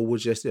further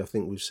forwards yesterday. I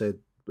think we've said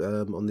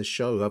on this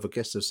show, other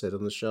guests have said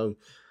on the show.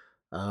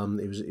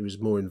 He was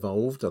more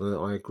involved, and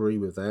I agree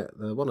with that.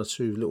 One or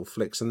two little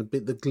flicks and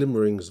the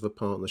glimmerings of a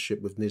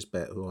partnership with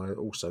Nisbet, who I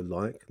also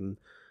like, and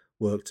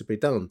work to be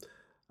done.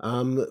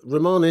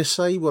 Roman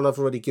Esse, well, I've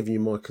already given you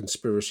my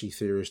conspiracy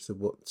theory as to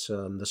what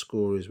the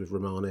score is with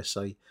Roman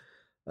Esse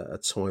at a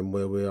time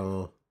where we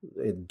are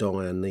in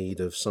dire need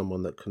of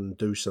someone that can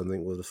do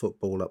something with the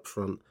football up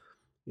front.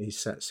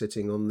 He's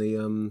sitting on the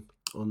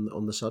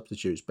on the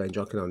substitutes bench.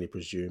 I can only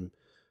presume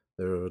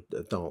there are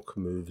dark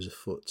moves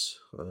afoot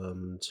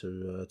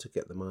to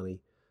get the money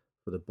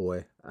for the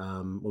boy.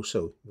 We'll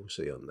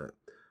see on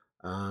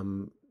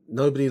that.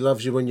 Nobody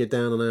loves you when you're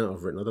down and out.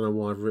 I've written. I don't know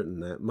why I've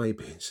written that.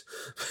 Maybe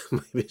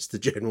it's the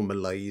general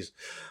malaise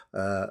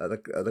at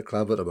the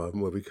club at the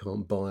moment where we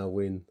can't buy a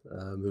win.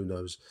 Who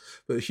knows?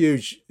 But a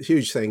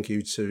huge thank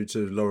you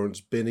to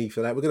Lawrence Binney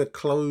for that. We're going to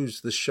close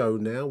the show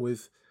now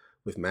with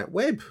Matt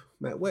Webb.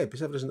 Matt Webb,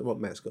 let's have a listen to what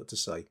Matt's got to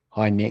say.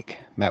 Hi Nick,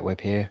 Matt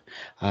Webb here.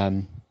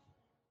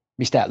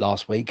 Missed out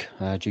last week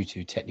due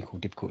to technical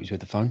difficulties with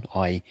the phone.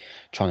 I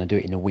trying to do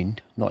it in the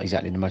wind. Not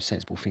exactly the most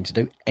sensible thing to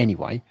do.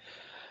 Anyway,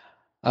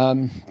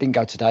 didn't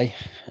go today.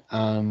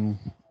 And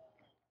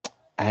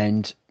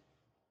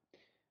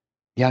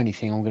the only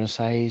thing I'm going to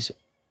say is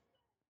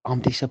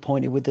I'm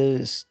disappointed with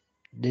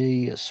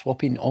the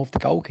swapping of the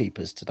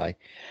goalkeepers today.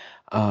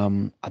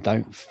 I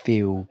don't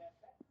feel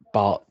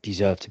Bart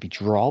deserved to be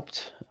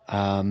dropped.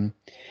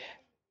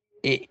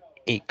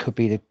 It could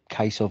be the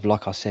case of,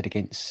 like I said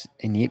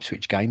in the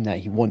Ipswich game, that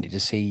he wanted to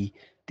see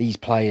these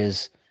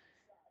players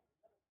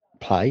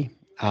play.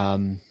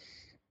 I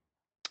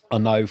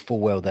know full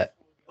well that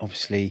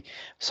obviously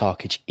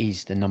Sarkic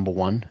is the number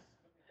one,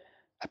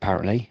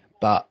 apparently.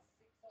 But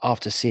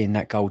after seeing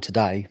that goal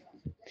today,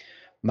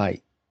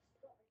 mate,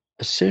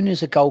 as soon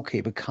as a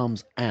goalkeeper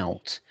comes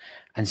out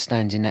and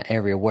stands in that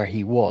area where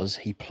he was,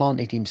 he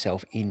planted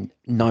himself in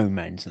no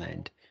man's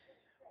land.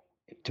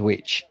 To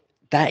which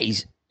that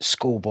is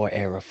schoolboy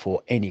error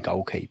for any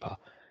goalkeeper,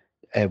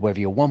 whether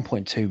you're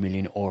 1.2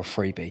 million or a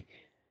freebie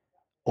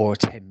or a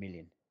 10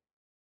 million.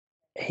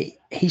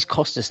 He's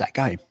cost us that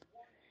game.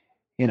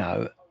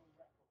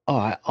 All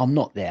right, I'm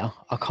not there.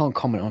 I can't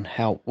comment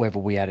on whether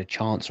we had a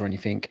chance or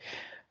anything,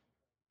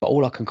 but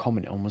all I can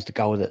comment on was the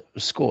goal that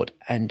was scored.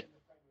 And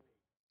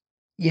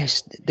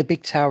yes, the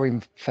big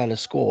towering fella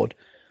scored,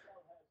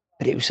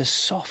 but it was a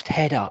soft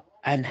header,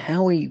 and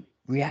how he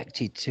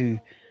reacted to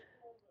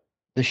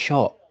the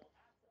shot.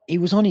 He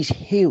was on his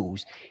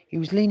heels. He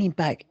was leaning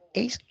back.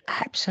 It's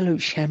absolute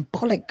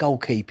shambolic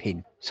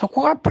goalkeeping. So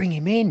why bring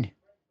him in?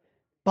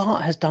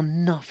 Bart has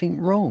done nothing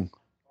wrong.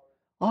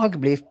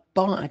 Arguably, if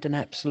Bart had an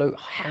absolute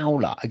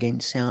howler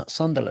against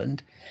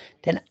Sunderland,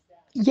 then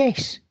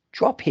yes,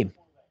 drop him.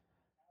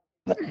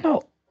 But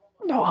not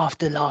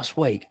after last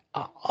week.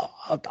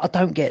 I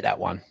don't get that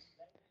one.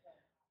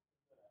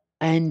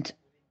 And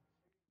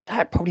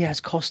that probably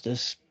has cost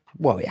us,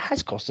 well, it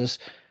has cost us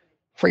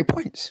 3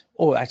 points,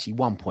 or actually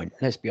 1 point,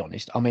 let's be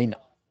honest. I mean,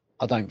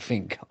 I don't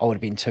think I would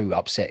have been too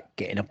upset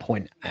getting a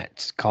point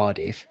at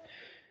Cardiff.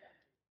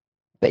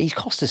 But he's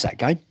cost us that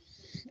game.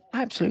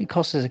 Absolutely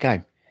cost us a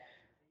game.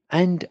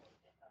 And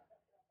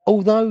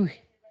although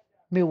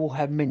Millwall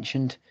have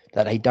mentioned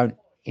that they don't,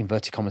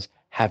 inverted commas,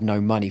 have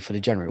no money for the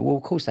January, well,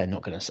 of course they're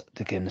going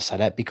to say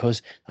that,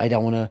 because they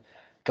don't want to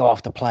go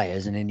after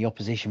players, and then the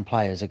opposition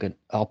teams are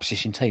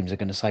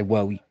going to say,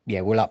 well,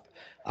 yeah, we'll up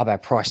our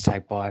price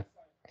tag by a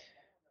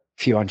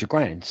few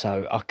 $100,000.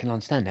 So I can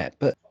understand that,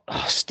 but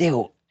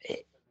still,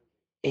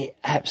 it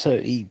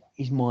absolutely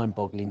is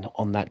mind-boggling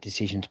on that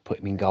decision to put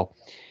him in goal.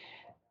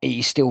 It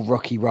is still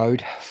rocky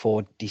road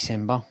for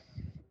December,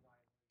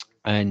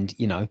 and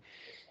you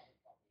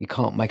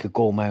can't make a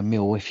gourmet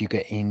meal if you're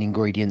getting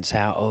ingredients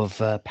out of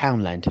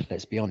Poundland,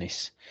 let's be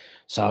honest.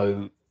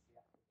 So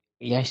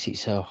yes,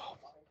 it's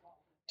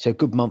a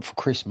good month for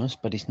Christmas,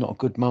 but it's not a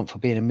good month for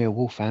being a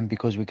Millwall fan,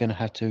 because we're going to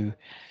have to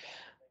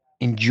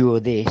endure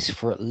this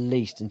for at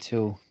least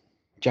until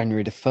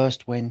January the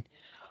 1st, when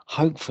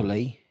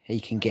hopefully he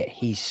can get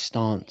his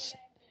stance,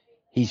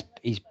 his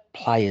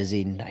players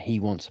in that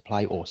he wants to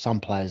play, or some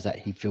players that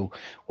he feel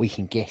we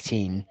can get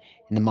in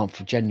the month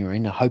of January.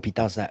 And I hope he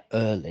does that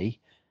early.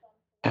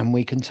 and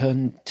we can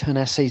turn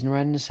our season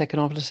around in the second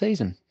half of the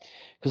season.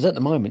 Because at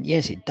the moment,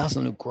 yes, it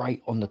doesn't look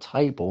great on the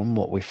table, and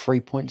we're 3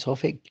 points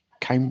off it.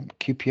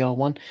 QPR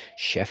won,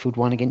 Sheffield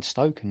won against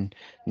Stoke, and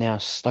now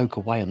Stoke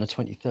away on the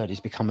 23rd has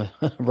become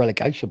a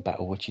relegation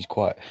battle, which is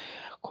quite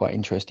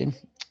interesting.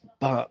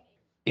 But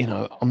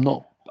I'm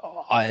not.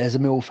 As a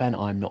Millwall fan,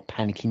 I'm not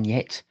panicking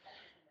yet,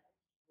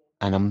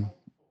 and I'm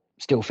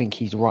still think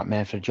he's the right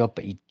man for the job.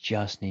 But he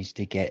just needs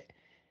to get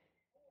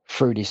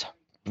through this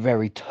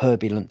very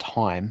turbulent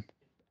time,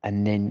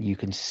 and then you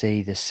can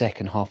see the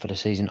second half of the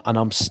season. And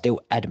I'm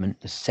still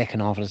adamant the second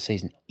half of the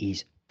season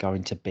is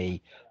going to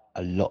be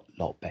a lot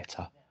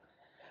better.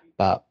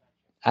 But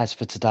as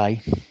for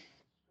today,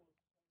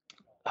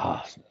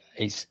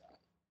 it's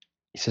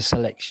a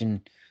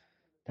selection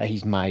that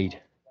he's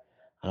made,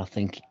 and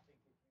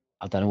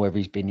I don't know whether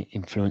he's been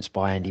influenced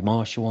by Andy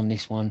Marshall on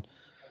this one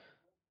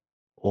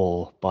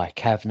or by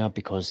Kavanagh,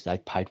 because they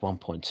paid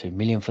 1.2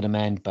 million for the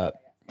man,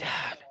 but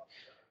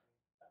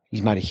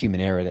he's made a human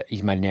error.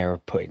 He's made an error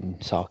of putting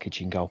Sarkic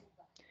in goal.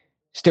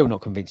 Still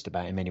not convinced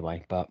about him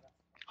anyway, but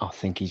I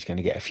think he's going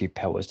to get a few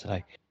pelters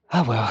today.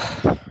 Oh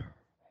well.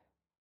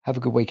 Have a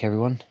good week,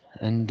 everyone,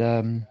 and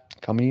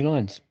come on, you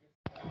Lions.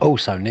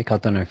 Also, Nick, I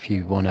don't know if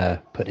you want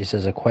to put this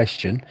as a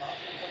question,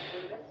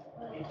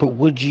 but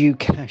would you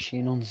cash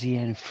in on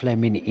Zian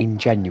Fleming in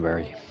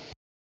January?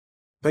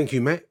 Thank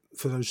you, Matt,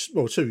 for those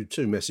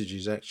two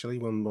messages actually.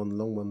 One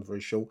long, one very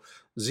short.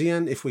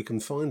 Zian, if we can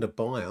find a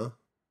buyer,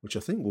 which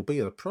I think will be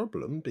a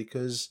problem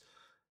because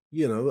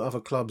other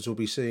clubs will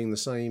be seeing the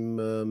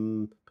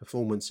same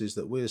performances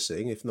that we're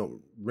seeing, if not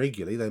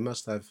regularly. They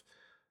must have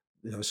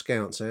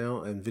scouts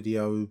out, and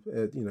video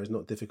is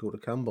not difficult to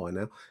come by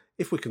now.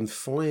 If we can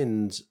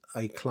find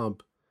a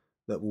club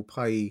that will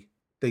pay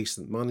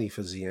decent money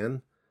for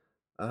Zian,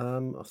 I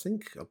don't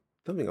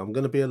think I'm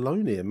going to be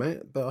alone here,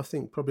 Matt, but I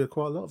think probably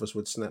quite a lot of us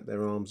would snap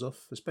their arms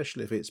off,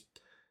 especially if it's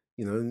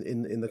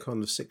in the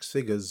kind of six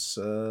figures,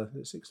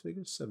 7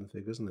 figures,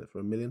 isn't it, for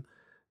a million,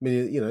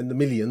 in the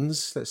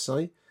millions, let's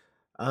say.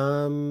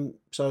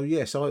 So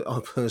yes,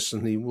 I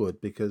personally would,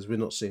 because we're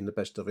not seeing the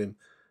best of him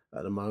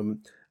at the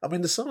moment. I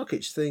mean, the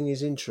Sarkic thing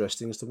is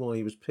interesting as to why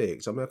he was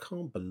picked. I mean, I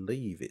can't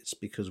believe it's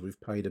because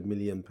we've paid £1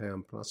 million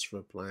plus for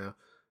a player,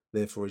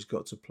 therefore he's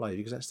got to play,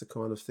 because that's the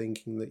kind of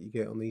thinking that you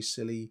get on these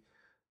silly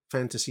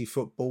fantasy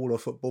football or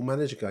football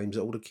manager games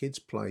that all the kids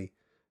play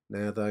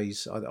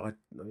nowadays. I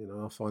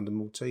find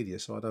them all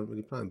tedious, so I don't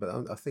really play them.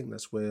 But I think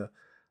that's where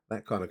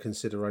that kind of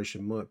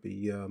consideration might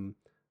be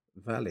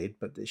valid,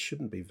 but it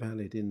shouldn't be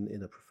valid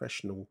in a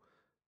professional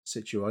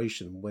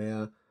situation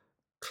where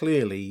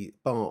clearly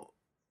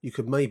you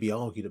could maybe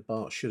argue that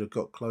Bart should have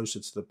got closer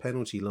to the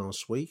penalty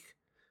last week,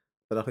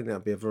 but I think that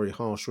would be a very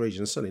harsh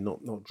region, certainly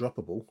not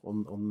droppable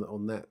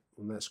on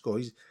that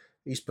score.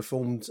 He's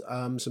performed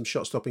some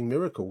shot-stopping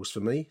miracles for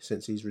me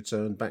since he's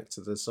returned back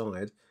to the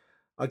side.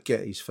 I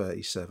get he's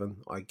 37.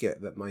 I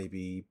get that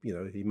maybe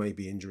he may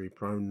be injury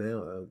prone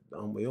now,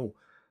 aren't we all?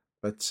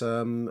 But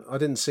I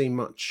didn't see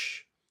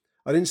much.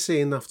 I didn't see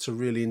enough to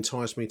really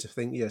entice me to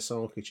think, yes,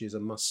 Sarkic is a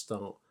must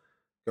start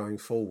going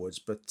forwards.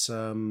 But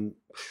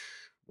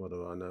what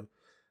do I know?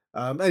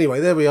 Anyway,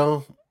 there we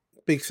are.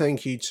 Big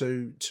thank you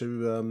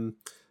to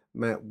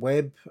Matt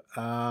Webb.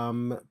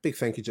 Big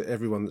thank you to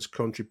everyone that's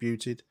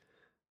contributed.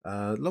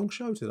 Long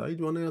show today,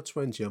 1 hour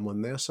 20 I'm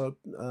on now. So,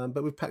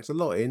 but we've packed a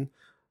lot in,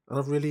 and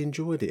I've really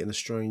enjoyed it in a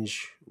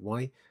strange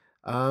way.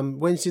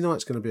 Wednesday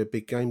night's going to be a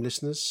big game,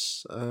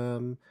 listeners.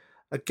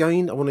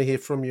 Again, I want to hear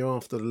from you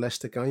after the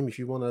Leicester game. If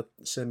you want to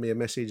send me a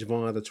message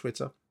via the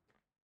Twitter,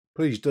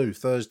 please do.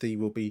 Thursday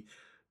we'll be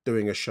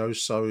doing a show,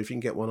 so if you can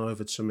get one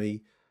over to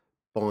me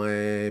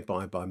by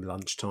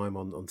lunchtime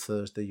on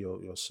Thursday,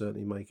 you'll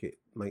certainly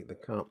make the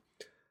cut.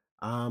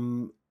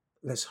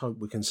 Let's hope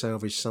we can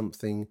salvage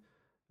something,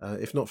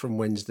 if not from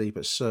Wednesday,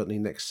 but certainly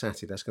next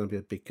Saturday. That's going to be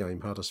a big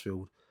game,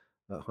 Huddersfield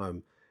at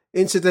home.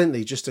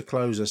 Incidentally, just to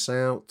close us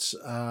out,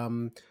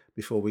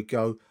 before we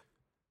go,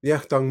 the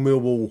Achtung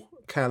Millwall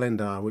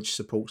calendar, which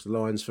supports the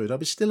Lions Food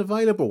Hub, is still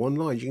available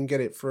online. You can get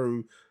it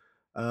through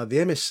the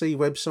MSC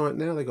website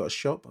now. They've got a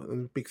shop,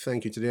 and a big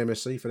thank you to the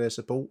MSC for their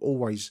support.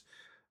 Always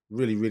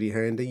really, really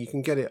handy. You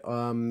can get it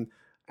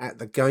at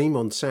the game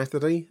on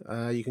Saturday.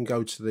 You can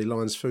go to the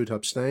Lions Food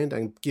Hub stand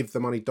and give the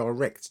money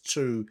direct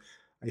to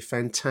a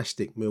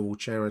fantastic Millwall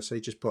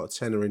charity. Just put a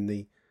tenner in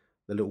the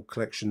little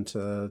collection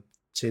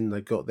tin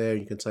they've got there,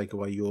 and you can take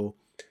away your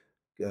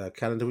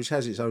calendar, which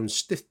has its own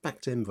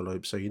stiff-backed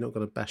envelope, so you're not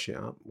going to bash it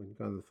up when you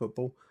go to the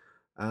football.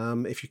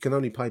 If you can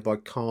only pay by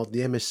card,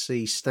 the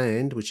MSC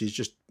stand, which is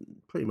just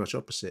pretty much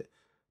opposite,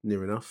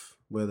 near enough,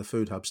 where the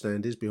Food Hub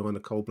stand is, behind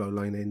the Coldblow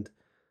Lane end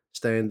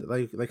stand,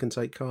 they can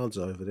take cards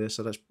over there,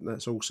 so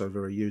that's also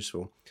very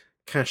useful.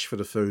 Cash for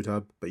the Food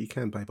Hub, but you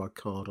can pay by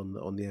card on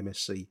the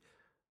MSC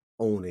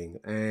awning.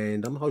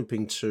 And I'm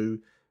hoping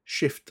to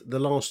shift the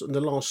last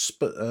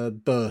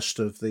burst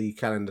of the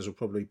calendars will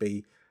probably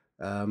be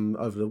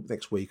over the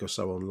next week or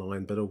so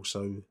online, but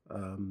also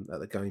at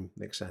the game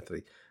next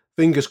Saturday.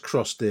 Fingers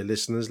crossed, dear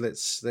listeners.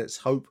 Let's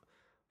hope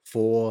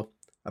for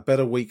a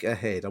better week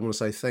ahead. I want to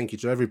say thank you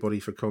to everybody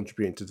for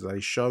contributing to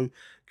today's show.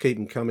 Keep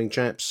them coming,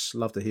 chaps.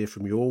 Love to hear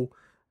from you all.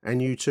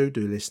 And you too,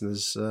 do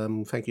listeners.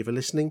 Thank you for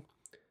listening.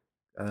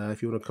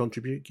 If you want to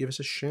contribute, give us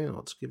a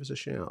shout.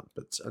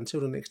 But until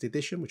the next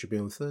edition, which will be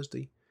on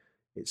Thursday,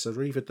 it's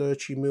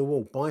Arrivederci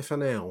Millwall. Bye for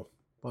now.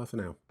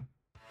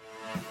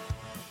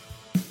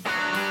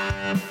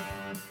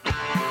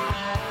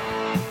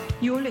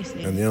 You're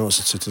listening. And the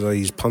answer to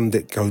today's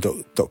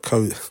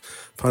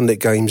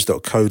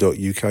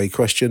punditgames.co.uk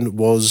question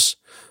was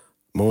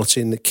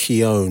Martin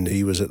Keown.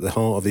 He was at the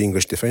heart of the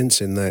English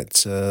defence in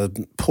that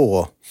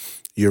poor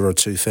Euro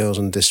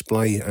 2000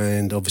 display,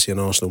 and obviously an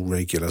Arsenal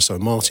regular. So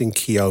Martin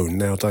Keown,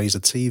 nowadays a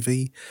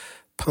TV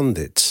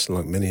pundit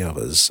like many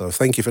others. So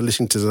thank you for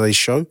listening to today's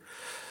show.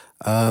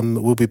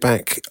 We'll be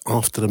back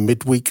after the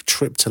midweek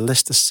trip to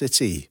Leicester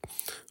City.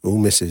 All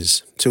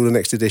misses. Till the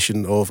next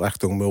edition of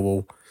Achtung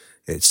Millwall,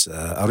 it's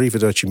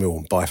Arrivederci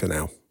Millwall. Bye for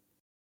now.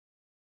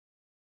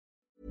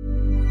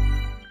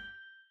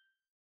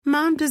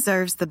 Mom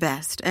deserves the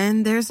best,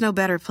 and there's no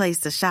better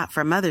place to shop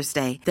for Mother's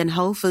Day than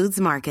Whole Foods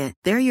Market.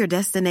 They're your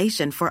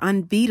destination for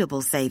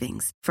unbeatable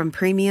savings, from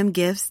premium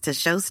gifts to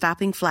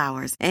show-stopping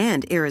flowers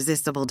and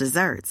irresistible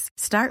desserts.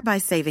 Start by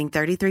saving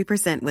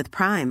 33% with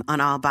Prime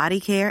on all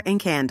body care and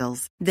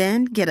candles.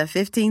 Then get a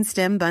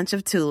 15-stem bunch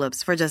of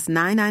tulips for just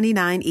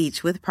 $9.99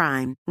 each with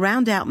Prime.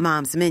 Round out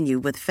Mom's menu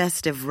with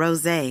festive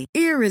rosé,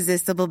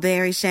 irresistible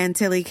berry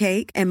chantilly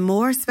cake, and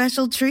more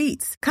special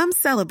treats. Come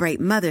celebrate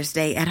Mother's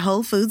Day at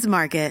Whole Foods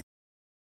Market.